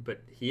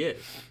 But he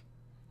is.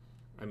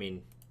 I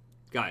mean,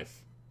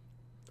 guys,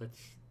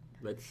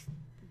 let's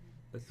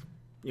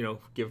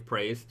give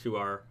praise to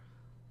our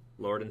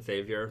Lord and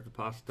Savior,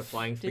 the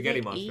flying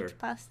spaghetti monster. Do they eat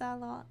pasta a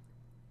lot?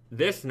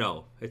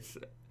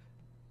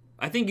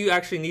 I think you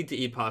actually need to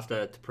eat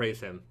pasta to praise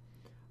him.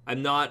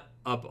 I'm not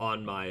up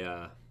on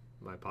my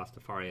my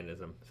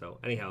pastafarianism. So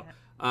anyhow,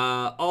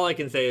 all I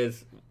can say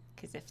is,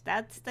 because if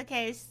that's the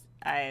case,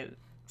 I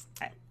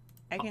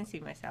can see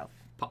myself.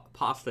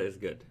 Pasta is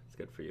good. It's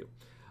good for you.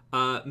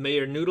 May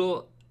your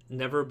noodle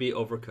never be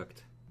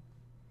overcooked.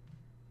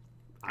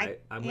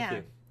 I'm with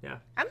you. Yeah.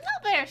 I'm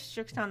not very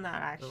strict on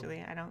that,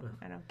 actually. I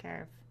don't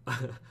care.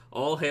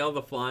 All hail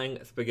the flying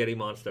spaghetti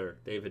monster,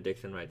 David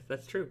Dixon writes.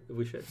 That's true.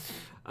 We should.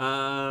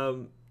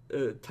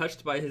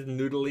 Touched by his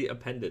noodly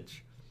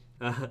appendage.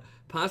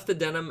 Pasta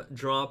denim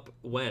drop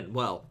when?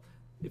 Well,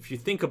 if you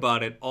think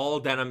about it, all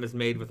denim is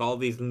made with all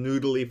these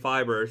noodly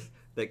fibers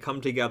that come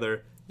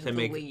together to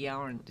make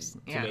yarns.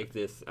 To make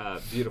this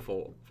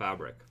beautiful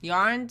fabric.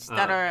 Yarns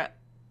that are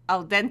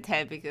al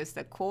dente because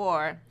the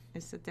core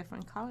is a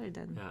different color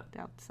than the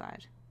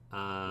outside.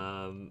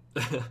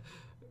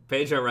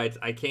 Pedro writes,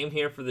 I came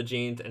here for the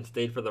jeans and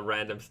stayed for the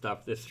random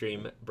stuff this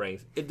stream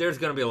brings. There's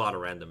going to be a lot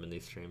of random in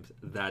these streams.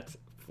 That's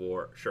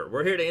for sure.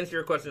 We're here to answer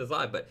your questions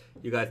live, but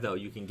you guys know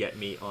you can get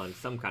me on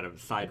some kind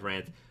of side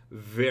rant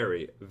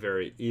very,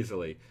 very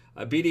easily.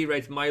 BD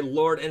writes, my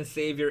Lord and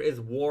Savior is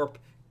warp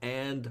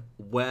and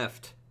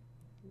weft.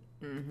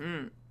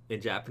 Mm-hmm.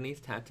 In Japanese,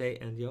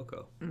 Tate and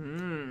Yoko.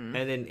 Mm-hmm.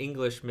 And in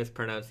English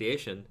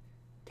mispronunciation,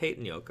 Tate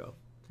and Yoko.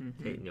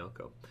 Mm-hmm. Tate and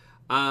Yoko.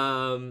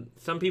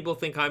 Some people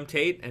think I'm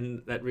Tate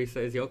and that Risa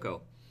is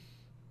Yoko.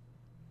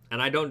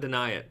 And I don't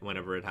deny it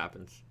whenever it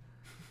happens.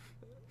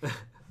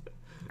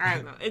 I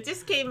don't know. It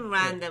just came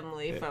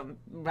randomly from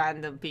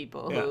random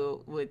people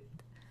who would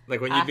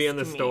like when you'd be in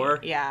the store?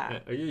 Yeah.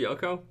 Are you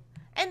Yoko?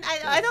 And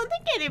I don't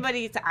think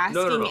anybody's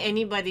asking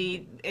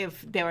anybody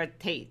if they were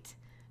Tate.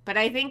 But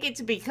I think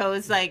it's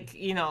because, like,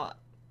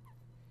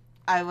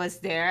 I was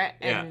there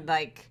and,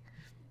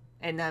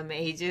 and I'm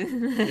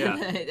Asian. Yeah.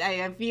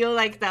 I feel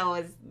like that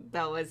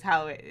was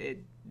how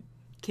it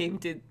came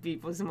to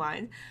people's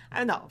minds.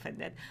 I'm not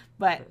offended,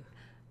 but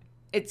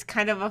it's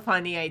kind of a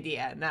funny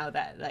idea now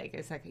that like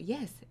it's like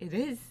yes, it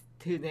is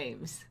two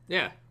names.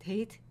 Yeah.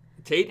 Tate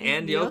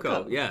and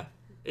Yoko. Yeah.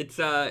 It's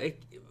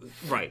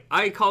right.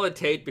 I call it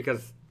Tate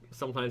because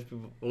sometimes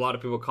a lot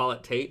of people call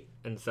it Tate,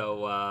 and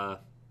so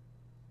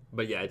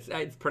but yeah,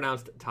 it's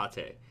pronounced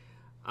Tate.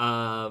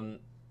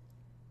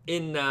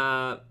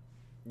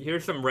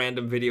 Here's some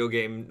random video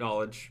game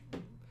knowledge.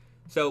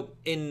 So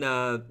in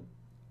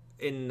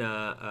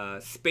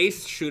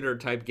space shooter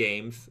type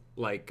games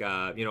like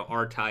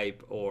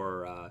R-Type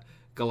or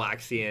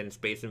Galaxian,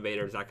 Space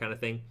Invaders, that kind of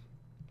thing.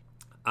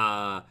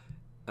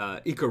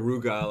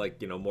 Ikaruga,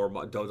 like more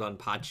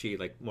Dozanpachi,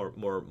 like more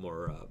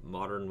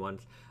modern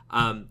ones.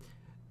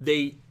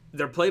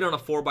 They're played on a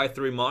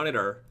 4:3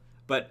 monitor,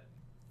 but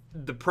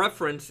the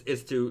preference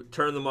is to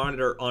turn the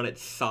monitor on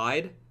its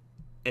side,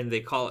 and they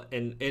call it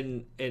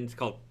and it's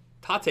called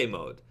Tate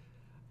mode.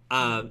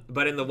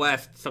 But in the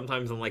West,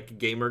 sometimes on like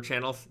gamer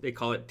channels, they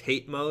call it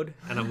Tate mode,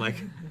 and I'm like,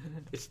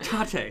 it's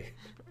Tate.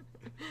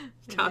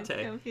 It's Tate.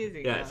 It's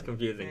confusing. Yeah, it's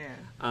confusing.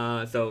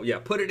 Yeah. So yeah,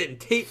 put it in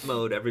Tate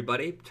mode,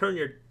 everybody. Turn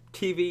your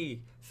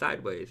TV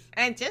sideways.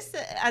 And just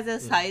as a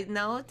side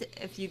note,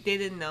 if you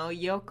didn't know,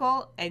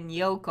 Yoko and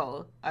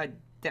Yoko are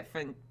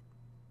different,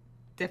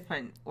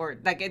 or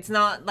like it's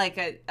not like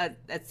a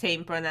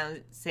same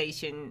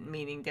pronunciation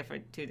meaning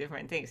two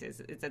different things.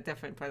 It's a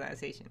different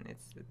pronunciation.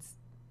 It's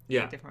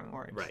different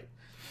words. Right.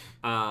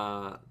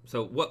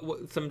 So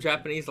what some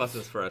Japanese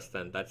lessons for us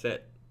then? That's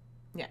it.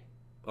 Yeah.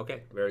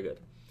 Okay. Very good.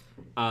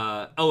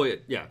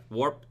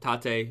 Warp,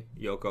 Tate,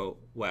 Yoko,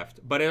 weft.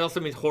 But it also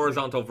means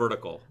horizontal,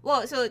 vertical.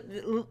 Well, so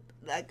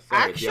like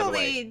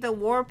actually the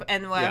warp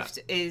and weft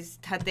is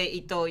Tate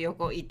ito,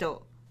 Yoko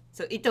ito.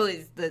 So ito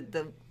is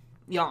the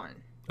yarn.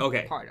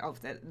 Okay. Part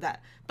of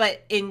that.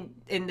 But in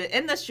the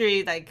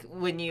industry, like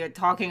when you're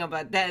talking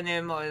about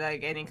denim or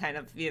like any kind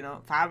of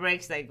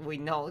fabrics, like we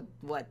know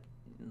what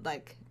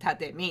like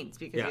tate means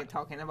because you're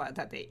talking about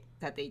tate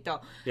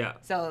ito. Yeah.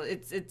 So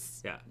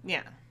it's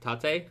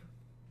Tate,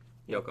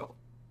 Yoko.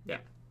 Yeah.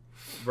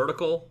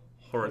 Vertical,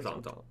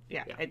 horizontal.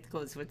 Yeah. It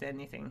goes with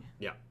anything.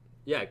 Yeah.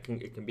 Yeah. It can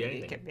be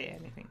anything. It can be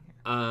anything.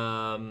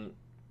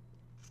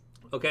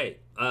 Okay.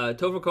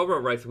 Topher Cobra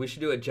writes, we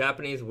should do a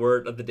Japanese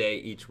word of the day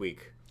each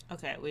week.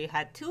 Okay, we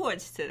had 2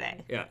 words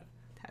today. Yeah.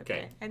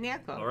 Okay. And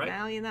Yoko. All right.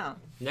 Now you know.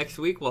 Next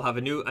week we'll have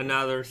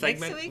another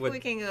segment. Next week we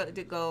can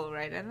go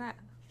right and left.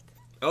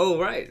 Oh,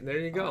 right. There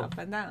you go. Up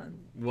and down.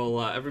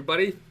 Well,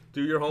 everybody,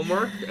 do your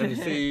homework and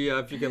see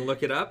if you can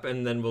look it up,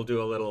 and then we'll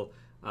do a little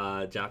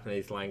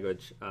Japanese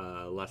language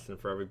lesson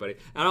for everybody.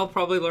 And I'll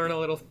probably learn a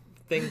little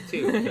thing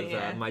too,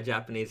 because my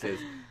Japanese is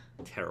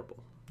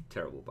terrible.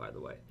 Terrible, by the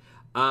way.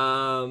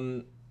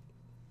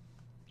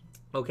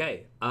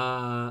 Okay.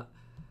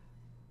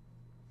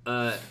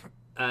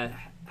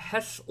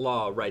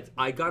 Heslaw writes,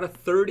 I got a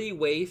 30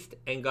 waist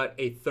and got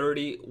a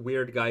 30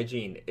 weird guy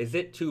jean. Is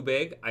it too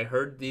big? I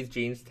heard these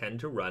jeans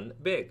tend to run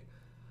big.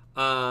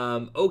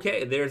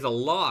 Okay, there's a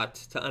lot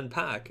to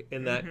unpack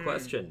in that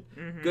question.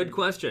 Good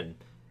question.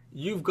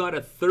 You've got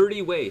a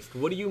 30 waist.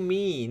 What do you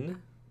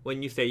mean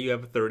when you say you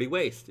have a 30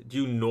 waist? Do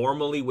you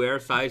normally wear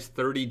size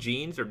 30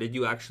 jeans, or did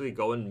you actually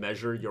go and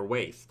measure your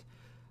waist?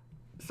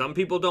 Some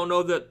people don't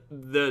know that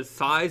the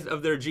size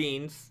of their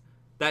jeans,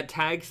 that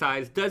tag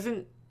size,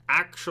 doesn't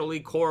actually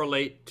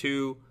correlate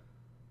to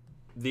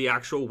the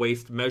actual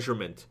waist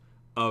measurement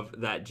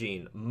of that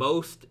jean.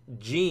 Most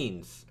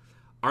jeans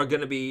are going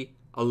to be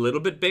a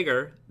little bit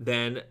bigger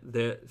than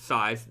the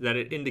size that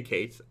it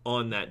indicates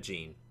on that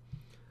jean.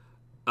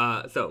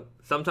 So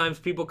sometimes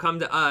people come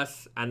to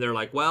us and they're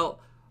like, well,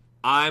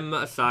 I'm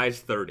a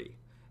size 30.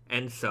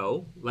 And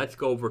so let's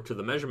go over to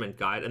the measurement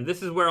guide. And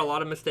this is where a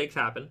lot of mistakes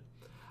happen.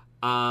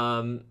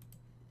 Let's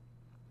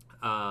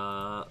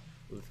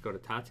go to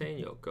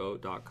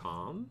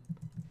tateandyoko.com.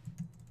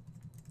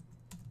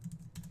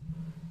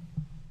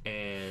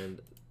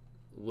 And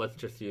let's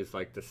just use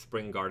like the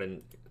Spring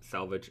Garden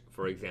selvage,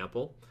 for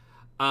example.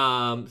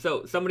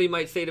 So somebody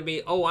might say to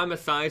me, oh, I'm a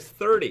size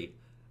 30.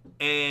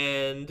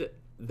 And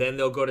then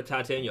they'll go to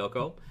Tate and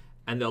Yoko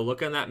and they'll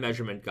look on that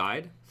measurement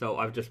guide. So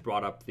I've just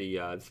brought up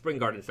the Spring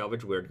Garden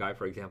Selvage Weird Guide,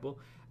 for example.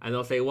 And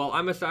they'll say, well,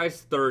 I'm a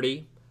size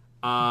 30.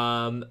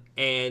 And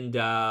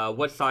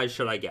what size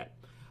should I get?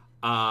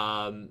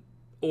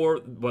 Or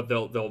what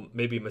they'll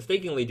maybe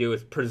mistakenly do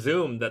is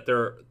presume that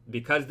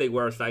because they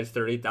wear a size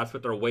 30, that's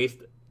what their waist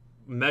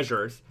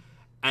measures.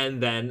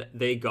 And then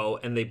they go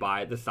and they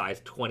buy the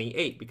size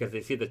 28 because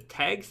they see the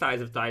tag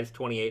size of size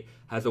 28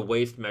 has a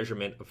waist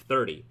measurement of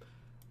 30.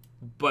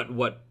 But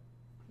what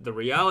the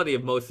reality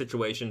of most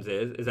situations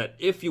is that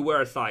if you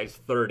wear a size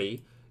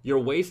 30, your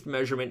waist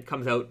measurement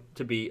comes out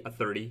to be a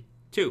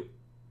 32,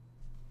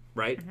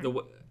 right?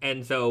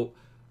 And so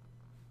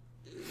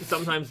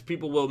sometimes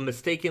people will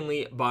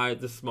mistakenly buy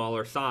the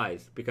smaller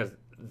size because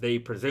they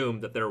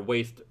presume that their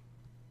waist,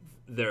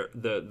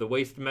 the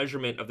waist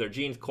measurement of their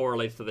jeans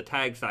correlates to the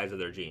tag size of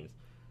their jeans.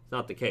 It's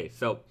not the case.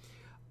 So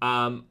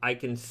I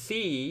can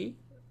see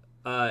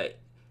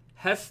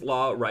Hess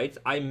Law writes,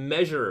 I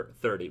measure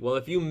 30. Well,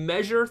 if you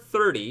measure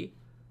 30,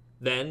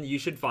 then you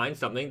should find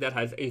something that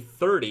has a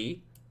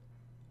 30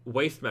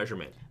 waist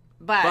measurement.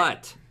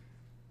 But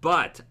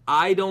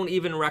I don't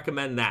even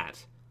recommend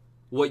that.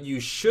 What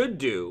you should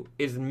do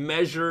is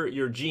measure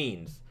your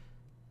jeans.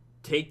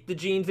 Take the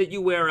jeans that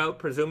you wear out,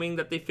 presuming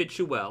that they fit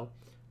you well,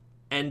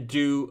 and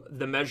do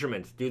the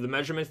measurements. Do the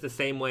measurements the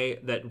same way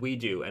that we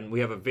do. And we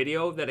have a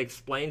video that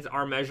explains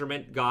our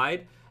measurement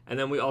guide. And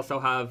then we also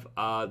have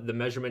the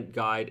measurement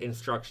guide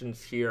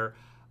instructions here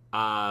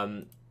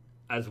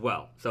as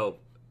well. So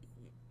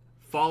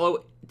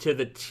follow to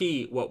the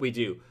T what we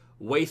do.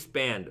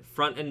 Waistband,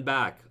 front and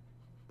back,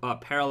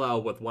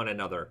 parallel with one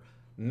another.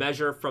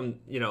 Measure from,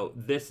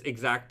 this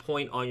exact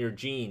point on your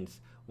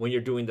jeans when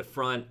you're doing the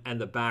front and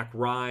the back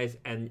rise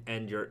and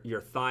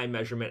your thigh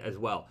measurement as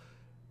well.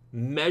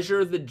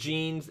 Measure the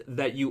jeans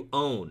that you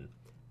own.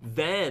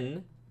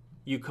 Then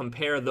you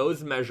compare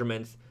those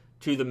measurements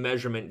to the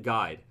measurement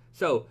guide.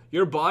 So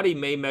your body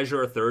may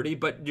measure a 30,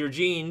 but your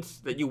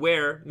jeans that you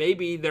wear,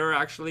 maybe they're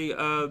actually,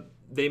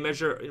 they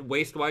measure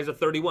waist-wise a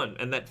 31,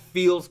 and that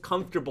feels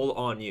comfortable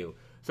on you.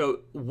 So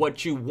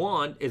what you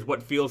want is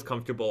what feels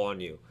comfortable on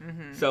you.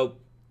 Mm-hmm. So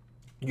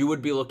you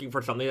would be looking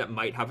for something that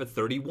might have a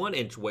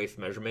 31-inch waist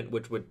measurement,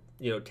 which would,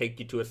 take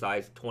you to a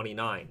size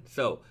 29.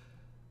 So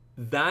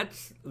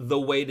that's the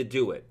way to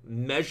do it.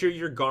 Measure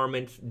your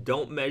garments.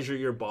 Don't measure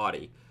your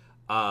body.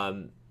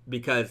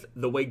 Because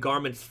the way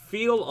garments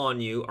feel on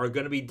you are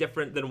going to be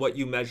different than what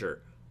you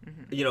measure.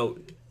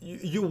 Mm-hmm.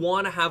 You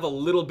want to have a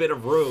little bit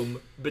of room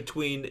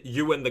between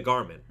you and the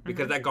garment,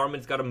 because that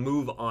garment's got to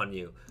move on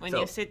you. When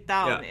you sit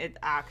down, it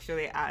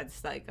actually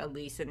adds like at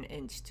least an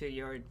inch to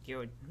your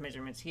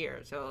measurements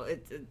here. So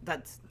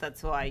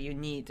that's why you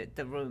need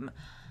the room.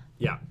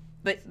 Yeah.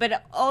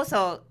 But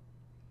also,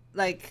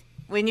 like,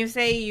 when you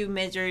say you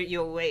measure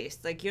your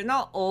waist, like, you're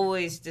not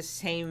always the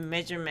same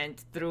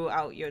measurement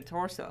throughout your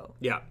torso.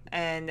 Yeah.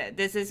 And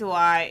this is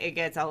why it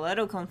gets a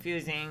little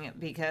confusing,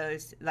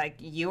 because, like,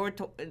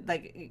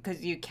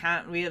 because you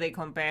can't really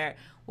compare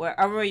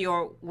wherever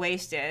your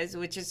waist is,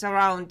 which is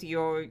around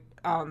your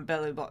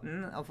belly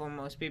button for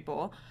most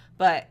people,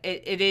 but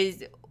it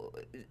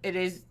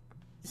is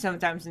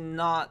sometimes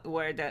not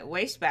where the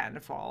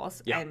waistband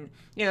falls. Yeah. And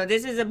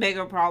this is a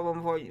bigger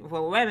problem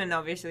for women,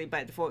 obviously,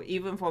 but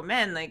even for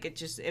men, like, it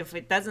just, if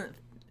it doesn't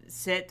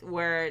sit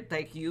where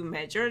like you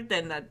measured,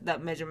 then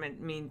that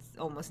measurement means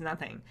almost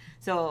nothing.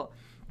 So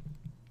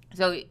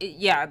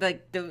yeah,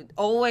 like,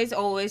 always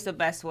the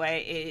best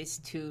way is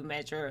to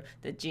measure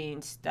the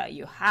jeans that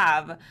you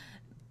have,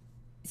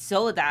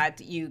 so that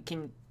you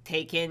can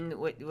take in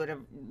what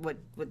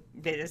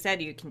Bahzad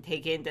said. You can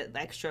take in the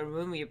extra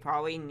room you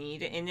probably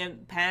need in your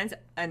pants,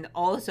 and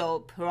also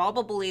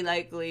probably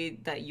likely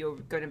that you're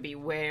going to be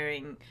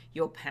wearing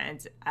your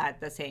pants at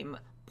the same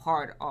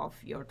part of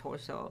your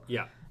torso.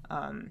 Yeah.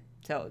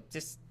 So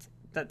just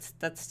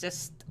that's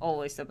just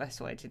always the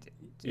best way to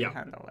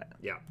handle it.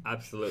 Yeah,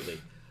 absolutely.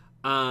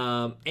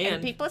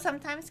 And people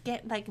sometimes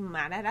get like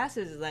mad at us.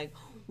 Is like,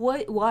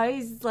 why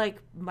is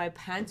like my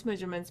pants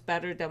measurements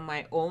better than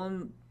my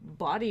own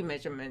body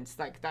measurements?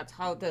 Like, that's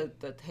how the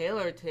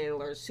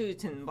tailor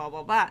suits and blah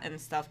blah blah and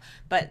stuff.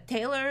 But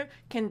tailor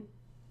can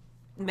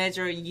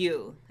measure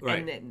you, right,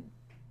 and then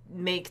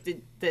make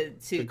the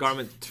suit, the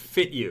garment to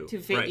fit you,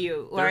 right,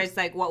 you. Whereas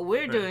like what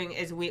we're doing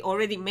is we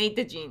already made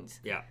the jeans.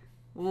 Yeah.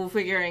 We're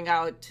figuring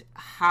out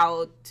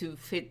how to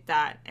fit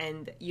that,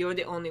 and you're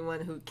the only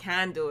one who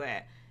can do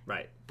it.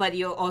 Right. But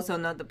you're also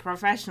not the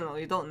professional.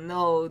 You don't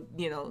know,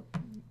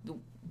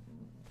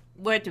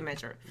 where to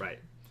measure. Right.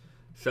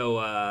 So,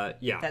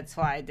 yeah. That's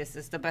why this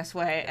is the best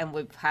way, and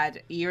we've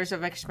had years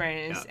of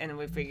experience, and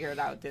we figured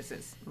out this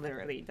is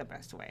literally the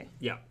best way.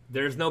 Yeah.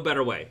 There's no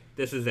better way.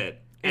 This is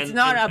it. It's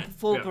not a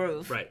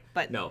foolproof. Yeah, right.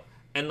 But no.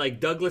 And like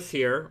Douglas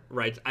here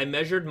writes, I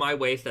measured my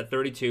waist at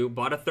 32,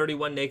 bought a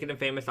 31 Naked and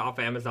Famous off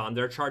Amazon.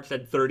 Their chart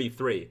said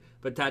 33,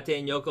 but Tate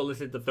and Yoko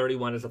listed the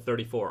 31 as a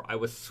 34. I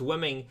was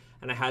swimming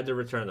and I had to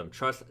return them.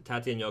 Trust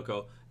Tate and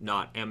Yoko,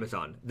 not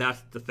Amazon.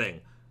 That's the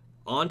thing.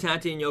 On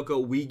Tate and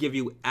Yoko, we give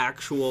you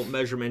actual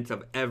measurements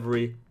of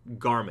every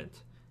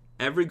garment.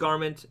 Every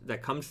garment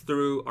that comes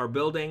through our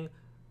building,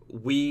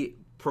 we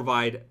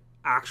provide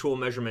actual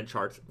measurement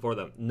charts for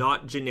them,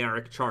 not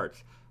generic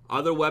charts.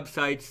 Other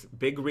websites,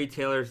 big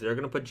retailers, they're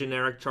going to put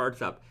generic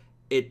charts up.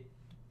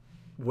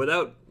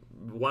 Without,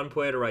 one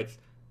poet writes,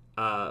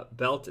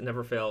 belt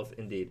never fails,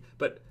 indeed.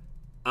 But,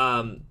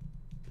 I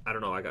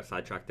don't know, I got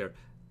sidetracked there.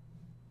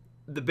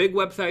 The big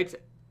websites,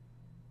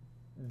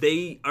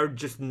 they are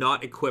just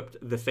not equipped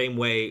the same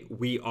way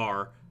we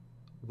are.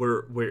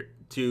 We're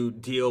to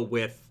deal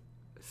with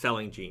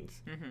selling jeans.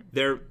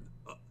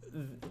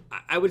 Mm-hmm.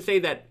 I would say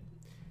that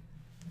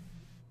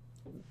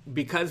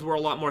because we're a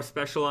lot more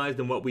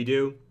specialized in what we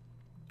do,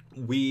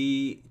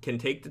 we can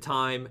take the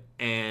time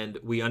and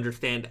we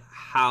understand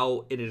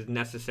how it is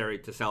necessary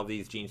to sell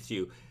these jeans to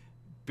you.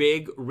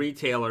 Big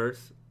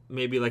retailers,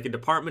 maybe like a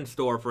department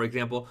store, for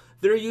example,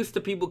 they're used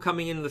to people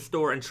coming into the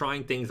store and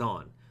trying things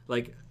on.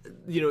 Like,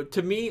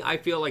 to me, I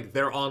feel like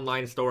their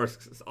online store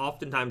is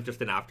oftentimes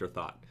just an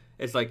afterthought.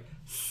 It's like,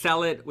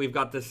 sell it. We've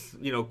got this,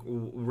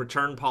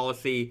 return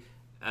policy.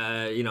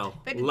 Let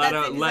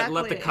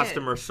the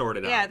customer sort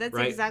it out. Yeah, that's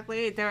right?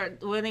 exactly it. They're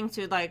willing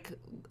to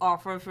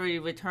offer free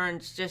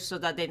returns just so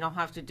that they don't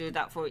have to do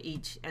that for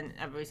each and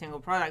every single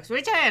product,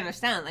 which I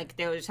understand. Like,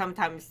 there are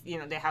sometimes,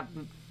 they have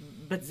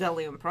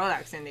bazillion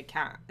products and they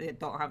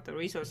don't have the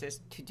resources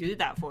to do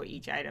that for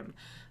each item.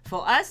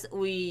 For us,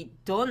 we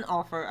don't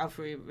offer a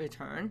free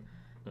return,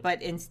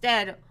 but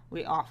instead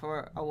we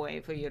offer a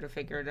way for you to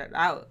figure that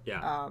out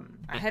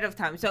ahead of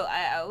time. So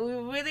we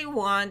really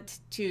want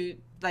to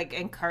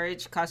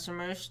encourage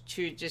customers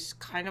to just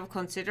kind of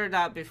consider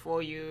that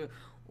before you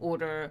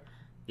order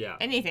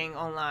anything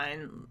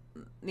online.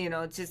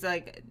 It's just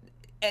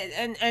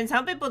and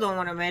some people don't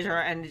want to measure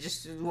and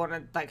just want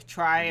to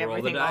try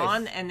everything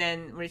on and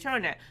then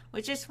return it,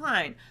 which is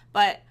fine.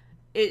 But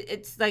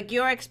it's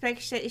your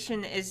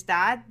expectation is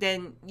that,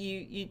 then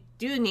you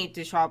do need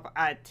to shop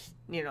at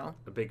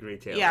a big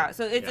retailer. Yeah,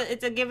 so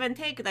it's a give and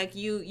take.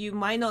 You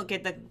might not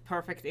get the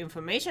perfect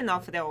information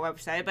off their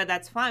website, but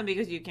that's fine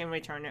because you can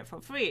return it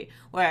for free.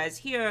 Whereas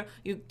here,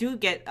 you do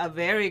get a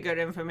very good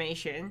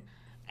information,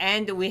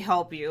 and we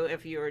help you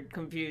if you're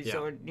confused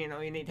or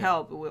you need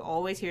help. We're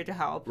always here to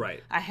help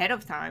ahead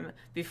of time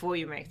before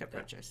you make the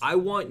purchase. I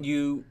want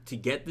you to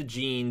get the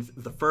jeans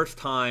the first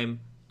time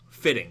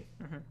fitting.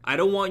 I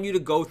don't want you to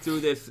go through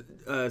this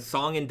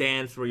song and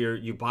dance where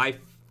you buy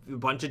a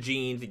bunch of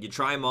jeans and you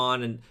try them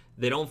on and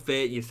they don't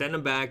fit, you send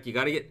them back, you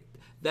got to get...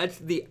 That's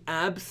the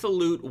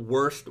absolute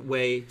worst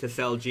way to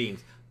sell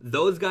jeans.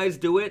 Those guys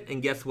do it,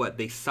 and guess what?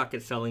 They suck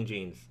at selling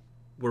jeans.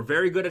 We're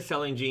very good at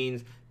selling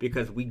jeans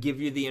because we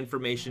give you the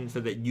information so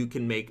that you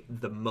can make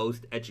the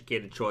most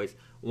educated choice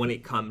when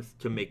it comes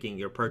to making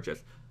your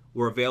purchase.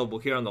 We're available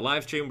here on the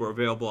live stream. We're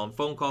available on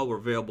phone call. We're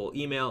available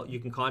email. You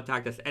can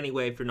contact us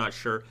anyway if you're not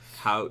sure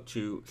how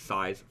to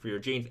size for your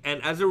jeans.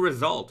 And as a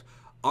result,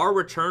 our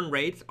return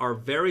rates are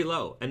very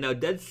low. And now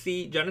Dead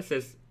Sea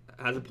Genesis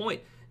has a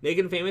point.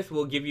 Naked and Famous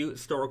will give you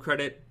store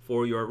credit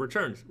for your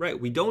returns. Right.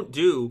 We don't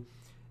do...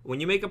 When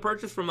you make a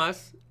purchase from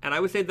us, and I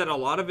would say that a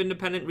lot of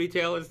independent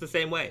retail is the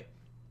same way.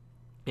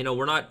 We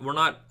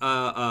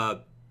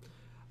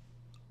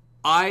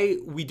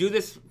do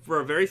this for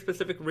a very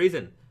specific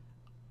reason.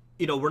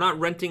 We're not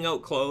renting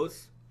out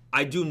clothes.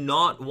 I do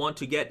not want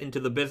to get into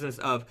the business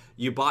of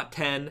you bought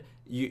 10,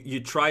 you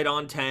tried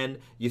on 10,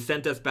 you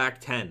sent us back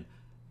 10.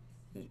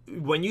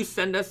 When you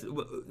send us,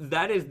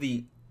 that is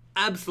the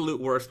absolute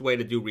worst way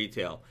to do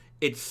retail.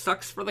 It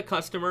sucks for the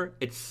customer.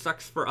 It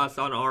sucks for us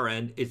on our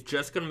end. It's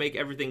just going to make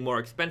everything more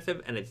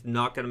expensive, and it's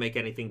not going to make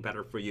anything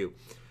better for you.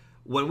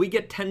 When we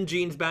get 10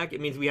 jeans back,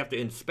 it means we have to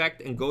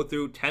inspect and go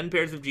through 10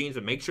 pairs of jeans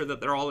and make sure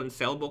that they're all in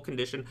saleable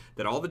condition,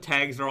 that all the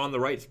tags are on the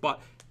right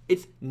spot.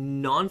 It's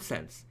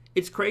nonsense.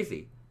 It's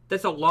crazy.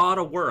 That's a lot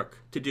of work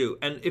to do.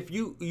 And if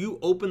you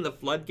open the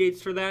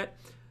floodgates for that,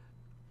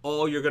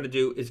 all you're going to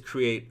do is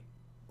create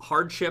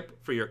hardship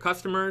for your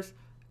customers.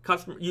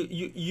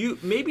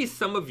 Maybe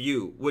some of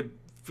you would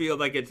feel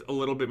like it's a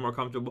little bit more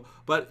comfortable,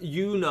 but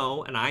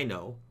and I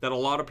know that a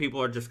lot of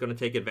people are just going to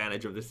take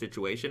advantage of the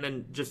situation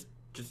and just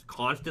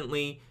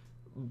constantly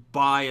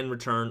buy and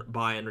return.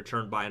 I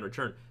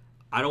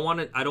don't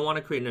want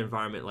to create an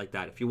environment like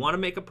that. If you want to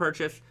make a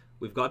purchase,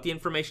 we've got the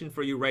information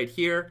for you right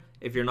here.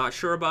 If you're not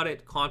sure about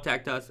it,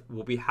 contact us.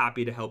 We'll be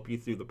happy to help you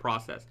through the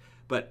process.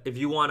 But if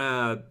you want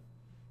to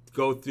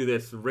go through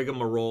this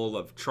rigmarole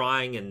of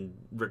trying and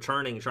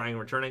returning,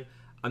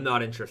 I'm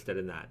not interested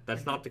in that.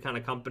 That's not the kind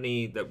of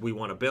company that we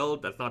want to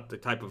build. That's not the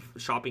type of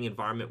shopping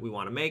environment we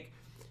want to make.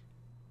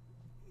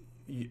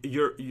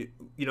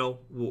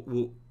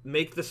 We'll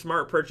make the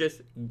smart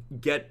purchase,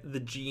 get the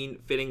jean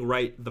fitting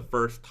right the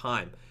first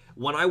time.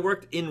 When I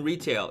worked in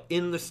retail,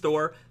 in the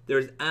store,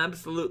 there's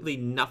absolutely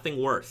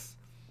nothing worse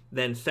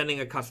than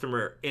sending a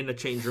customer in a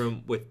change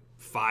room with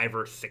 5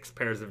 or 6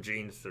 pairs of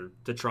jeans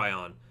to try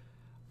on.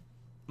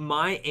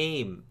 My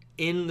aim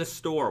in the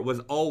store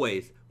was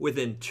always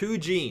within 2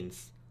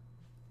 jeans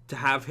to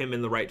have him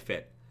in the right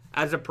fit.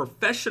 As a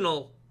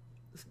professional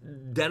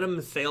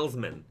denim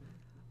salesman,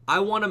 I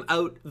want him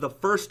out the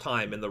first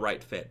time in the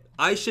right fit.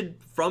 I should,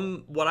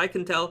 from what I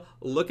can tell,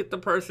 look at the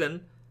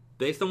person,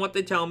 based on what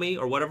they tell me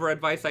or whatever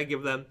advice I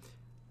give them,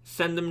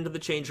 send them into the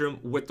change room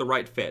with the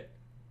right fit.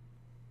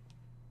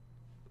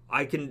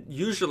 I can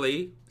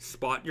usually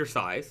spot your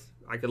size.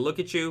 I can look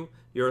at you,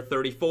 you're a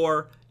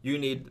 34, you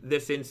need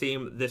this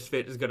inseam, this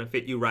fit is going to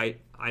fit you right.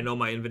 I know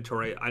my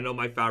inventory, I know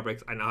my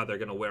fabrics, I know how they're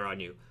going to wear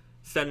on you.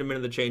 Send them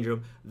into the change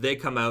room, they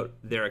come out,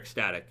 they're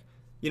ecstatic.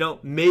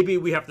 Maybe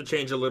we have to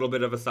change a little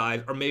bit of a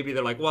size, or maybe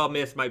they're like, well,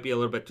 this might be a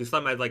little bit too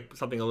slim, I'd like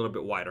something a little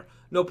bit wider.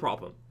 No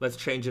problem, let's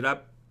change it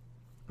up.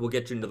 We'll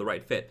get you into the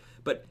right fit.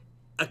 But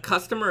a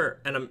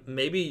customer, and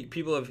maybe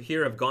people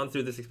here have gone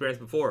through this experience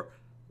before,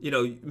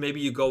 maybe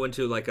you go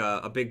into like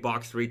a big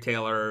box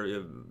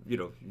retailer,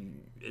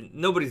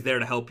 nobody's there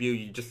to help you.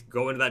 You just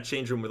go into that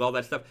change room with all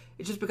that stuff.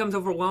 It just becomes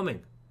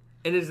overwhelming.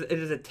 It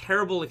is a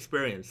terrible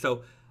experience.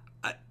 So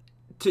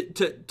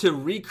to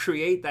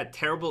recreate that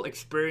terrible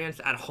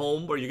experience at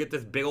home where you get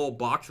this big old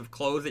box of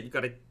clothes that you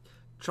got to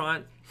try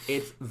on,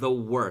 it's the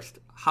worst.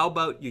 How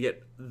about you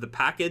get the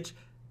package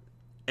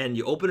and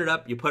you open it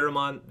up, you put them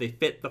on, they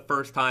fit the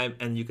first time,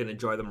 and you can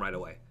enjoy them right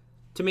away.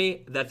 To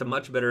me, that's a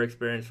much better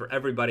experience for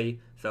everybody,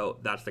 so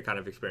that's the kind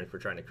of experience we're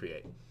trying to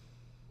create.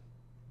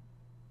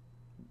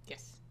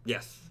 Yes.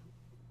 Yes.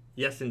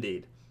 Yes,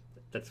 indeed.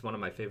 That's one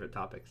of my favorite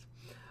topics.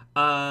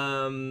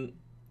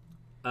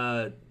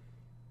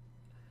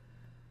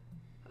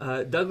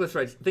 Douglas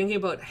writes, thinking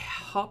about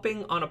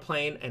hopping on a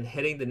plane and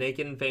hitting the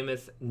Naked and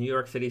Famous New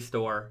York City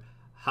store.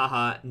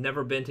 Haha,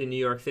 never been to New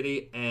York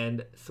City,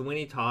 and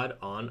Sweeney Todd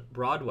on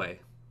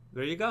Broadway.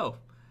 There you go.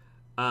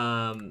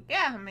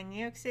 Yeah, I mean, New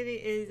York City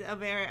is a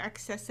very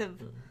accessible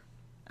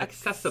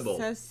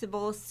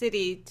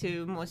city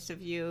to most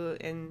of you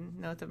in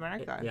North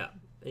America. Yeah,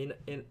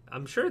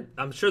 I'm sure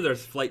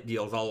there's flight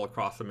deals all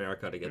across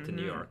America to get to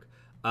New York.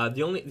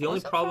 The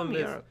only problem is,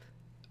 Europe.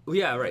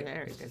 Yeah, right.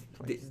 Very good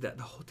place. The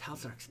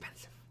hotels are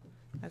expensive.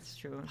 That's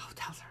true. The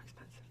hotels are expensive.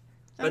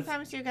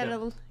 Sometimes you gotta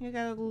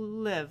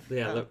live.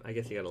 Yeah, I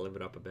guess you gotta live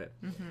it up a bit.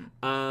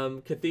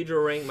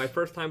 Cathedral Ring. My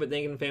first time with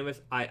Naked and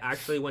Famous, I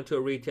actually went to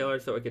a retailer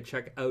so I could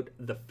check out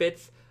the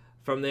fits.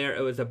 From there,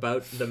 it was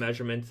about the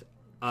measurements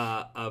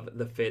of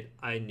the fit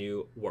I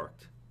knew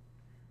worked.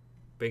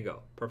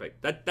 Bingo,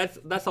 perfect.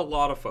 That's a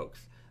lot of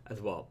folks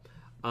as well.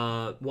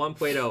 Juan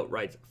Puedo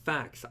writes,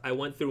 facts. I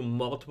went through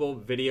multiple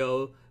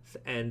videos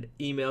and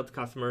emailed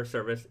customer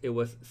service. It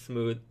was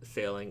smooth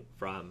sailing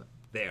from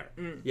there.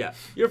 Yeah.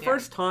 Your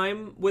first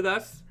time with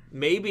us,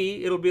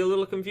 maybe it'll be a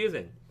little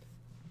confusing.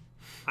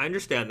 I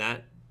understand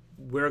that.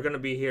 We're going to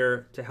be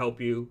here to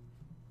help you,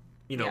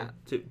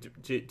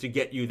 to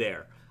get you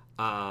there.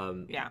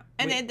 And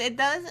it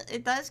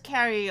does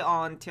carry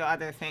on to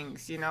other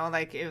things,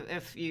 like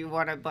if you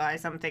want to buy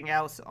something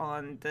else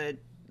on the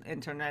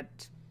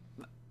internet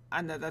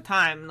another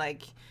time,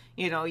 like,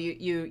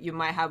 you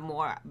might have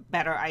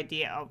better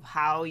idea of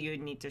how you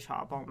need to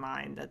shop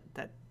online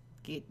that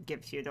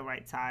gives you the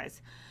right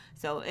size.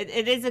 So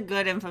it is a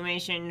good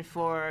information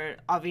for,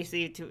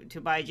 obviously,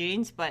 to buy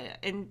jeans, but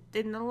in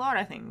a lot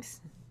of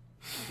things.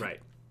 Right.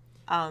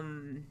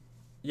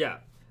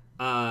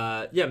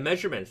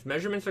 Measurements.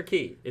 Measurements are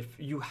key. If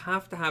you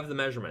have to have the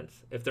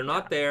measurements. If they're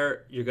not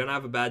there, you're going to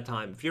have a bad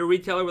time. If you're a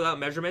retailer without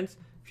measurements,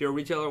 if you're a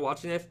retailer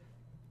watching this,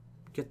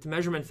 get the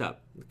measurements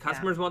up. The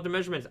customers want the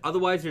measurements.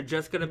 Otherwise, you're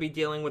just going to be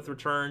dealing with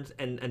returns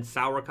and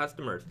sour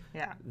customers.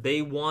 Yeah.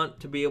 They want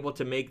to be able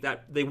to make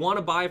that. They want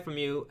to buy from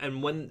you,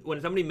 and when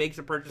somebody makes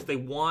a purchase, they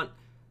don't want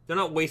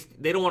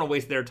to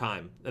waste their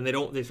time, and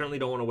they certainly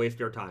don't want to waste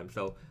your time.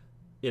 So,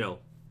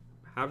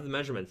 have the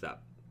measurements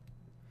up.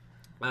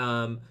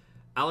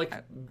 Alex,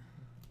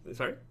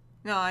 sorry?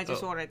 No, I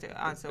just wanted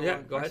to answer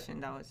one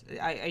question. That was,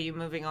 are you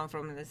moving on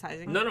from the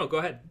sizing? No, go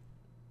ahead.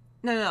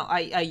 No. Are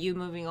you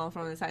moving on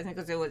from the sizing?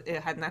 Because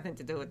it had nothing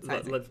to do with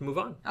sizing. Let's move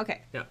on.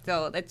 Okay. Yeah.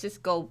 So let's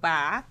just go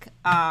back.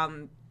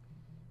 It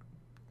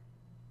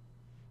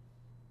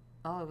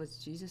was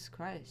Jesus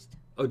Christ.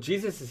 Oh,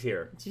 Jesus is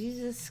here.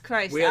 Jesus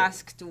Christ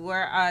asked,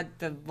 where are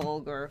the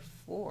vulgars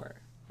for?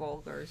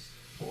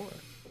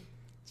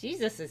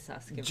 Jesus is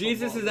asking.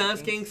 Jesus is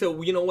asking.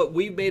 So you know what?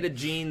 We made a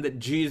jean that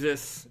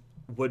Jesus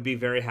would be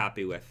very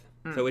happy with.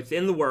 So it's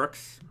in the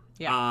works.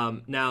 Yeah.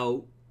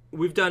 Now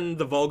we've done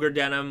the vulgar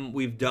denim.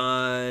 We've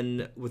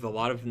done with a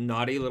lot of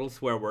naughty little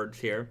swear words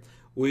here.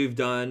 We've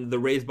done the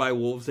Raised by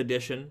Wolves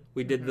edition.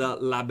 We did the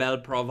La Belle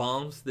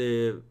Provence,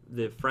 the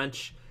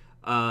French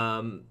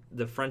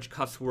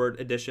cuss word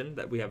edition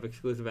that we have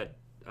exclusive at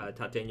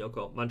Tate and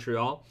Yoko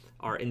Montreal.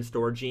 Our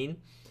in-store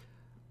jean.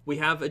 We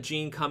have a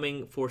jean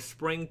coming for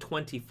Spring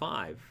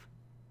 25.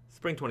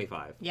 Spring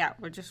 25. Yeah,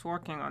 we're just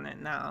working on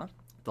it now.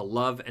 The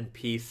Love and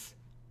Peace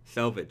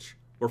Selvage.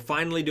 We're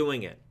finally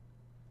doing it.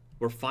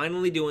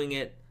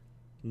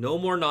 No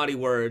more naughty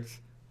words.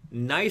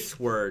 Nice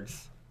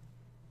words.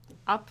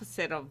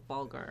 Opposite of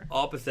vulgar.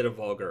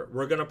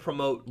 We're going to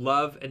promote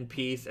love and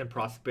peace and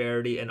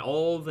prosperity and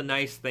all the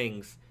nice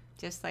things.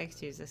 Just like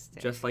Jesus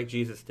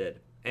did.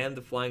 And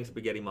the flying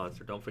spaghetti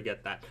monster. Don't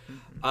forget that.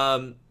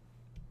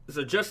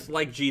 So just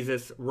like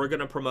Jesus, we're going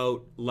to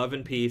promote love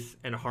and peace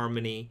and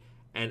harmony,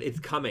 and it's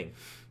coming.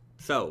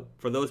 So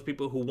for those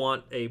people who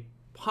want a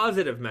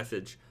positive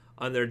message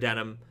on their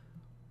denim,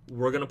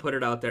 we're going to put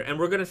it out there, and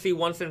we're going to see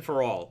once and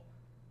for all,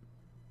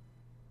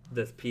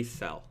 does peace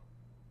sell?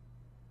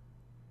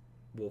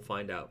 We'll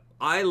find out.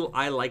 I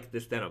like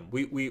this denim.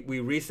 We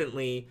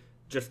recently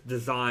just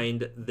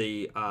designed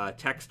the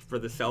text for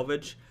the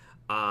selvage,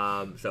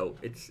 so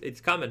it's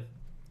coming.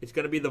 It's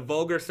going to be the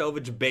vulgar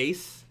selvage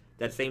base.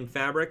 That same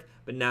fabric,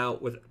 but now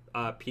with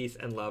peace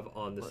and love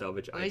on the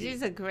selvage ID. Which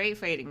is a great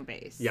fading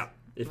base. Yeah,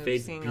 it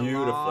fades beautifully. We've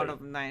seen a lot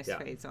of nice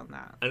fades on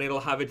that. And it'll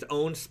have its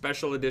own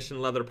special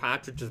edition leather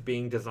patch, which is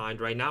being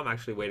designed right now. I'm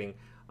actually waiting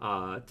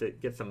to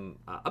get some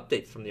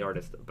updates from the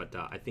artist, but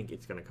I think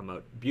it's going to come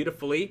out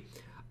beautifully.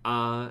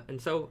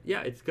 And so,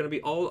 it's going to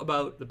be all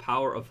about the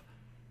power of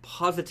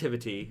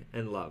positivity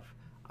and love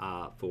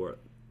for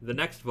the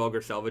next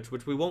vulgar selvage,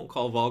 which we won't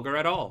call vulgar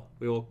at all.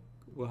 We'll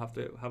have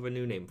to have a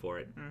new name for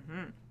it.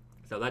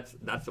 So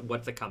that's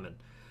what's a coming.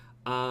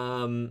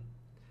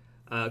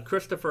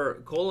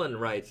 Christopher Colin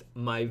writes,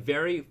 my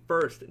very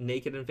first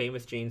Naked and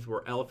Famous jeans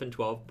were Elephant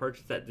 12,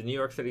 purchased at the New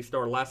York City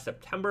store last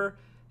September,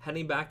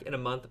 heading back in a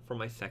month for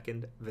my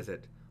second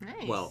visit.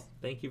 Nice. Well,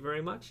 thank you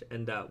very much,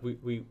 and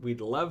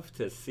we'd love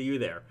to see you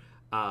there.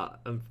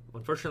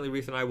 Unfortunately,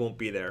 Reese and I won't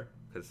be there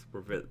because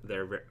we're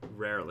there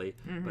rarely,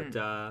 but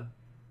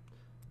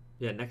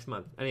yeah, next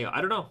month. Anyway, I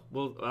don't know.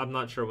 I'm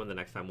not sure when the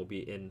next time we'll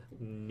be in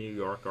New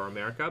York or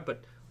America,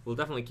 but we'll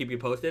definitely keep you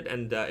posted.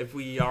 And if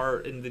we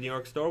are in the New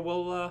York store,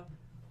 we'll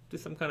do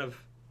some kind of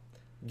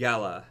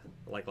gala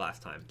like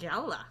last time.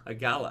 Gala? A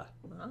gala.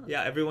 Oh,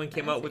 yeah, everyone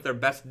came out with their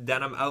best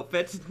denim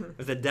outfits. It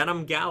was a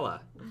denim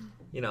gala.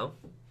 You know,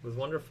 it was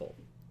wonderful.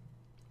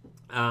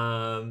 Chief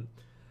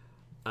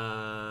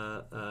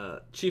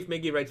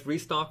Miggy writes,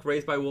 restock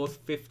Raised by Wolves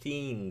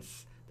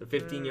 15s. The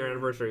 15-year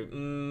anniversary.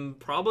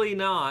 Probably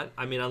not.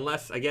 I mean,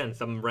 unless, again,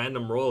 some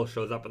random roll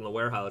shows up in the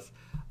warehouse.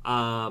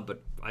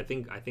 But I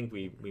think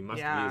we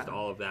must have used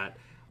all of that.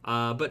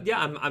 But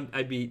yeah,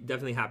 I'd be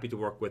definitely happy to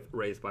work with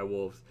Raised by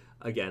Wolves.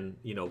 Again,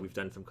 you know, we've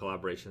done some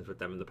collaborations with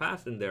them in the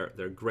past, and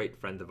they're great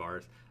friends of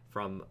ours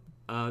from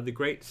the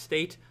great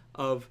state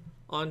of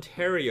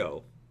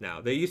Ontario. Now,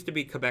 they used to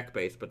be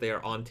Quebec-based, but they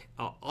are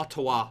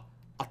Ottawa-based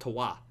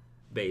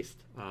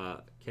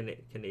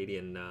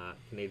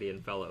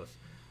Canadian fellows.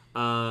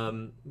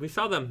 We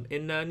saw them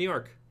in New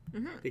York.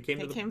 They came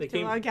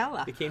to our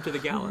gala. They came to the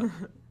gala.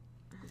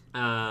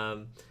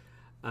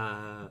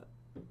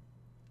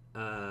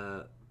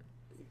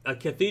 A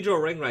Cathedral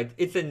Ring writes,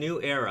 it's a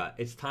new era.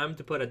 It's time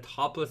to put a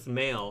topless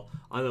male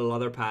on the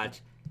leather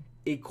patch.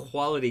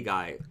 Equality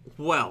guy.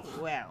 Well.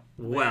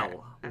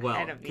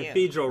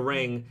 Cathedral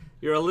Ring,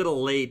 you're a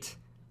little late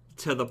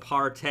to the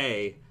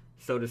party,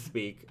 so to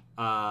speak,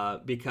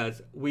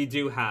 because we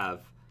do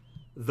have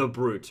the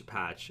Brute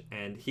patch,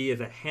 and he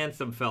is a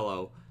handsome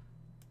fellow,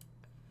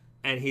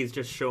 and he's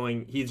just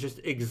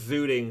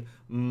exuding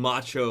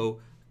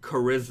macho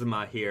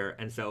charisma here.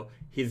 And so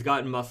he's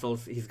got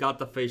muscles, he's got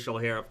the facial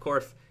hair, of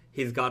course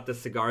he's got the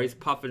cigar, he's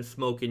puffing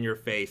smoke in your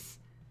face,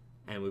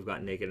 and we've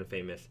got Naked and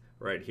Famous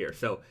right here.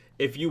 So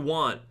if you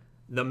want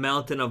the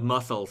mountain of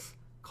muscles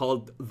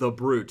called the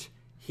Brute,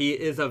 he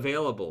is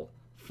available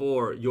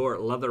for your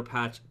leather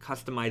patch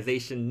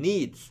customization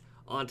needs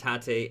on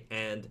Tate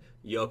and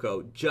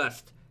Yoko.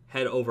 Just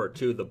head over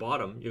to the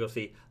bottom. You'll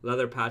see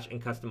leather patch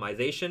and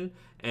customization,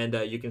 and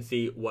you can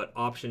see what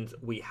options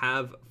we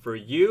have for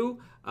you.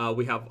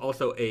 We have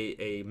also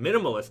a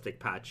minimalistic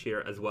patch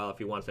here as well if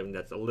you want something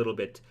that's a little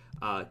bit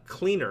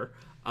cleaner.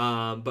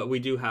 But we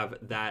do have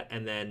that,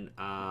 and then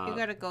you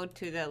gotta go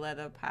to the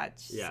leather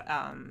patch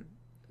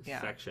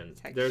section.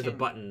 There's a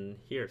button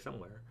here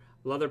somewhere.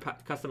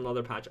 Custom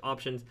leather patch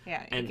options.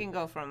 Yeah, and you can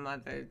go from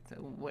other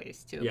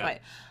ways too. Yeah.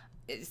 But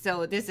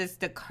so this is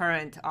the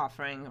current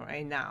offering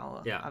right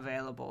now,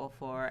 available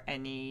for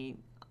any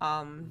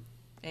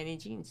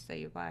jeans that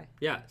you buy.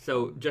 Yeah,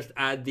 so just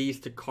add these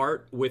to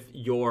cart with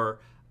your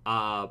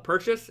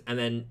purchase, and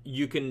then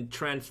you can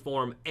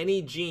transform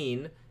any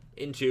jean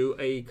into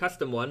a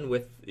custom one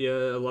with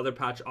a leather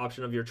patch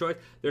option of your choice.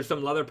 There's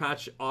some leather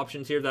patch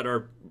options here that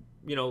are,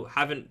 you know,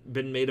 haven't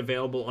been made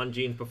available on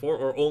jeans before,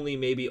 or only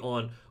maybe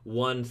on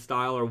one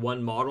style or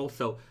one model.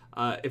 So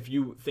if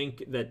you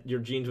think that your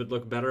jeans would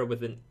look better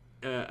with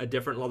a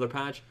different leather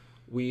patch,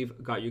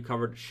 we've got you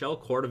covered. Shell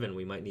Cordovan,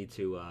 we might need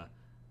to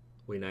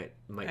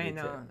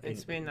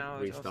it's been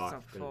out of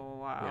stock for a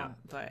while,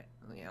 but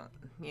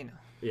you know.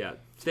 Yeah,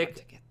 thick.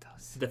 To get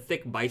those. The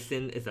thick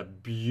bison is a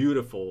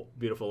beautiful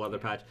leather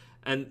patch,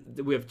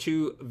 and we have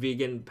two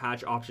vegan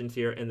patch options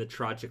here in the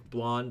Tragic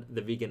Blonde,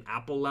 the vegan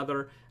apple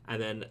leather,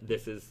 and then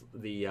this is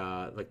the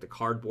like the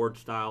cardboard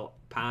style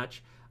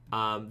patch.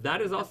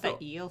 That is also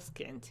the eel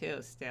skin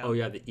too. Still. Oh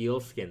yeah, the eel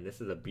skin. This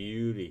is a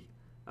beauty.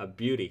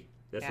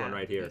 This one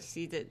right here. Do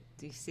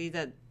you see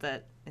that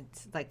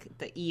it's like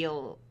the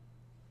eel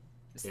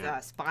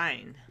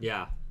spine?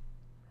 Yeah.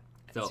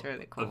 So it's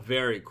really cool. A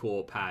very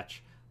cool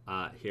patch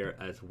here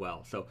as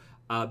well. So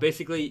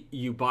basically,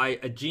 you buy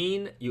a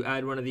jean, you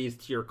add one of these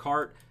to your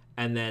cart,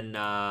 and then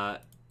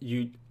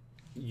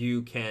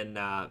you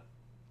can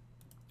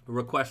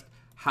request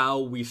how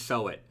we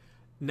sew it.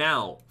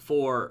 Now,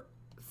 for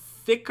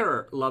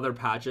thicker leather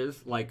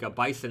patches, like a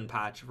bison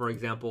patch, for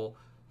example,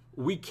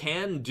 we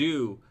can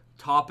do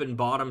top and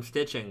bottom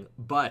stitching,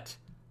 but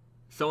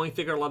sewing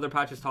thicker leather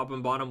patches top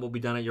and bottom will be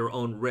done at your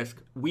own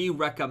risk. We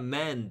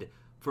recommend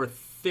for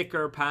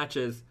thicker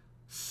patches,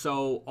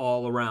 sew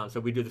all around. So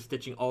we do the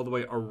stitching all the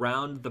way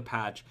around the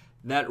patch.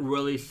 That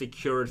really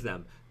secures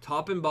them.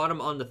 Top and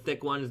bottom on the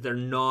thick ones, they're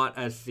not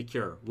as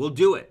secure. We'll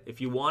do it. If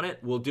you want it,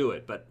 we'll do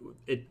it. But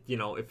if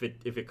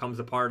it comes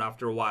apart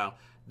after a while,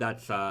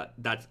 that's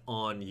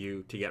on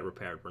you to get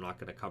repaired. We're not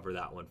going to cover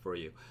that one for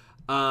you.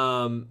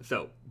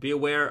 So be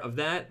aware of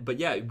that. But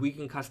yeah, we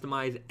can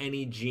customize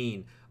any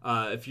jean.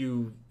 If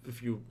you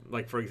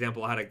like, for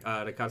example, I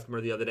had a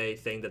customer the other day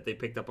saying that they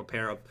picked up a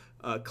pair of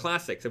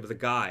classics. It was a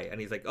guy, and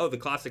he's like, "Oh, the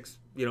classics,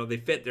 they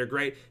fit, they're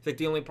great." He's like,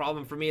 "The only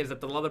problem for me is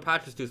that the leather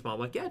patch is too small." I'm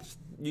like, "Yeah,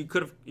 you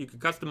could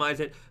customize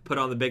it, put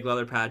on the big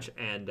leather patch,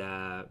 and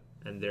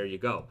there you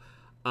go."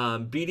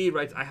 BD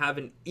writes, "I have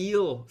an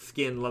eel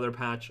skin leather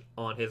patch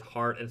on his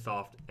hard and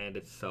soft, and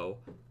it's so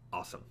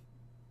awesome."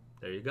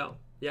 There you go.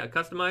 Yeah,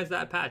 customize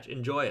that patch.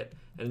 Enjoy it.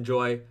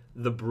 Enjoy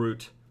the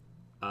brute.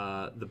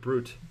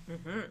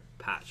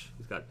 Patch.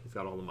 He's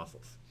got all the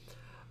muscles.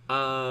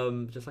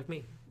 Just like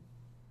me.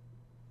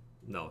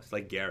 No, it's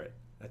like Garrett.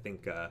 I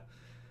think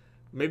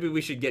maybe we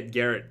should get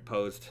Garrett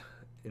posed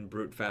in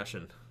brute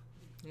fashion.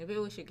 Maybe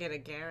we should get a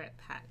Garrett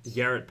patch.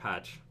 Garrett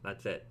patch.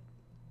 That's it.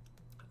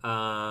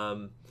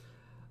 Pedro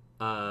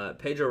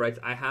writes,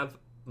 "I have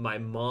my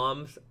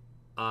mom's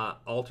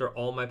alter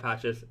all my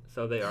patches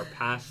so they are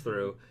pass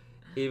through,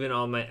 even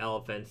on my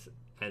elephants,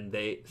 and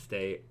they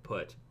stay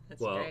put."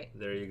 That's well, great.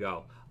 There you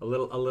go. A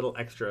little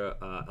extra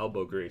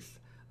elbow grease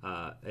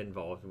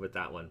involved with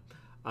that one.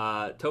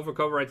 Topher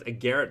Cobra writes, "A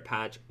Garrett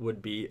patch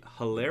would be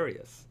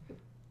hilarious."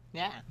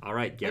 Yeah. All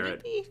right,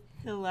 Garrett. Would it be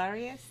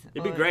hilarious?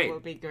 It'd be great. It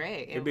would be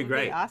great. It'd be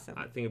great. Awesome.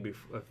 I think it'd be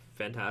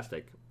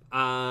fantastic.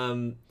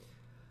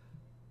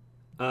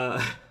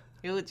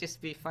 It would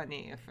just be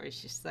funny if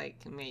it's just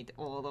like made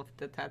all of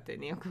the Tate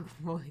and Yoko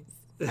voice.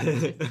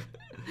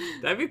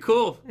 That'd be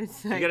cool.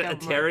 It's you like get a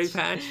Terry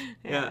patch.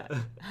 Yeah.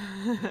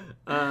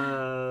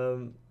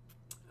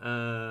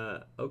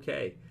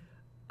 Okay.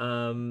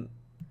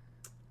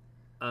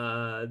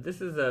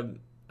 This is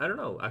I don't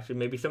know. Actually,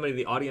 maybe somebody in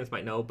the audience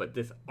might know, but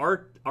this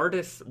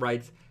artist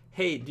writes,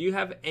 "Hey, do you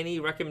have any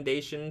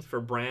recommendations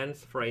for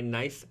brands for a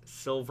nice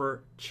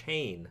silver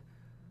chain?"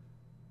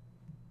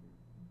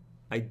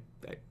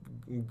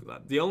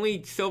 The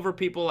only silver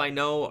people I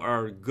know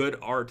are Good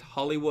Art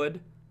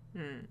Hollywood.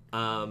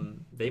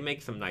 They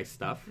make some nice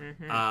stuff.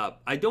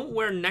 I don't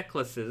wear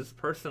necklaces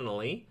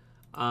personally,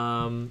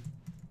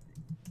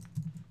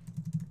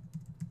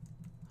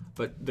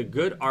 but the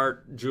Good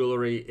Art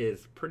jewelry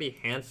is pretty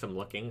handsome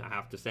looking, I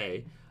have to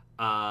say.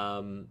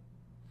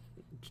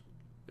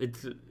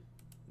 It's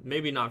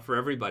maybe not for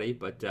everybody,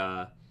 but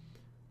I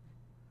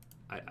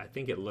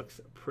think it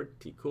looks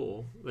pretty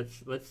cool.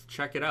 Let's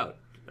check it out.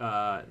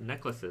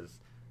 Necklaces.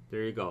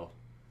 There you go.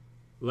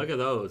 Look at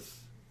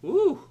those.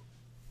 Woo!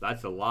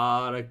 That's a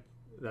lot of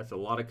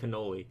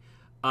cannoli.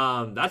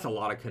 That's a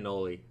lot of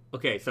cannoli.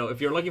 Okay, so if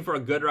you're looking for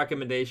a good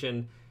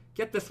recommendation,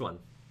 get this one.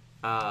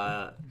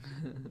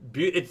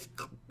 It's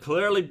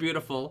clearly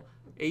beautiful.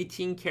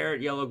 18 karat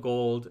yellow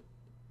gold,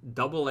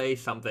 AA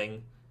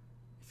something.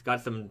 It's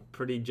got some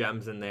pretty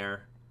gems in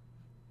there.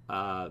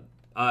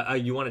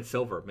 You wanted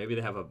silver. Maybe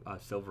they have a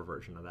silver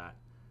version of that.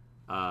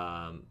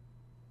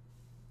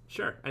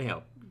 Sure.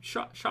 Anyhow,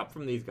 shop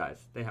from these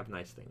guys. They have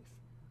nice things.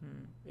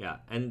 Yeah,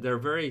 and they're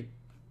very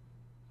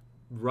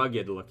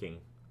rugged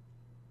looking.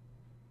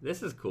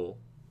 This is cool.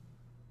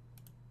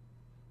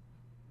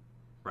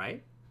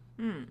 Right?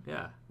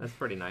 Yeah, that's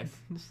pretty nice.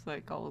 Just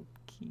like old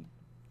key.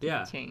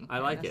 Yeah, chain I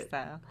like it.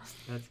 Style.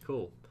 That's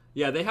cool.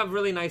 Yeah, they have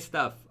really nice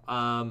stuff.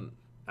 There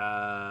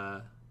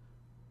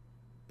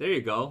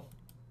you go.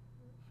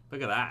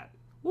 Look at that.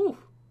 Woo,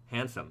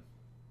 handsome.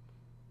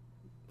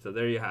 So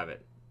there you have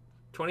it.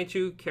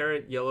 22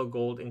 karat yellow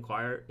gold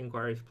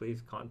inquiries,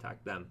 please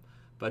contact them.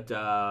 But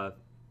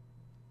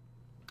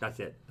that's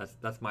it.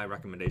 That's my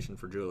recommendation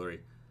for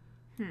jewelry.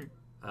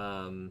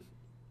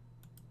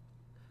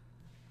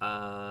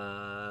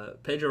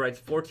 Pedro writes,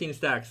 14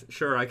 stacks.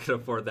 Sure, I could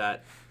afford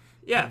that.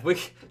 Yeah, we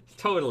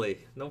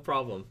totally, no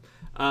problem.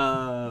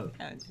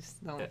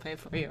 Just don't pay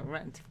for your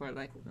rent for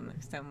like the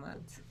next 10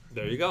 months.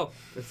 There you go.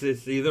 It's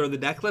either the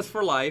necklace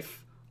for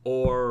life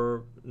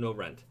or no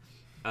rent.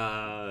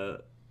 Juan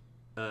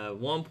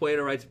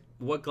Puerto writes,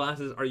 "What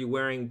glasses are you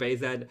wearing,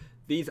 Bahzad?"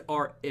 These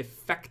are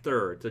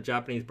Effector. It's a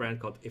Japanese brand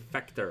called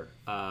Effector,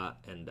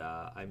 and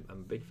I'm a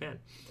big fan.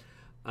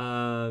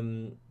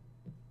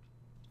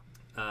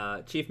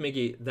 Chief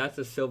Miggy, that's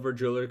a silver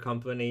jewelry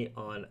company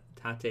on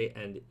Tate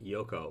and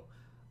Yoko.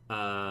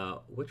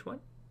 Which one?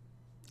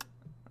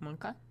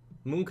 Munka?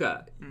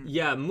 Munka.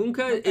 Yeah,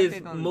 Munka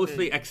is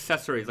mostly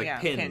accessories,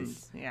 like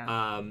pins.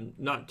 Yeah.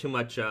 Not too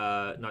much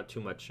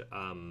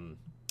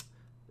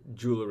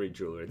jewelry.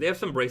 They have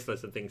some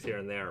bracelets and things here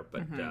and there,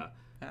 but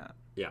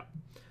yeah.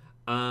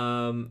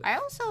 I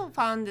also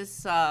found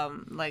this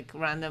like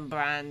random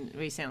brand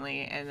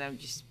recently, and I've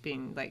just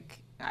been like,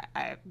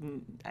 I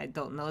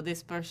don't know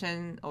this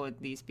person or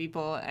these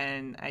people,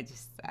 and I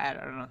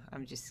don't know.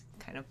 I'm just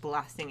kind of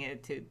blasting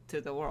it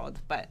to the world,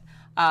 but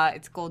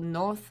it's called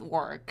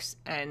Northworks,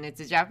 and it's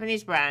a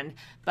Japanese brand,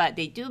 but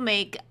they do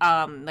make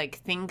like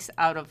things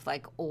out of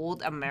like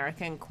old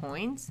American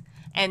coins,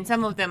 and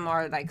some of them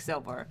are like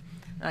silver.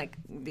 Like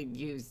they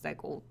use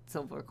like old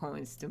silver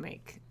coins to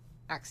make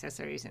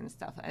accessories and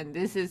stuff, and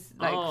this is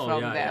like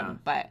from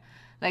them. But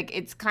like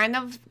it's kind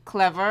of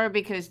clever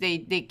because they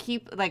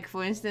keep, like,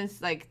 for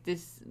instance, like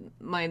this,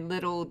 my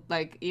little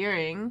like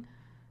earring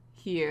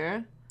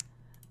here,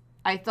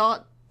 I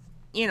thought,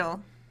 you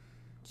know,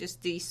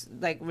 just these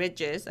like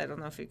ridges, I don't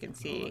know if you can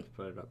see. Let's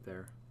put it up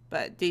there.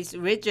 But these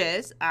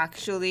ridges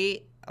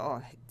actually,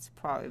 it's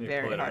probably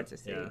very hard to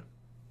see. Yeah.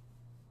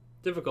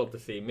 Difficult to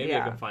see. Maybe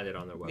I can find it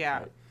on their website.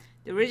 Yeah.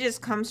 The ridges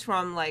comes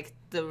from like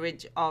the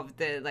ridge of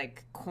the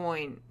like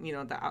coin, you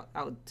know, the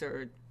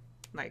outer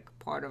like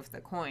part of the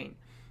coin.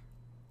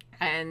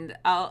 And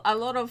a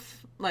lot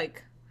of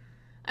like,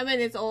 I mean,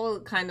 it's all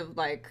kind of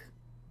like,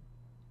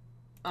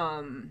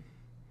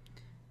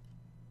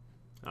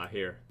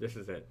 here, this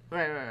is it.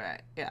 Right.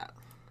 Yeah.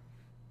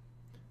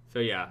 So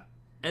yeah.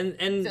 And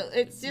so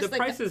it's just the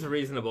price is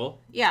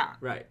reasonable. Yeah.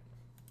 Right.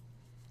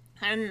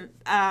 And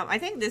I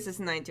think this is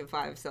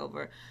 925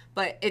 silver,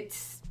 but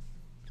it's,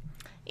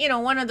 you know,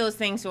 one of those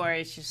things where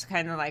it's just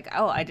kind of like,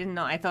 oh, I didn't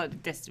know. I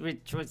thought this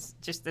ridge was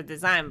just the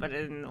design, but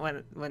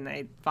when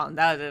I found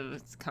out it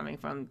was coming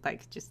from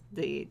like just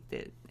the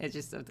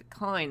edges of the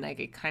coin, like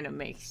it kind of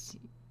makes,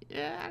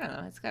 I don't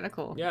know, it's kind of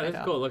cool. Yeah,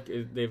 that's cool. Look,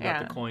 they've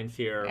got the coins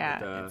here.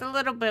 Yeah, it's a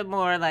little bit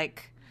more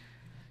like.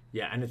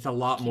 Yeah, and it's a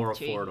lot more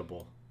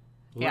affordable.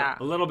 A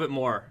little bit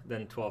more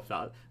than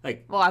 12,000.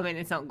 Like, well, I mean,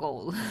 it's not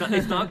gold.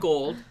 It's not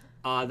gold.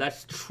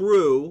 That's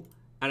true.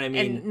 And I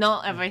mean, and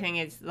not everything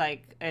is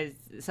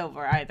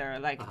silver either.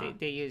 Like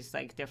they use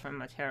like different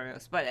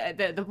materials. But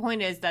the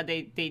point is that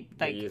they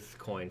use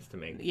coins to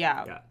make.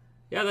 Yeah,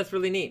 that's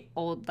really neat.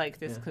 Old like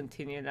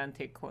discontinued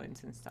antique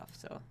coins and stuff.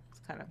 So it's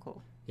kind of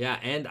cool. Yeah,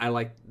 and I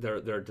like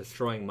they're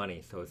destroying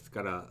money, so it's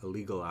got a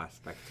legal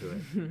aspect to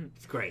it.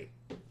 It's great.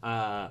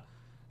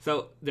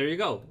 So there you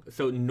go.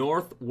 So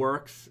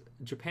Northworks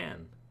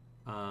Japan.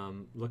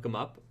 Look them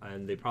up,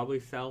 and they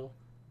probably sell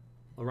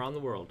around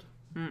the world.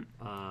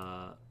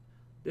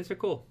 These are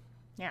cool.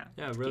 Yeah,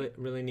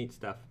 really neat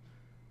stuff.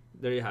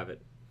 There you have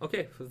it.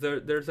 Okay, so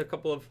there's a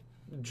couple of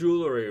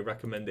jewelry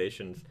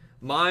recommendations.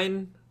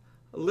 Mine,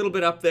 a little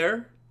bit up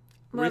there.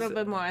 A little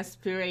bit more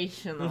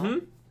aspirational. Mm-hmm.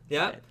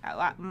 Yeah.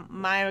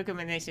 My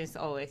recommendation is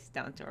always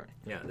down to earth.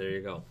 Yeah, there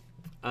you go.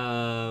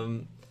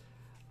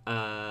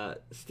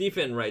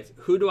 Stephen writes,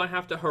 who do I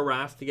have to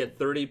harass to get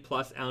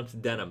 30+ ounce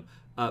denim?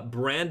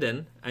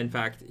 Brandon, in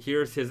fact,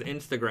 here's his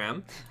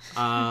Instagram.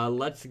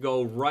 Let's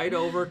go right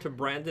over to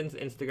Brandon's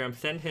Instagram.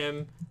 Send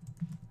him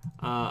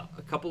a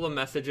couple of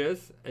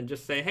messages and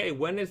just say, hey,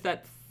 when is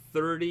that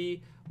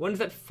 40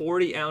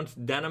 ounce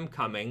denim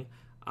coming?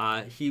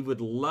 He would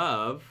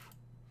love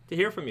to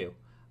hear from you.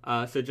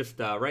 So just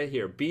right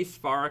here, B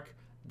Spark.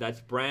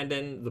 That's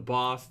Brandon, the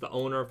boss, the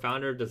owner,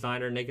 founder,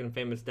 designer, Naked and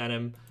Famous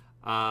Denim.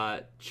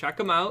 Check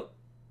him out.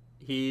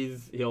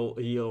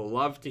 He'll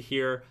love to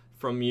hear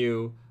from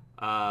you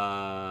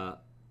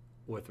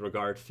with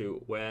regards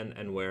to when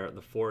and where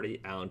the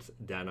 40 ounce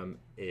denim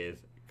is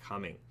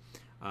coming.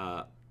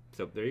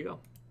 So there you go.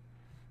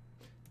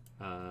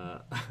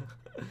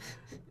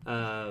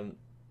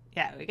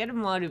 Yeah, we gotta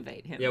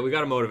motivate him. Yeah, we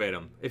gotta motivate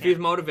him. If he's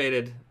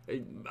motivated,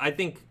 I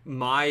think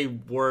my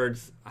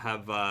words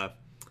have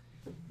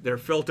they're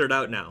filtered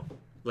out now.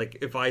 Like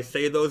if I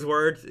say those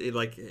words,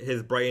 like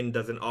his brain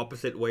does an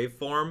opposite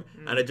waveform,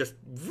 and it just,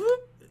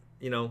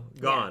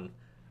 gone.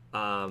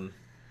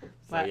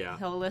 But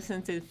he'll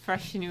listen to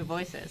fresh new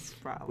voices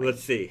probably.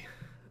 Let's see.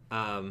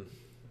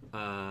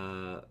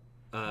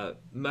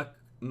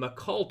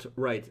 McCult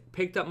writes,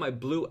 picked up my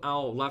Blue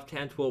Owl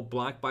left-hand tool,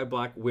 black by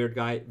black, weird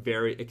guy,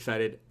 very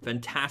excited.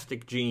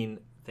 Fantastic, Gene.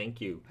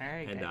 Thank you.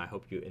 Very good. I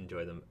hope you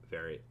enjoy them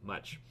very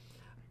much.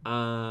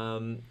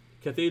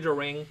 Cathedral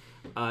Ring,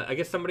 I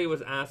guess somebody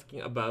was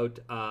asking about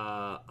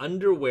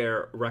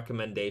underwear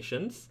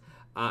recommendations,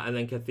 and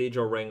then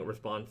Cathedral Ring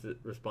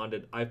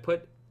responded, I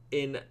put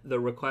in the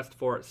request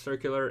for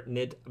circular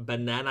knit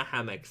banana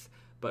hammocks,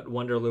 but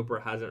Wonder Looper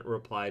hasn't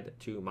replied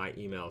to my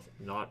emails.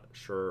 Not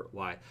sure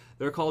why.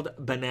 They're called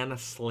banana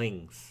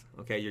slings.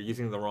 Okay, you're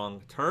using the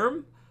wrong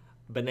term.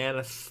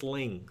 Banana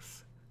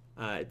slings.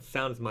 It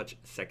sounds much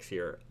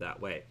sexier that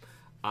way.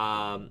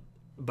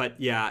 But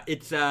yeah,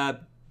 it's they're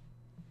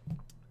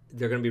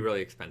going to be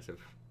really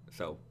expensive.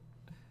 So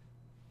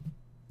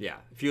yeah,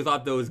 if you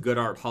thought those Good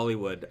Art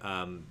Hollywood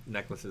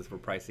necklaces were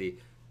pricey,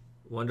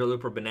 Wonder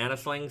Looper banana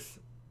slings.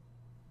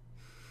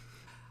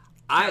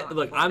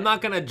 I'm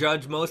not gonna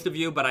judge most of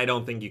you, but I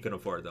don't think you can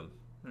afford them.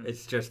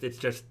 It's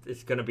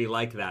gonna be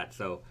like that.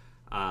 So,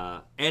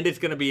 and it's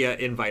gonna be an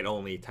invite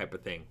only type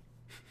of thing.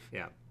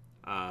 Yeah.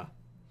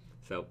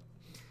 So,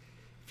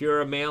 if you're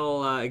a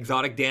male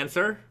exotic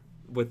dancer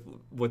with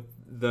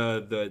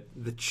the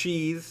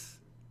cheese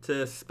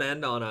to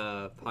spend on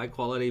a high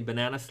quality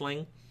banana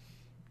sling,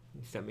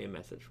 send me a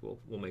message. We'll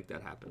make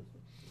that happen.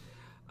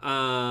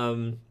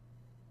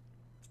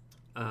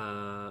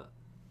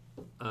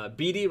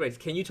 BD writes,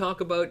 can you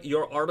talk about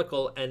your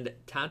article and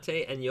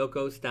Tate and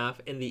Yoko staff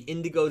in the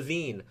Indigo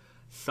Zine?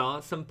 Saw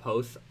some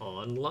posts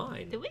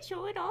online. Did we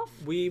show it off?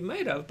 We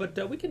might have,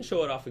 but we can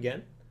show it off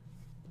again.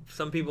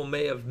 Some people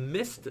may have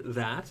missed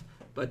that,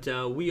 but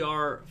we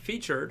are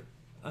featured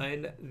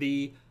in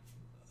the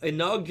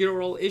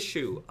inaugural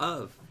issue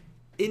of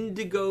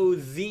Indigo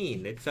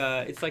Zine. It's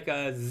like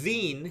a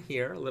zine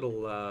here, a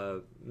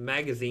little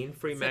magazine,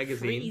 free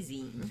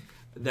magazine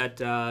that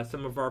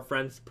some of our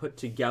friends put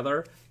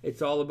together.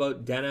 It's all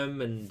about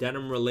denim and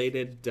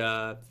denim-related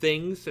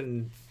things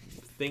and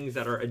things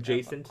that are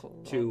adjacent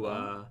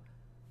to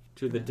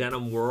the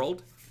denim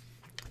world.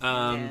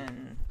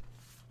 And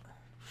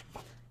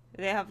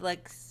they have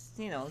like,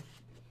 you know,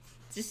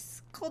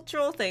 just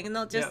cultural thing,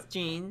 not just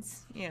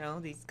jeans. You know,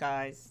 these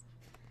guys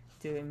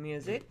doing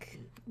music.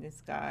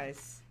 These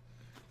guys,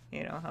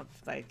 you know, have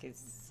like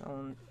his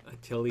own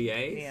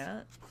ateliers.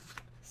 Yeah.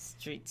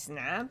 Street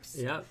snaps.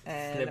 Yeah.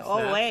 And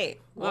snap. Wait,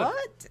 look,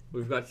 what?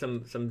 We've got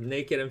some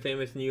Naked and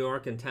Famous New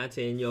York and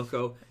Tate and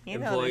Yoko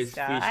employees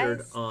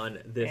featured on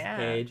this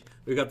page.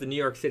 We've got the New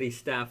York City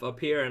staff up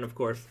here, and of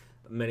course,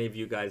 many of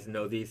you guys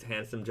know these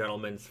handsome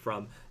gentlemen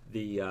from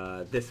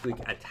the This Week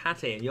at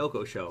Tate and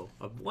Yoko show,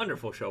 a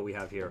wonderful show we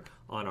have here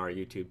on our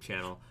YouTube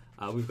channel.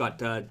 We've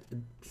got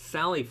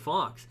Sally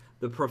Fox,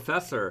 the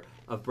professor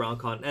of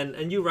BrownCon,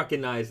 and you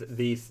recognize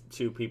these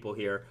two people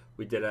here.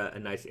 We did a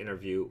nice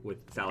interview with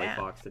Sally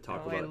Fox to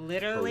talk about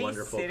her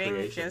wonderful sitting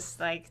creation. just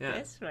like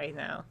this right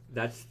now.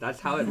 That's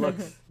how it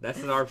looks.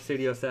 That's our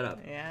studio setup.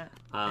 Yeah.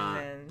 And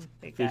then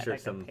they featured got like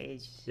some a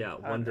page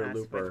Wonder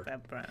Looper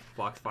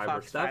Fox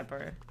Fiber stuff,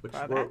 which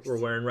we're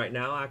wearing right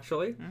now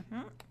actually.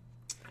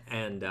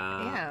 And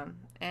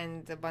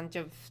and a bunch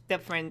of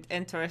different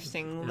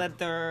interesting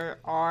leather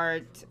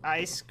art,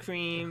 ice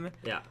cream.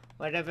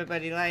 What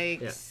everybody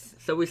likes.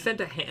 So we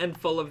sent a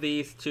handful of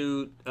these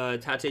to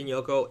Tate and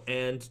Yoko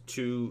and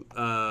to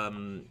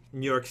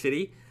New York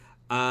City.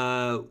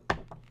 Now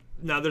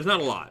there's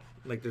not a lot.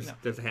 Like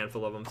there's a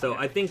handful of them. So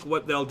I think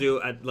what they'll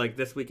do at like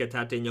This Week at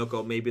Tate and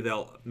Yoko, maybe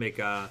they'll make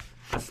a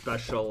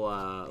special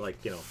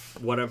like, you know,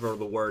 whatever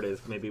the word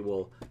is. Maybe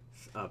we'll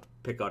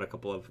pick out a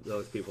couple of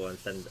those people and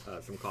send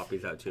some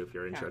copies out too if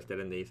you're interested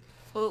in these.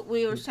 Well,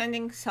 we were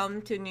sending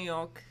some to New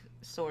York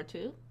store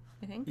too,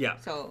 I think. Yeah.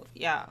 So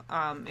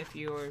if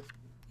you're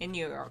in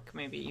New York,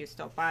 maybe you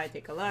stop by,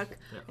 take a look.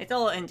 It's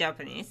all in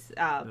Japanese,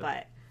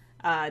 but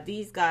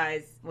these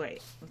guys,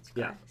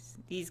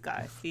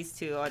 these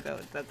two are the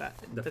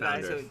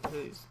guys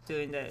who's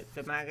doing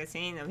the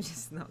magazine. I'm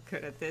just not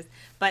good at this,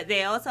 but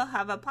they also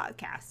have a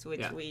podcast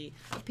which we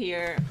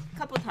appear a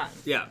couple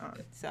times.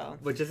 On,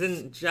 which is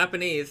in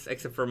Japanese,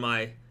 except for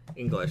my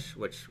English,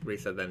 which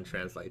Risa then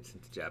translates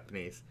into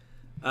Japanese.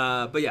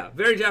 But yeah,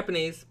 very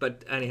Japanese.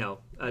 But anyhow,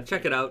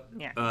 check it out.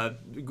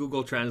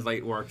 Google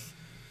Translate works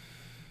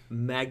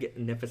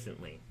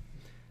magnificently.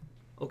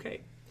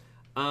 Okay.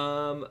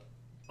 All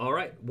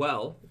right.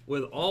 Well,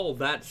 with all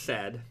that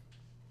said,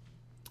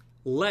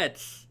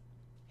 let's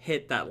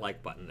hit that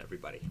like button,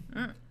 everybody.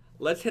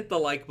 Let's hit the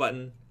like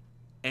button.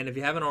 And if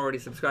you haven't already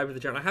subscribed to the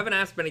channel, I haven't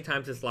asked many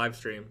times this live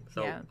stream.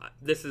 So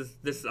this is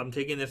I'm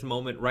taking this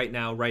moment right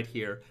now, right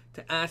here,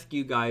 to ask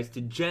you guys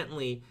to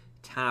gently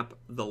tap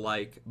the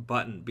like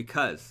button,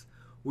 because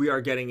we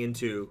are getting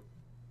into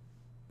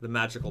the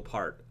magical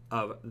part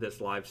of this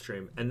live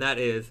stream, and that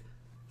is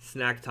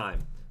snack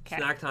time.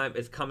 Snack time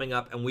is coming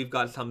up, and we've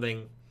got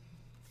something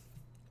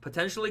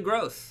potentially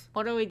gross.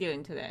 What are we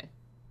doing today?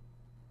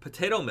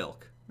 Potato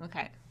milk.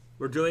 Okay.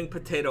 We're doing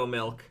potato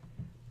milk.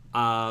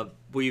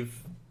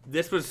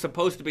 This was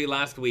supposed to be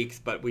last week's,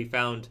 but we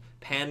found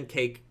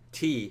pancake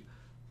tea.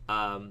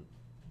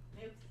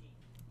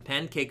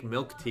 Pancake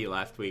milk tea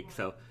last week,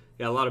 so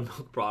yeah, a lot of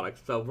milk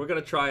products. So we're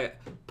gonna try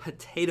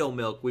potato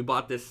milk. We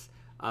bought this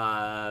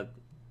a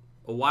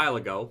while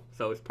ago,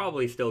 so it's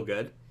probably still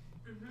good.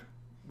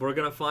 We're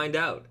gonna find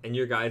out, and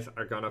you guys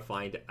are gonna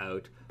find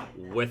out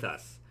with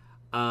us.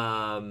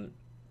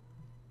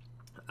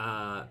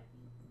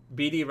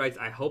 BD writes,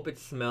 I hope it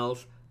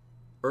smells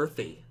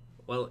earthy.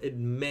 Well, it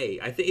may.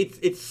 I think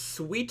it's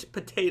sweet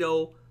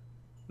potato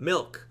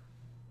milk.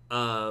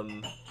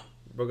 We're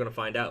gonna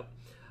find out.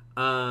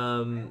 I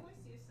always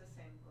use the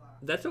same glass.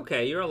 That's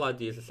okay. You're allowed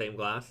to use the same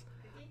glass.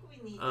 I think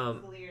we need it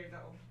clear though,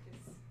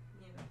 'cause,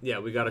 you know. Yeah,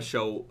 we gotta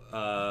show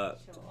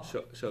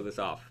this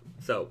off.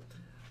 So,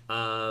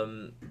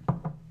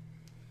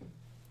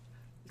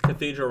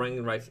 Cathedral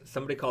Ring writes,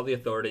 somebody call the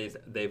authorities.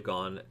 They've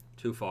gone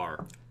too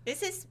far.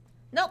 This is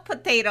not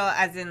potato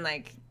as in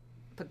like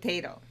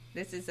potato.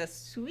 This is a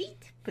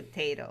sweet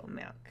potato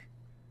milk.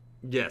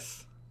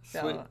 Yes. So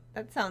Sweet.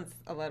 that sounds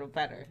a little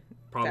better.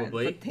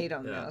 Probably. Than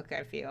potato milk,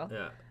 I feel.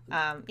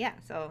 Yeah.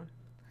 So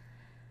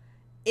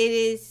it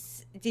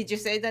is. Did you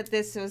say that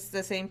this was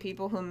the same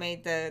people who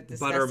made the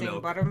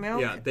disgusting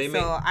buttermilk? Yeah, they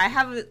So I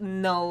have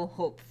no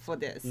hope for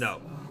this. No.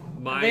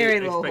 My Very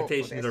low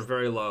expectations are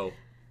very low.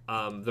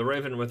 The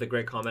Raven with a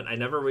great comment. I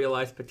never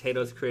realized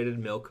potatoes created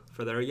milk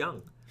for their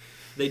young.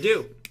 They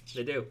do.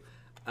 They do.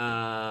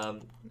 I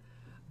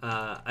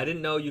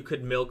didn't know you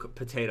could milk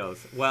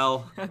potatoes.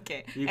 Well,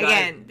 okay.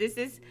 Again, this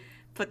is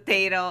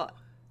potato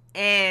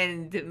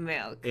and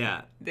milk.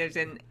 Yeah. There's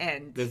an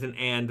and. There's an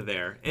and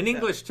there. In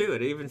English, too.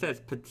 It even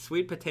says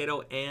sweet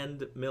potato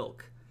and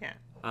milk.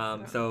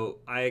 Yeah. So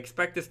I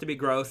expect this to be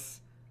gross.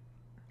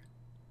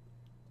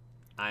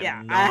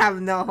 I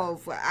have no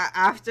hope.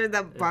 After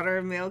the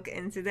buttermilk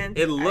incident,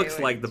 it looks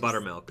like the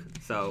buttermilk.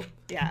 So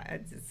yeah,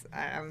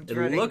 I'm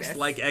it looks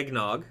like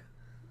eggnog.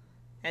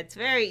 It's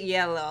very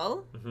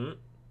yellow,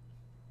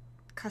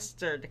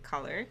 custard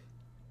color.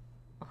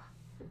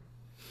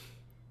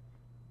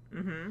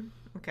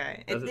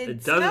 Okay.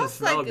 It doesn't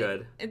smell like,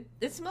 good.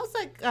 It smells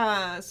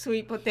like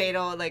sweet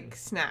potato like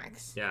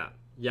snacks. Yeah,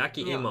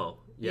 yaki imo.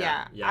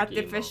 Yeah,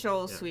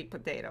 artificial sweet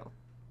potato.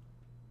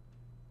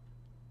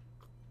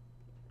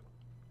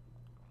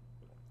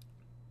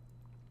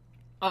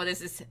 Oh,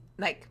 this is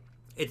like...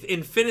 It's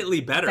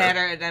infinitely better.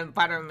 Better than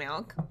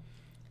buttermilk.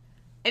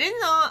 It is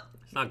not...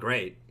 It's not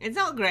great. It's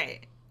not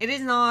great. It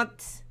is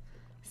not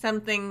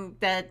something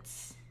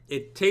that's...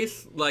 It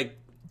tastes like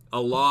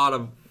a lot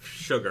of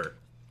sugar.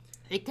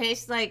 It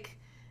tastes like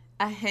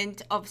a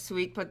hint of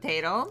sweet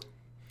potato.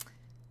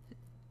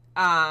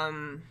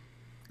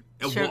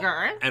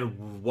 Sugar.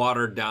 And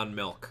watered down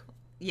milk.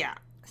 Yeah.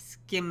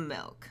 Skim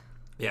milk.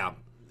 Yeah.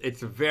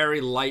 It's a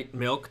very light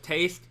milk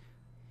taste.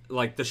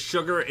 Like, the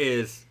sugar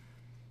is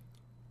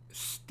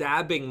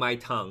stabbing my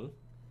tongue.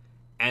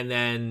 And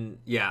then,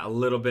 yeah, a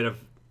little bit of,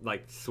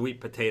 like,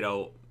 sweet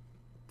potato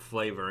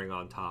flavoring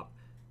on top.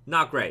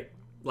 Not great.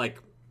 Like...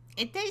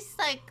 It tastes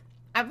like...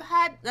 I've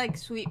had, like,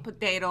 sweet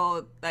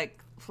potato,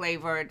 like,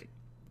 flavored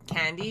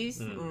candies.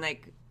 And,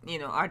 like, you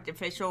know,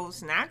 artificial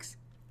snacks.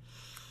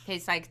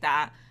 Tastes like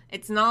that.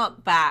 It's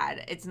not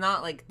bad. It's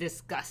not, like,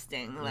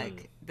 disgusting.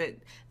 Like, the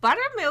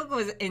buttermilk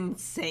was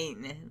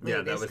insane.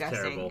 Yeah, that was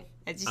terrible.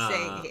 I just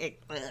say,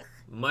 ugh.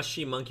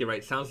 Mushy monkey,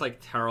 right? Sounds like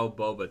taro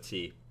boba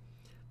tea.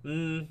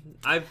 No,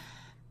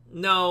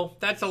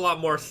 that's a lot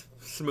more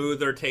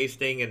smoother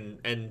tasting,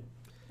 and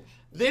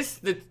I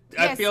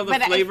feel the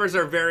flavors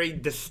are very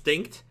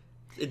distinct.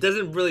 It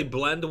doesn't really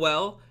blend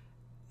well.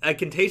 I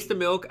can taste the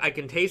milk, I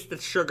can taste the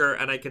sugar,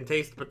 and I can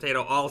taste the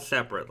potato all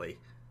separately.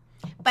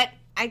 But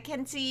I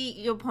can see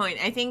your point.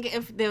 I think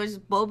if there's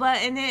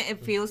boba in it,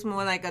 it feels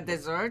more like a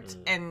dessert,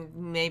 and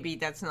maybe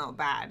that's not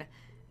bad.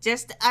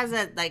 Just as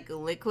a, like,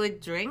 liquid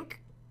drink,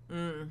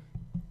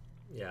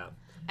 yeah.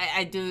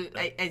 I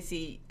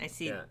see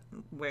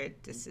where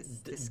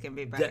this can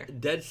be better.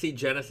 Dead Sea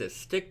Genesis.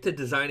 Stick to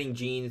designing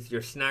jeans.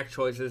 Your snack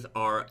choices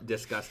are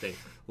disgusting.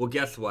 Well,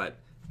 guess what?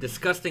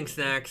 Disgusting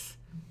snacks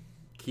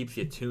keeps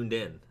you tuned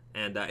in.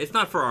 And it's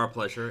not for our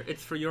pleasure.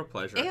 It's for your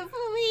pleasure. If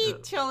we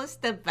chose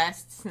the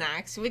best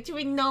snacks, which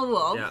we know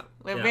of,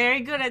 we're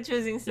very good at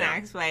choosing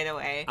snacks, by the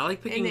way. I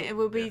like picking... And it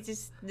would be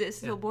just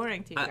so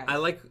boring to you guys.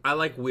 I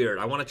like weird.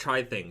 I want to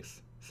try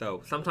things.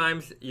 So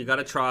sometimes you got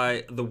to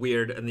try the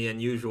weird and the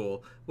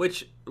unusual,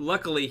 which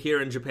luckily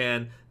here in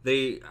Japan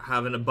they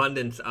have an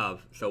abundance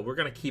of. So we're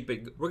gonna keep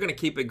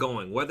it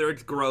going, whether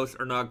it's gross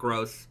or not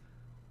gross.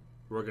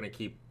 We're gonna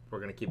keep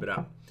it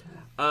up.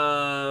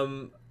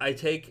 I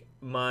take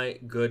my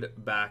good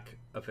back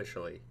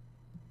officially.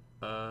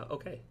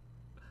 Okay,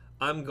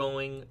 I'm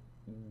going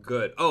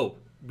good. Oh,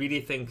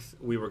 BD thinks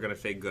we were gonna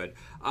say good.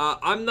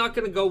 I'm not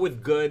gonna go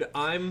with good.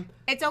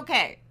 It's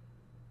okay.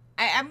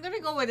 I'm gonna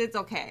go with it's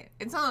okay.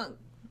 It's not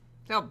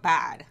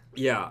bad.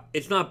 Yeah,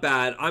 it's not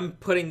bad. I'm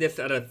putting this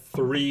at a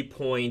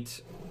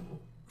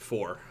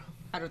 3.4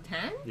 out of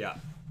 10. Yeah,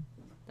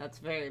 that's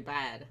very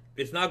bad.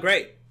 It's not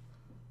great.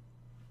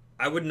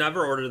 I would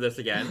never order this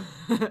again.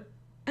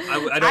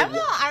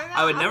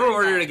 I would never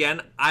order it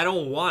again. I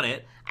don't want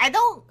it. I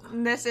don't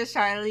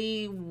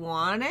necessarily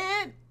want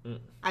it.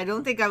 I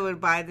don't think I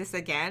would buy this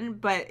again,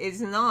 but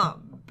it's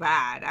not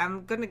bad.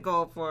 I'm gonna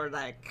go for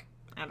like,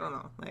 I don't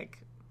know, like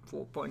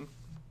 4.2.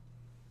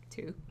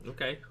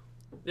 Okay.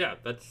 Yeah,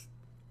 that's...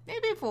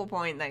 Maybe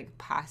 4.5,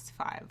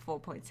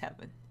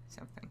 4.7,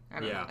 something. I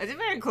don't know. It's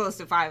very close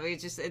to 5.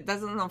 It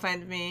doesn't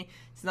offend me.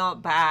 It's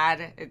not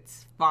bad.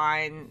 It's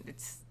fine.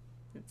 It's...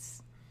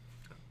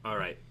 All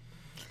right.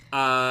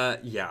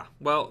 Yeah.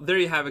 Well, there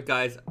you have it,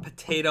 guys.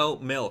 Potato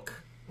milk.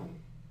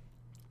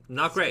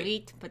 Not great.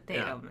 Sweet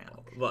potato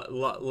milk.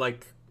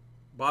 Like,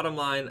 bottom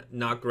line,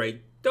 not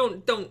great.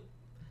 Don't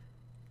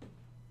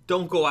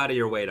go out of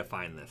your way to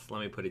find this.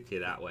 Let me put it to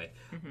you that way.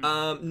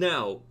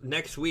 Now,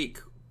 next week,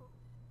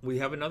 we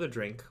have another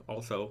drink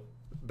also.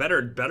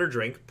 Better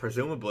drink,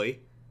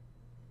 presumably.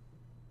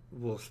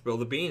 We'll spill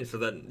the beans so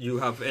that you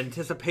have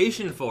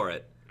anticipation for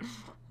it.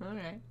 All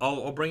right.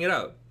 I'll bring it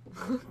out.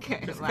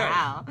 Okay.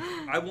 Wow.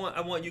 I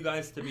want you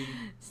guys to be...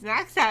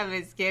 Snack time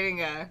is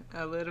getting a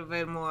little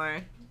bit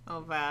more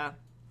of a...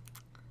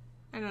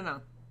 I don't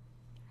know.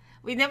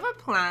 We never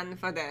plan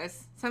for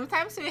this.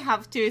 Sometimes we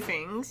have 2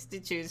 things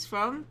to choose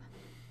from,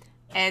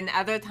 and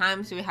other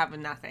times we have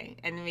nothing.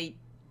 And we,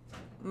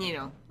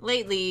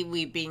 lately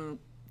we've been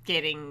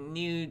finding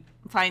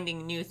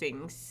new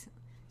things.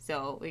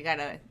 So we got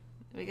a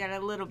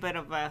little bit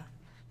of a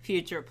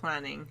future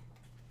planning.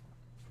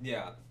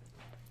 Yeah.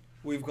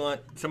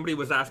 Somebody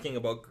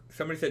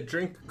said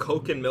drink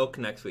Coke and milk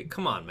next week.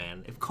 Come on,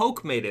 man. If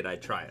Coke made it,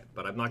 I'd try it.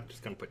 But I'm not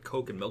just going to put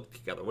Coke and milk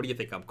together. What do you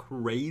think? I'm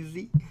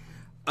crazy?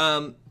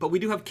 But we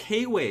do have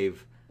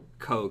K-Wave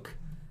Coke.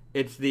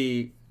 It's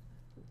the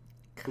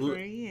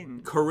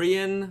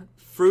Korean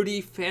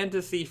fruity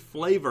fantasy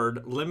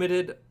flavored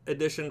limited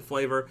edition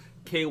flavor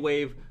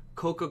K-Wave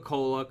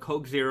Coca-Cola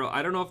Coke Zero.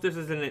 I don't know if this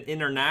is an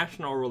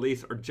international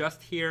release or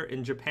just here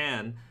in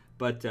Japan,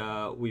 but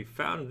we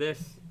found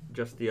this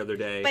just the other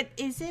day. But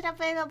is it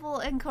available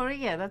in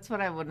Korea? That's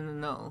what I want to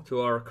know.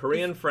 To our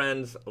Korean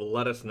friends,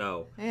 let us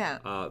know.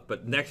 Yeah.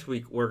 But next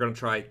week we're going to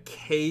try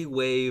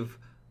K-Wave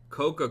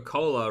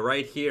Coca-Cola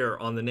right here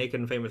on the Naked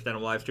and Famous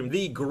Denim live stream,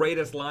 the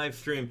greatest live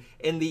stream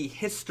in the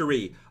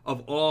history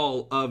of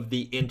all of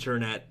the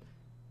internet.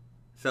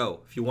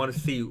 So if you want to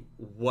see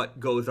what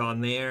goes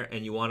on there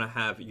and you want to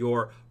have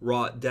your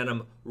raw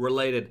denim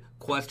related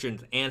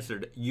questions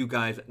answered, you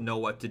guys know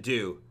what to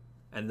do.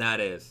 And that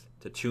is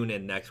to tune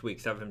in next week,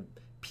 7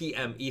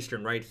 p.m.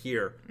 Eastern, right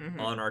here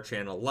on our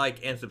channel.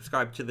 Like and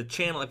subscribe to the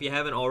channel if you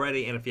haven't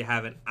already. And if you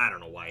haven't, I don't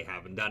know why you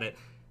haven't done it.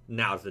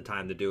 Now's the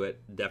time to do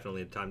it.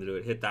 Definitely the time to do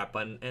it. Hit that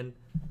button, and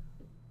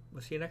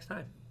we'll see you next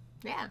time.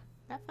 Yeah,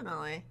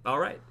 definitely. All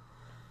right.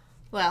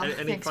 Well,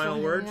 any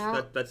final words?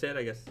 That's it,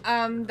 I guess.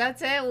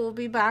 That's it. We'll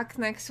be back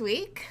next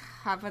week.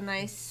 Have a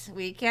nice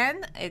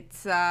weekend.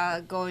 It's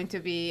going to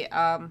be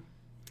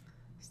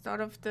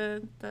start of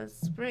the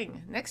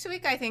spring. Next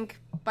week, I think,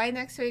 by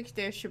next week,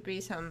 there should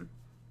be some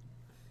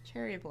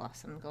cherry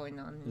blossom going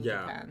on in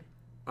Japan.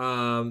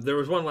 There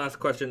was one last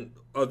question.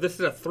 Oh, this is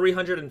a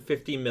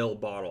 350 ml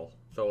bottle.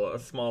 So a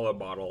smaller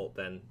bottle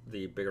than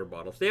the bigger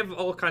bottles. They have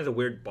all kinds of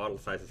weird bottle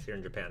sizes here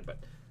in Japan, but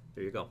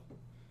there you go.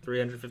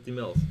 350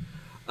 mils.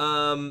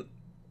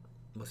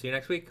 We'll see you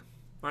next week.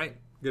 All right.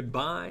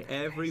 Goodbye,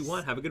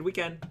 everyone. Have a good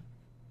weekend.